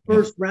 in the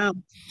first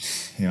round,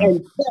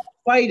 and kept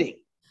fighting.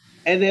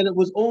 And then it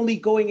was only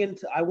going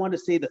into, I want to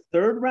say, the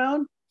third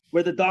round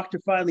where the doctor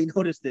finally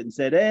noticed it and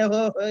said,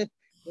 "Hey,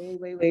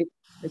 wait,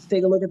 let's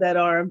take a look at that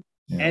arm."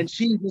 Yeah. And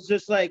she was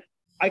just like,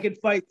 "I can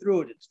fight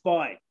through it. It's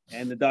fine."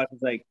 And the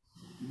doctor's like,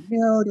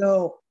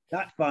 "No,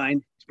 not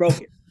fine. It's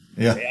broken.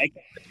 I can't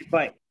let you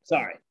fight.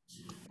 Sorry."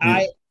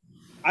 Yeah.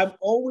 I'm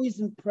always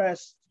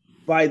impressed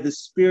by the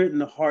spirit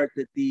and the heart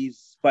that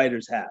these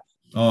fighters have.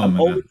 I'm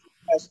always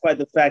impressed by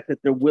the fact that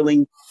they're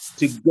willing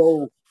to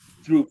go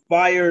through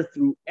fire,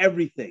 through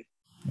everything,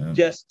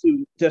 just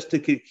to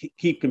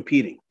keep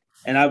competing.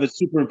 And I was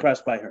super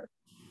impressed by her.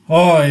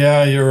 Oh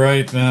yeah, you're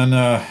right, man.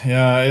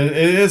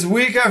 It's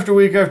week after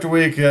week after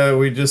week.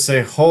 We just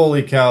say,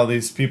 "Holy cow!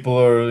 These people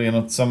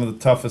are, some of the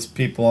toughest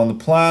people on the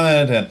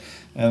planet,"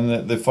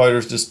 and the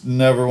fighters just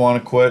never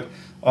want to quit.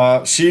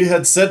 She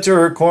had said to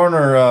her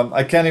corner,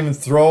 "I can't even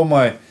throw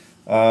my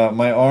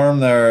arm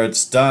there.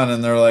 It's done."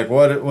 And they're like,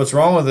 "What's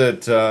wrong with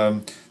it?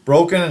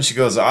 Broken?" And she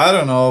goes, "I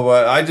don't know,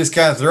 but I just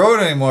can't throw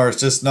it anymore. It's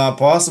just not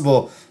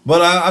possible.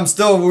 But I'm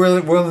still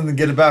really willing to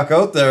get it back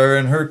out there."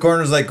 And her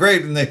corner's like,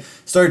 "Great." And they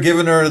start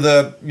giving her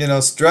the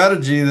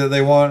strategy that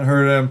they want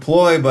her to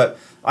employ. But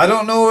I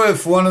don't know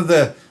if one of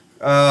the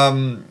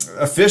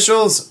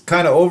officials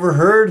kind of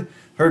overheard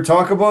her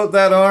talk about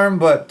that arm.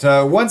 But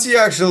once you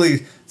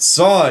actually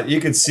saw it,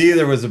 you could see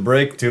there was a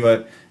break to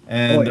it.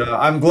 And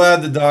I'm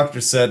glad the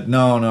doctor said,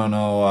 no,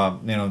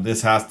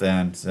 this has to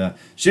end.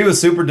 She was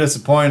super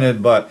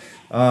disappointed, but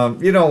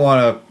you don't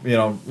want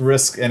to,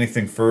 risk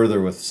anything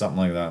further with something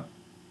like that.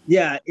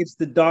 Yeah, it's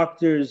the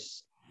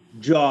doctor's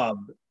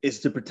job is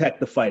to protect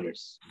the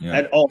fighters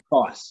at all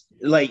costs.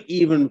 Like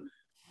even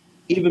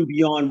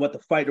beyond what the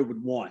fighter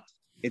would want,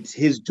 it's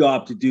his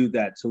job to do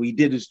that. So he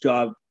did his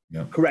job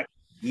correctly.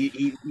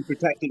 He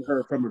protected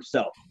her from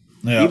herself.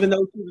 Yeah. Even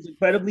though she was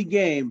incredibly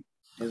game,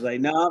 he was like,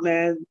 "Nah,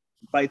 man,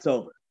 the fight's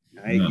over.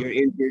 Right? Yeah. You're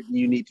injured.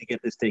 You need to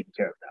get this taken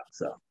care of now."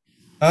 So.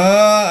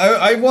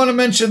 I want to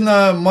mention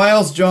the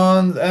Miles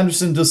John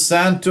Anderson dos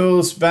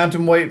Santos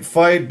bantamweight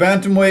fight.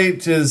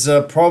 Bantamweight is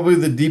probably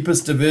the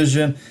deepest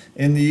division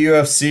in the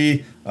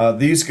UFC.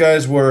 These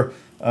guys were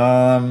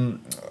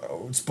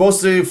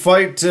supposed to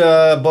fight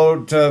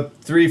about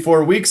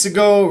 3-4 weeks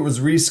ago. It was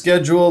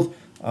rescheduled.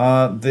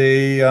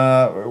 They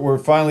were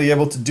finally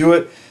able to do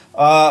it.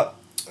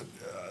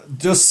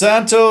 Dos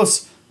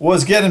Santos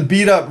was getting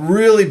beat up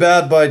really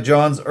bad by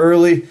Johns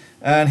early,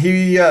 and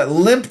he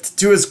limped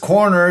to his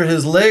corner.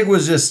 His leg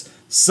was just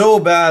so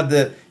bad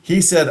that he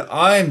said,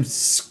 "I'm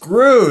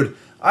screwed.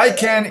 I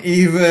can't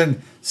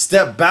even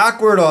step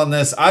backward on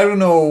this. I don't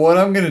know what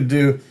I'm going to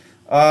do."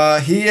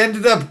 He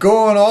ended up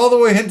going all the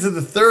way into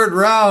the third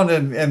round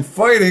and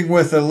fighting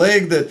with a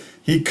leg that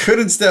he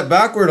couldn't step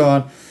backward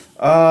on.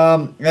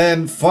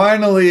 And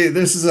finally,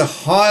 this is a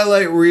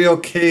highlight reel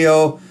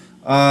KO.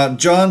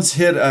 Johns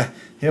hit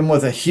him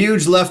with a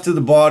huge left to the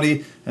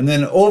body and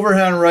then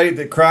overhand right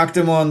that cracked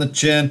him on the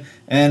chin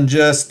and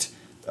just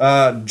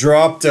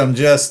dropped him.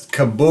 Just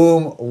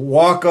kaboom,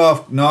 walk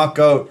off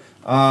knockout.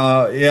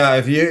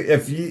 If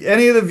you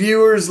any of the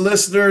viewers,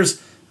 listeners,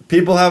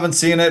 people haven't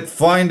seen it,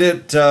 find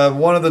it.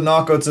 One of the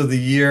knockouts of the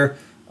year,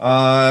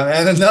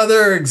 and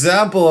another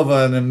example of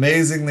an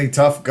amazingly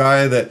tough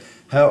guy that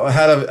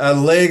had a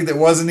leg that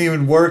wasn't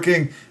even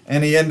working,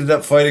 and he ended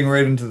up fighting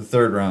right into the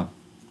third round.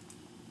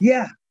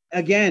 Yeah,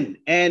 again,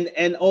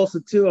 and also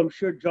too, I'm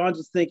sure Johns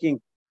is thinking,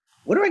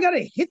 what do I got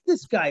to hit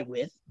this guy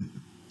with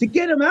to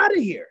get him out of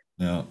here?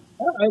 Yeah.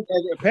 And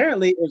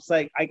apparently, it's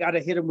like I got to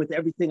hit him with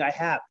everything I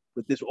have.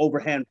 with this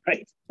overhand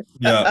right.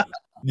 Yeah.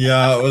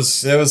 Yeah, it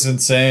was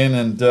insane,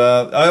 and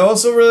I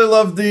also really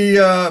loved the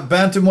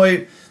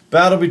bantamweight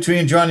battle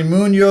between Johnny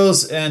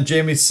Munoz and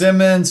Jamie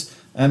Simmons.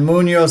 And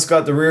Munoz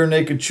got the rear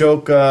naked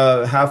choke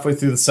halfway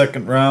through the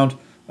second round.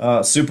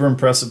 Super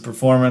impressive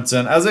performance.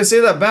 And as I say,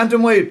 that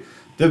bantamweight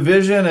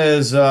division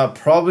is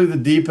probably the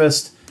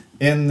deepest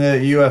in the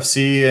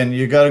UFC, and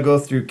you got to go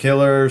through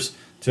killers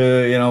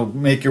to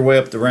make your way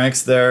up the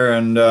ranks there.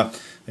 And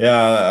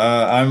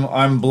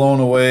I'm blown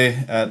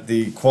away at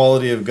the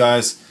quality of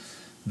guys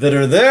that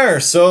are there.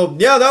 So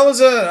yeah, that was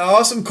an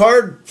awesome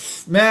card,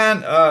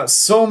 man.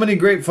 So many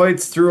great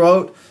fights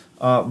throughout.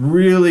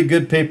 Really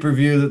good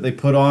pay-per-view that they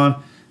put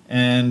on.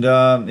 And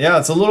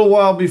it's a little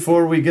while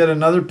before we get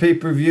another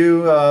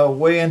pay-per-view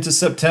way into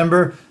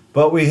September,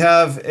 but we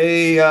have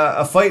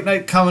a fight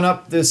night coming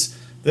up this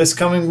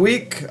coming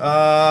week.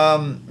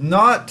 I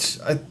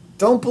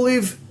don't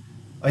believe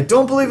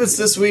it's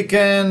this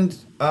weekend.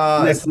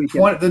 Next It's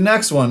weekend. the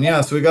next one.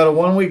 Yeah, so we got a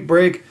 1 week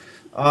break.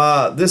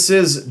 This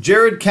is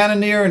Jared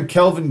Cannonier and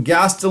Kelvin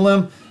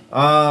Gastelum.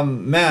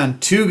 Man,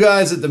 two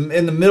guys in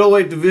the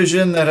middleweight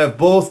division that have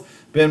both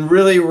been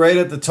really right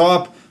at the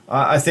top.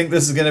 I think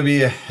this is going to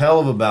be a hell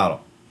of a battle.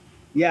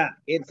 Yeah,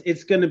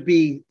 it's going to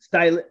be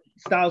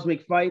styles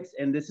make fights,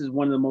 and this is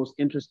one of the most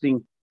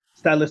interesting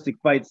stylistic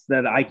fights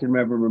that I can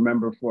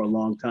remember for a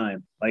long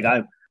time. Like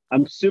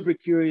I'm super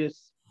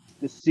curious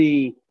to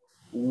see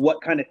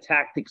what kind of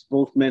tactics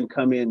both men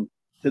come in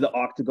to the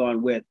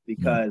octagon with,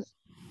 because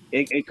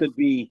it could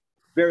be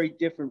very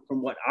different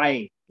from what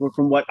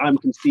I'm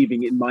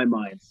conceiving in my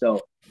mind.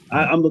 So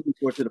I'm looking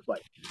forward to the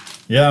fight.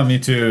 Yeah, me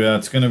too. Yeah,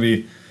 it's going to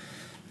be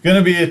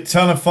a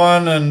ton of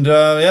fun, and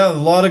a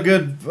lot of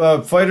good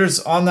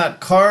fighters on that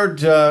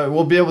card.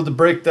 We'll be able to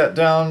break that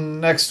down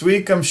next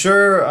week, I'm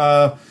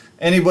sure.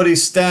 Anybody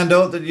stand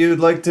out that you'd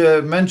like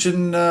to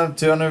mention to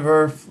any of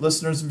our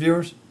listeners and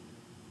viewers?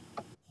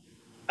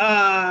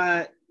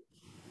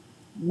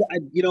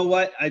 You know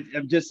what?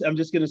 I'm just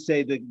gonna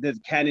say the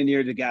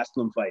Cannonier to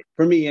Gastelum fight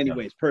for me,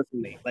 anyways.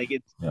 Personally, like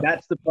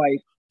that's the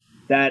fight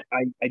that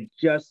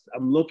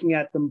I'm looking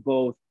at them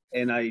both,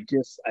 and I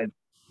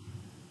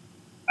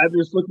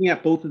was looking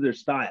at both of their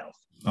styles.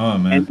 Oh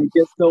man! And we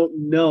just don't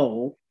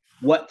know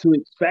what to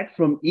expect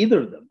from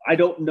either of them. I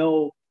don't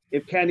know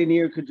if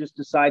Cannonier could just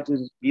decide to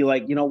be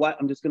like, you know what,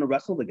 I'm just gonna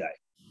wrestle the guy,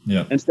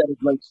 instead of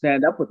like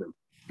stand up with him.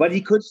 But he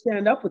could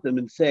stand up with him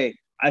and say,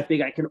 I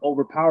think I can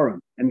overpower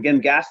him. And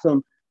again,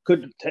 Gastelum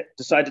could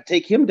decide to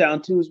take him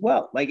down too as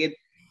well. Like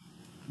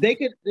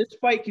this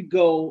fight could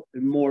go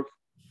in more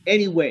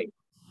any way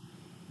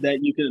that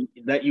you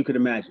could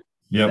imagine.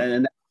 Yeah.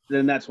 And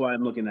then that's why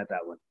I'm looking at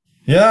that one.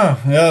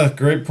 Yeah,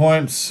 great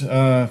points.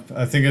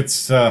 I think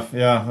it's I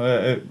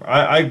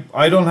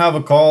don't have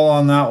a call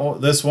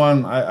on this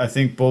one. I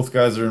think both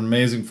guys are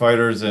amazing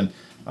fighters, and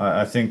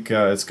I think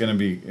it's going to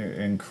be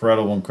an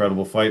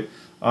incredible fight.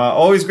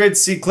 Always great to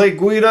see Clay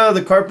Guida,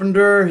 the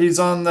Carpenter. He's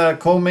on the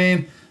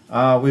co-main.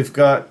 We've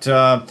got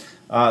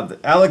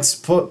Alex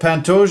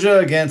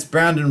Pantoja against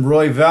Brandon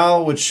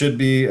Royval, which should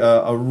be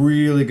a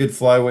really good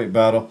flyweight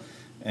battle.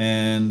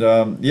 And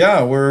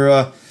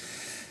we're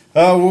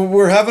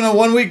having a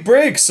 1 week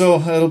break, so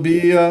it'll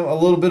be a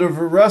little bit of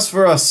a rest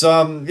for us.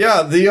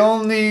 The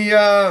only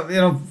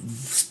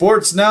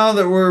sports now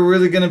that we're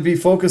really going to be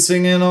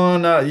focusing in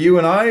on, you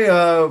and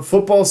I,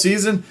 football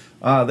season.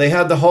 They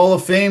had the Hall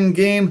of Fame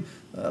game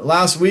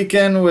last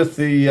weekend with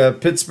the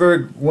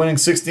Pittsburgh winning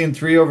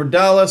 16-3 over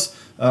Dallas.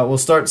 We'll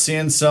start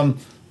seeing some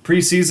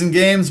preseason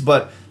games,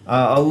 but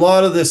a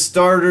lot of the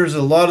starters,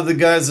 a lot of the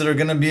guys that are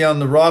going to be on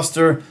the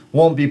roster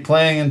won't be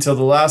playing until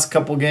the last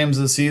couple games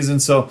of the season.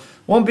 So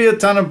won't be a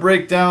ton of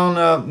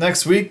breakdown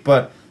next week,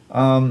 but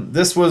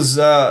this was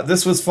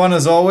fun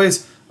as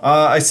always.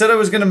 I said I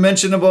was going to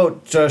mention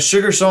about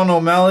Sugar Sean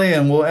O'Malley,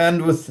 and we'll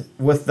end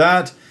with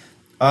that.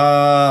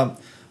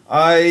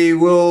 I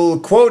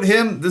will quote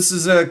him. This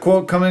is a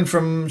quote coming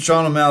from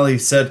Sean O'Malley. He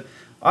said,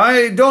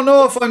 "I don't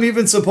know if I'm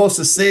even supposed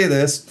to say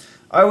this.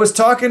 I was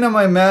talking to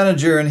my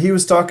manager, and he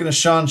was talking to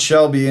Sean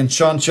Shelby, and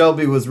Sean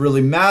Shelby was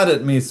really mad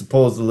at me,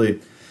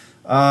 supposedly.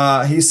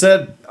 He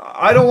said,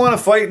 I don't want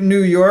to fight in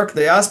New York.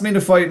 They asked me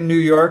to fight in New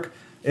York.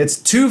 It's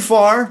too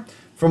far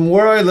from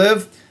where I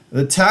live.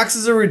 The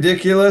taxes are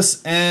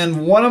ridiculous,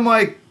 and one of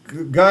my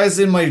guys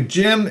in my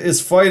gym is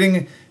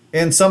fighting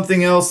in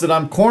something else that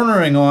I'm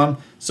cornering on,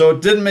 so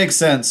it didn't make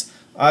sense.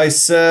 I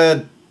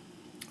said,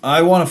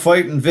 I want to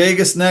fight in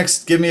Vegas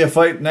next. Give me a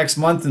fight next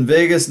month in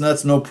Vegas, and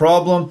that's no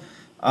problem."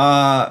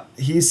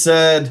 He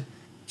said,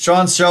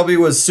 Sean Shelby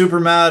was super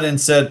mad and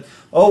said,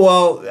 "Oh,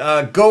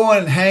 well, go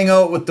and hang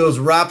out with those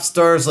rap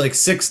stars like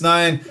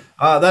 6ix9ine.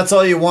 That's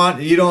all you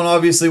want. You don't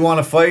obviously want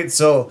to fight,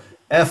 so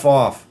F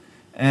off."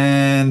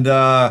 And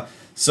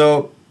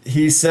so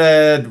he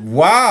said,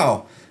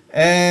 wow.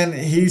 And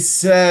he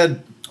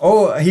said,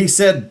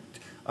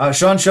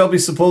 Sean Shelby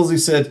supposedly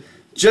said,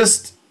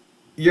 just,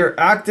 you're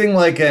acting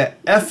like a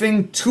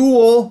effing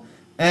tool.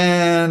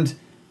 And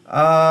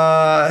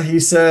he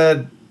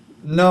said,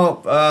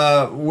 No,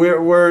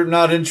 we're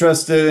not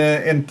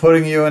interested in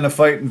putting you in a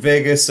fight in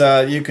Vegas.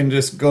 You can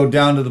just go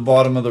down to the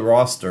bottom of the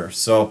roster.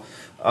 So,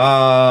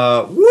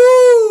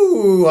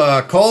 woo!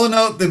 Calling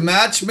out the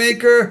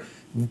matchmaker.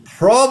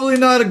 Probably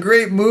not a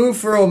great move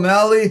for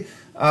O'Malley.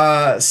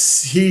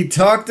 He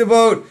talked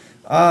about.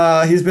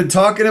 He's been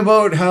talking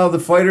about how the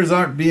fighters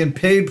aren't being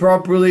paid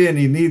properly and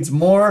he needs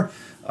more.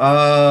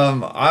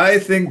 I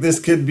think this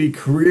could be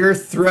career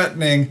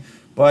threatening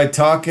by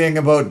talking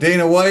about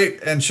Dana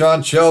White and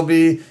Sean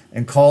Shelby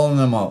and calling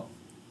them out.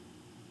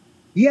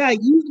 Yeah,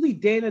 usually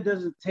Dana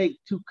doesn't take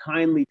too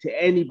kindly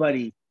to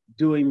anybody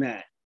doing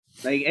that.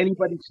 Like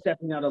anybody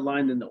stepping out of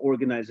line in the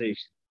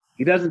organization.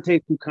 He doesn't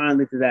take too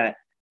kindly to that.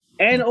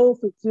 And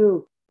also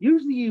too,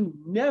 usually you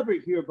never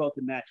hear about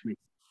the matchmaking,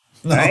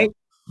 right?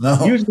 No,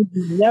 no. Usually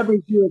you never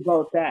hear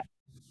about that.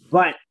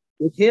 But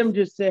with him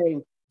just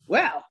saying,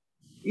 well,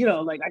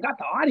 like I got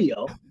the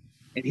audio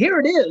and here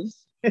it is,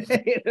 it's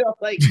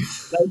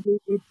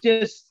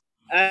just,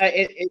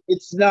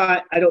 it's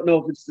not, I don't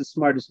know if it's the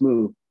smartest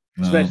move,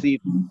 No. especially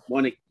if you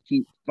want to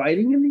keep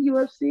fighting in the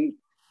UFC.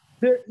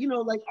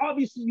 Like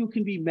obviously you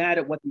can be mad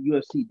at what the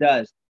UFC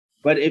does,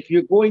 but if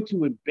you're going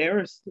to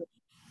embarrass them,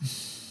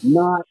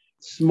 not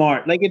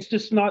smart. Like it's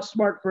just not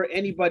smart for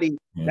anybody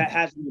Yeah. that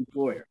has an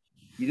employer.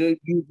 You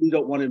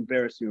don't want to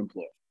embarrass your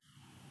employer.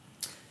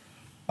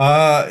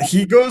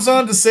 He goes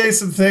on to say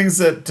some things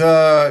that,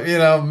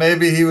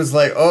 maybe he was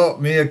like, oh,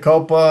 mea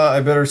culpa, I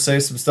better say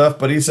some stuff.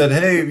 But he said,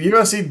 hey,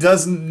 UFC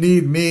doesn't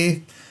need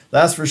me.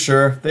 That's for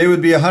sure. They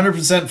would be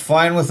 100%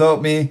 fine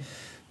without me.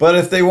 But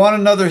if they want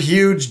another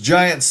huge,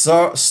 giant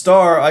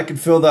star, I could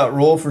fill that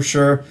role for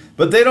sure.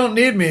 But they don't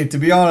need me, to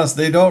be honest.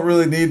 They don't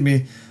really need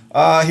me.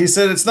 He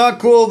said, it's not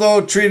cool,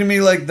 though, treating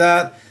me like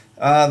that.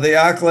 They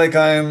act like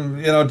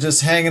I'm,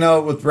 just hanging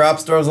out with rap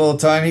stars all the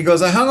time. He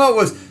goes, I hung out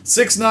with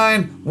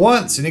 6ix9ine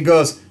once, and he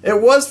goes,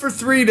 it was for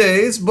 3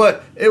 days,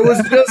 but it was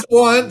just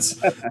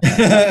once.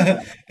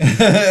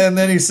 And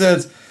then he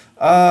says,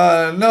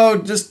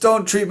 no, just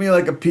don't treat me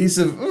like a piece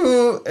of.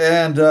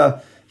 And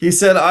he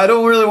said, I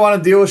don't really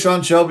want to deal with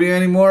Sean Shelby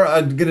anymore.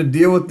 I'm gonna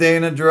deal with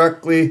Dana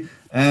directly.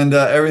 And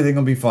everything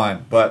will be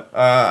fine. But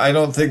I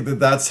don't think that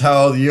that's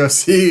how the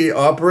UFC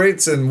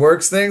operates and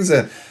works things.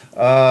 And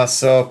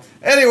so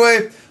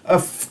anyway,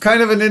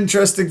 kind of an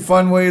interesting,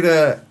 fun way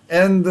to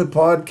end the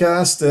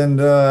podcast. And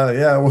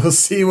yeah, we'll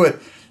see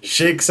what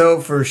shakes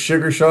out for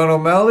Sugar Sean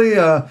O'Malley.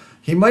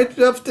 He might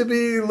have to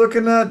be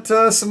looking at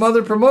some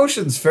other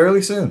promotions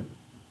fairly soon.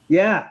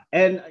 Yeah,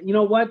 and you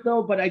know what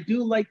though? But I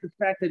do like the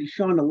fact that he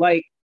shone a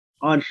light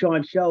on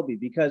Sean Shelby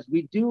because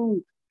we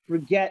do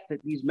forget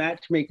that these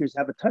matchmakers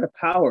have a ton of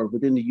power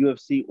within the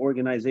UFC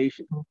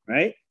organization,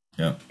 right?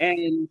 Yeah.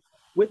 And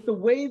with the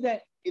way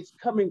that it's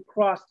coming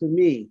across to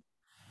me,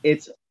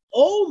 it's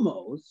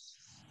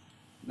almost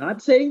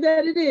not saying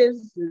that it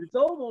is, it's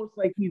almost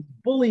like he's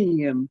bullying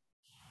him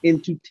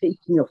into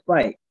taking a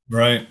fight.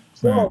 Right. Right.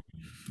 So,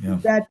 Yeah.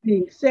 with that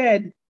being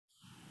said,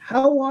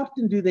 how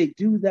often do they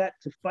do that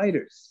to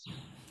fighters?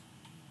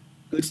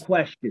 Good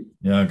question.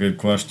 Yeah. Good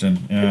question.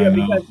 Yeah. I Yeah,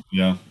 know. because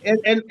Yeah.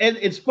 and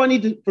it's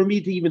funny for me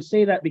to even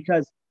say that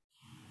because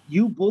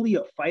you bully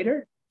a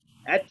fighter,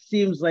 that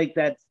seems like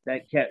that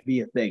can't be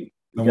a thing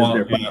because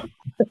they're Yeah.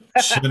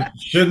 fighting.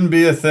 Shouldn't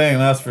be a thing.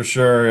 That's for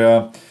sure.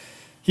 Yeah.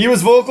 He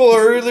was vocal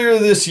earlier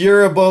this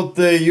year about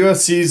the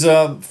UFC's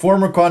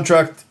former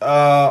contract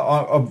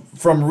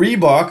from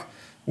Reebok,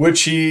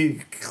 which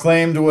he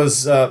claimed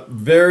was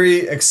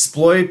very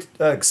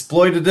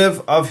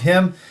exploitative of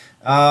him.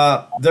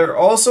 There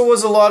also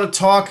was a lot of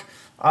talk.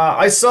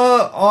 I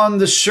saw on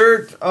the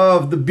shirt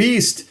of the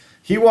Beast,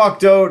 he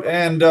walked out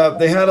and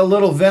they had a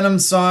little Venom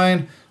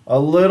sign, a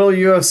little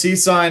UFC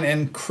sign,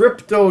 and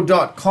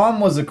Crypto.com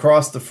was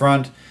across the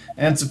front.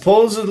 And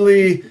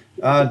supposedly,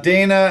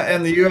 Dana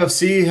and the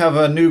UFC have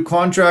a new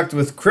contract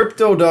with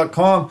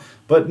Crypto.com,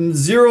 but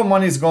zero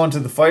money's going to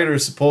the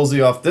fighters supposedly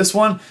off this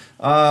one.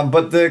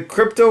 But the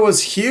crypto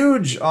was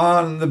huge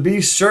on the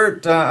Beast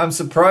shirt. I'm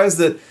surprised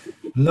that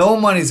no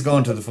money's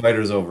going to the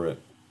fighters over it.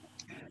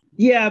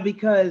 Yeah,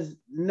 because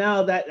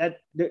now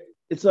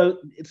it's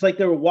like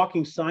they're a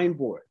walking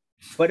signboard.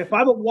 But if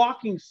I'm a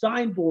walking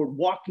signboard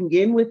walking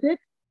in with it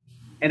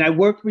and I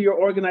work for your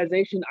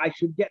organization, I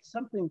should get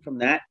something from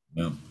that.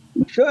 Yeah.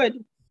 They should.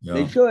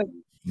 They Yeah. should.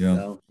 Yeah.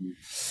 So,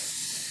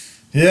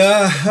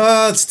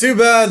 Yeah, it's too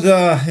bad.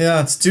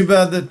 Yeah, it's too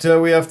bad that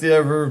we have to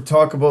ever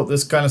talk about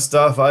this kind of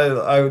stuff.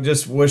 I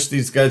just wish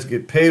these guys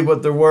get paid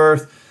what they're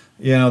worth.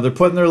 They're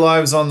putting their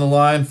lives on the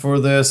line for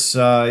this.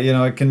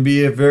 It can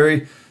be a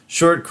very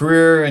short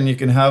career, and you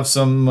can have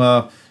some,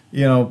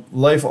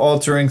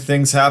 life-altering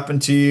things happen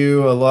to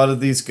you. A lot of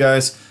these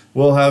guys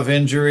will have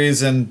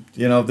injuries, and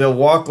they'll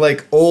walk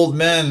like old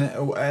men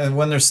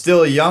when they're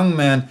still young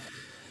men,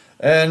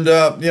 and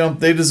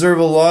they deserve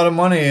a lot of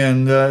money,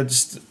 and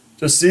just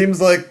seems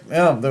like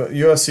the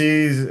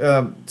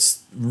UFC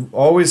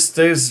always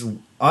stays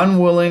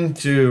unwilling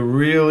to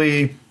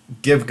really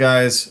give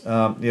guys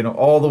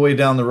all the way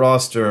down the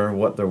roster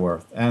what they're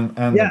worth and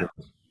the yeah, girls.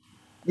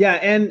 yeah,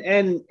 and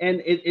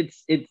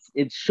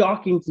it's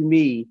shocking to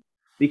me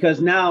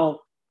because now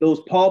those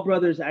Paul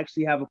brothers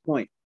actually have a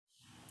point.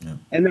 Yeah.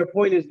 And their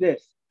point is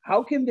this: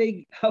 how can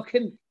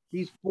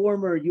these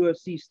former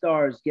UFC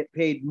stars get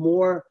paid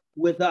more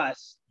with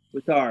us,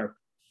 with our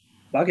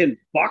fucking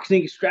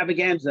boxing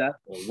extravaganza,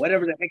 or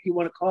whatever the heck you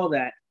want to call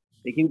that?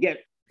 They can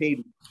get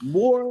paid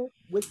more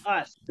with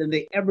us than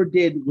they ever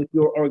did with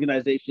your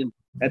organization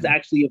that's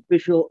actually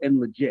official and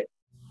legit.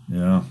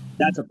 Yeah.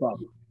 That's a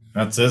problem.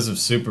 That is a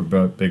super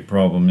big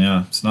problem.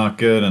 Yeah, it's not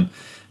good,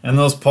 and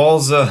those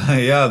Pauls,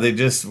 yeah, they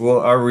just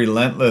are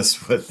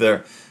relentless with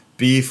their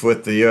beef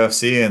with the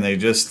UFC, and they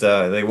just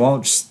they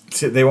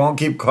won't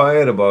keep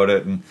quiet about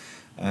it,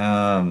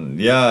 and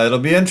yeah, it'll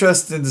be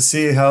interesting to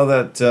see how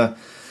that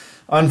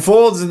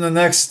unfolds in the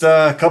next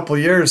couple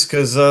of years,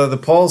 because the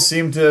Pauls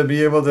seem to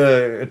be able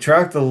to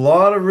attract a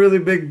lot of really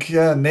big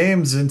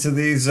names into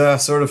these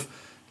sort of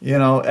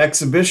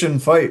exhibition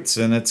fights,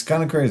 and it's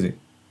kind of crazy.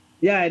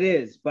 Yeah, it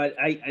is. But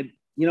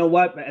you know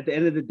what? At the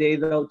end of the day,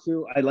 though,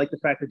 too, I like the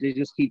fact that they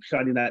just keep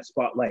shining that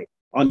spotlight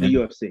on the Yeah.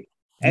 UFC.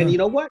 And Yeah. you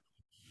know what?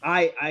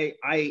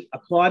 I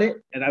applaud it,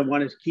 and I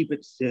want to keep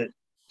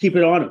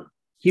it on them,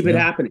 keep it Yeah.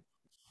 happening,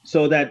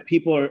 so that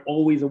people are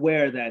always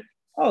aware that,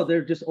 oh,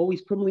 they're just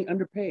always criminally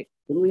underpaid,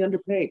 criminally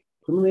underpaid,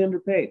 criminally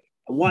underpaid.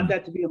 I want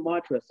that to be a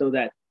mantra, so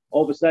that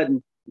all of a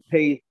sudden the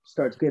pay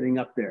starts getting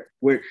up there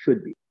where it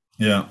should be.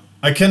 Yeah.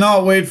 I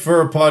cannot wait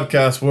for a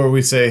podcast where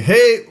we say,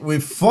 hey, we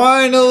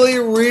finally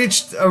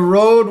reached a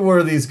road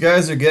where these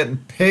guys are getting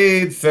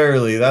paid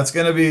fairly. That's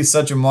going to be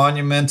such a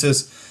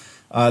monumentous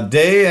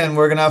day, and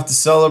we're going to have to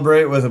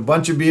celebrate with a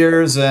bunch of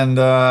beers and,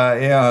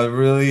 yeah,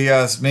 really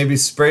maybe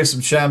spray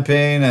some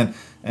champagne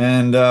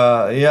and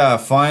yeah,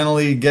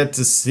 finally get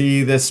to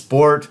see this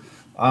sport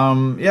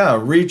yeah,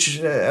 reach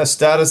a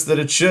status that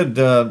it should.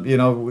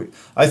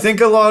 I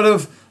think a lot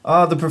of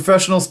the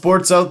professional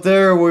sports out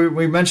there,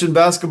 we mentioned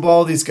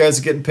basketball, these guys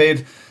are getting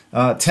paid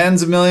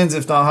tens of millions,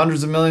 if not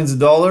hundreds of millions of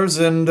dollars,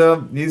 and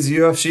these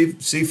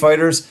UFC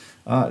fighters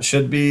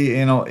should be,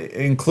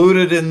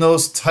 included in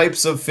those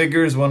types of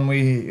figures when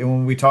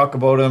we talk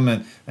about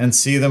them and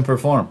see them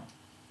perform.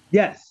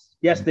 Yes,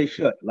 they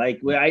should.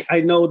 Like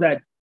I know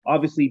that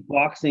obviously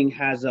boxing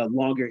has a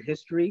longer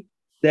history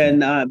than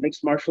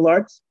mixed martial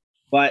arts,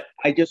 but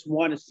I just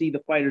want to see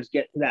the fighters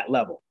get to that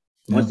level.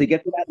 Once Yeah. they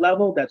get to that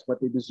level, that's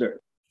what they deserve.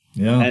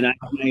 Yeah. And I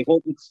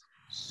hope it's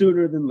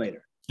sooner than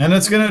later. And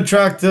it's going to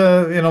attract,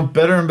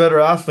 better and better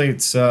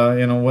athletes.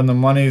 When the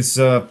money's,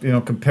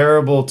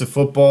 comparable to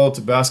football,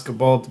 to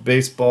basketball, to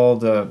baseball,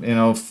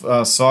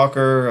 to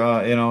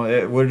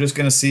soccer. We're just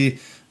going to see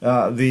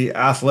the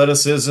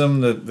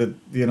athleticism that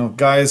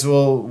guys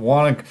will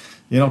want to,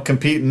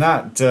 compete in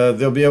that.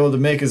 They'll be able to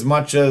make as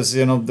much as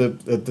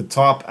the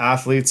top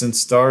athletes and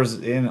stars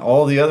in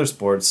all the other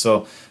sports.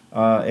 So,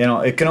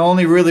 it can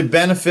only really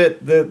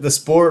benefit the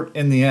sport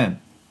in the end.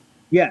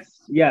 Yes,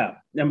 yeah,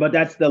 but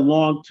that's the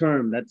long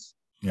term. That's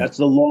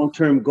the long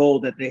term goal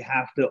that they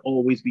have to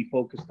always be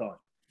focused on.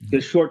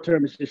 Because short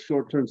term is just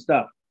short term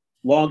stuff.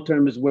 Long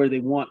term is where they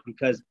want,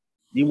 because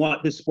you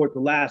want this sport to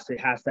last. It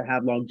has to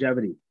have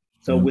longevity.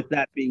 So with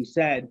that being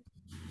said,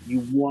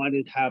 you want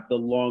to have the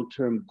long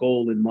term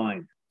goal in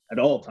mind at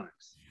all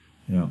times.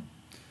 Yeah.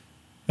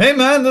 Hey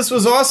man, this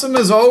was awesome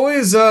as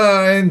always.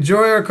 I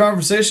enjoy our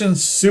conversation.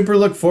 Super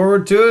look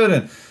forward to it,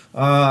 and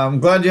I'm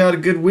glad you had a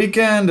good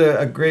weekend,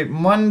 a great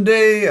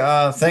Monday.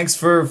 Thanks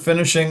for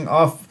finishing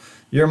off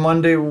your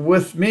Monday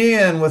with me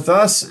and with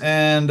us,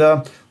 and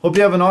hope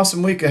you have an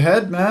awesome week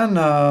ahead, man.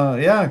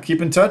 Yeah,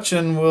 keep in touch,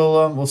 and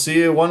we'll see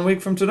you 1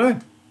 week from today.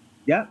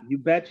 Yeah, you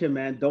betcha,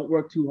 man. Don't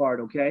work too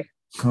hard, okay?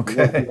 Don't work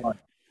Okay. too hard.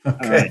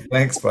 Okay. All right.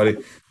 Thanks, buddy.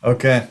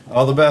 Okay.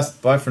 All the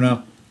best. Bye for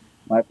now.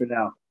 Bye for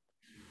now.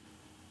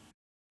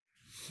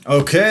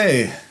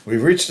 Okay,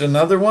 we've reached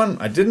another one.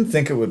 I didn't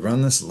think it would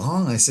run this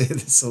long. I say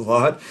this a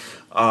lot.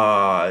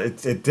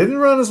 It didn't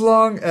run as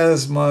long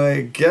as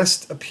my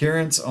guest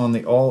appearance on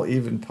the All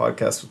Even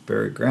podcast with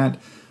Barry Grant.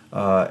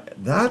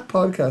 That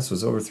podcast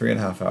was over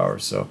 3.5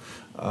 hours. So,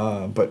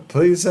 but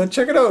please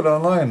check it out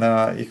online.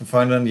 You can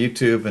find it on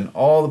YouTube and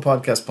all the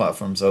podcast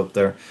platforms out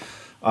there.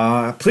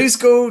 Please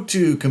go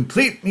to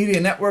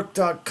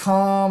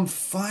CompleteMediaNetwork.com.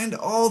 Find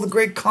all the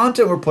great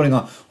content we're putting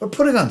on. We're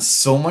putting on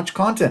so much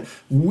content.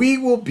 We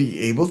will be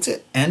able to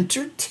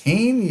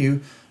entertain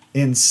you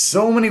in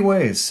so many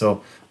ways.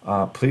 So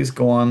please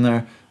go on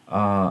there.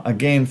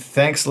 Again,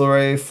 thanks,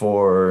 Lorraine,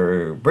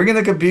 for bringing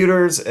the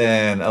computers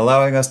and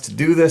allowing us to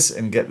do this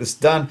and get this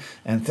done.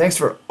 And thanks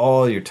for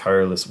all your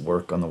tireless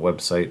work on the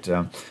website.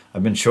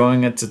 I've been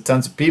showing it to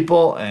tons of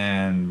people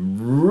and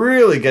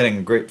really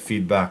getting great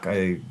feedback.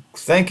 I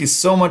thank you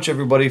so much,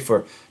 everybody,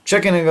 for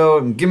checking it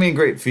out and giving me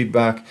great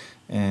feedback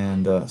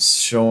and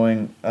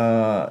showing,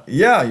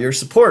 your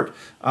support.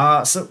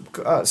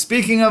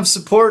 Speaking of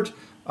support,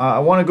 I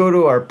want to go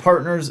to our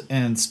partners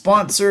and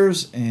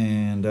sponsors,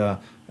 and I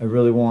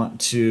really want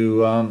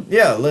to,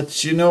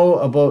 let you know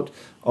about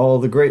all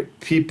the great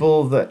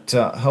people that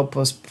help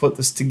us put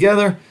this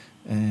together.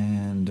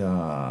 And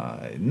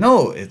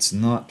no, it's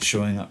not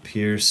showing up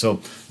here.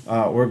 So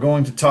we're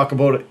going to talk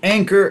about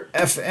Anchor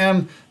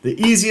FM, the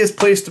easiest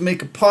place to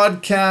make a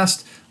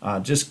podcast.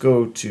 Just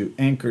go to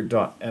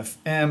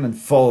anchor.fm and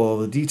follow all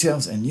the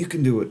details, and you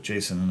can do what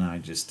Jason and I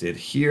just did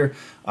here.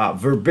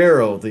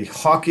 Verbero, the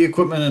hockey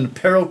equipment and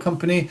apparel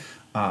company,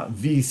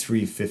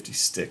 V350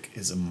 stick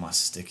is a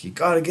must stick. You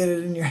got to get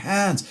it in your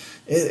hands.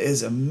 It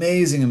is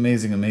amazing,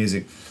 amazing,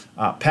 amazing.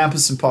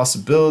 Pampas and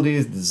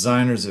Possibilities,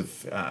 designers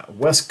of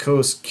West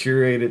Coast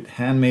curated,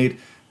 handmade,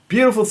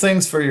 beautiful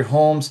things for your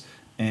homes.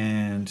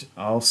 And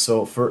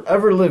also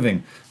Forever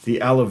Living,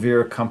 the aloe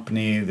vera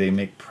company. They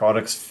make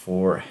products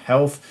for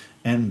health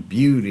and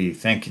beauty.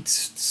 Thank you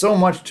so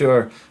much to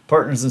our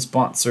partners and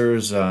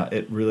sponsors.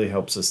 It really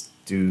helps us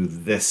do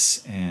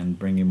this and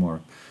bring you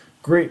more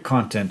great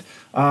content.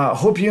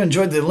 Hope you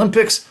enjoyed the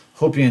Olympics.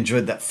 Hope you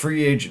enjoyed that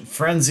free agent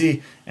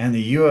frenzy and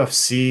the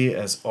UFC.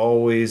 As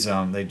always,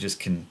 they just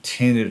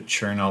continue to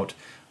churn out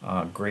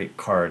great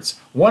cards.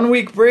 1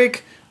 week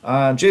break.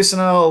 Jason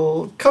and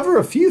I'll cover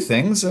a few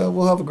things.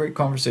 We'll have a great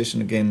conversation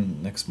again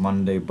next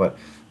Monday. But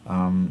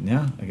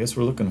yeah, I guess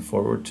we're looking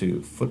forward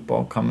to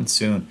football coming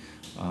soon.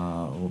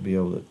 We'll be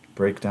able to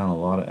break down a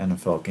lot of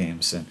NFL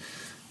games. And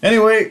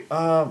anyway,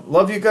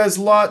 love you guys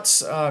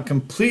lots.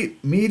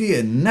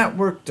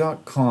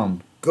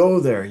 CompleteMediaNetwork.com.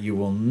 Go there. You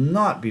will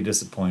not be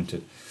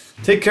disappointed.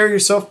 Take care of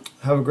yourself.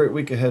 Have a great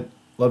week ahead.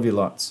 Love you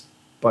lots.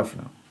 Bye for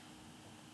now.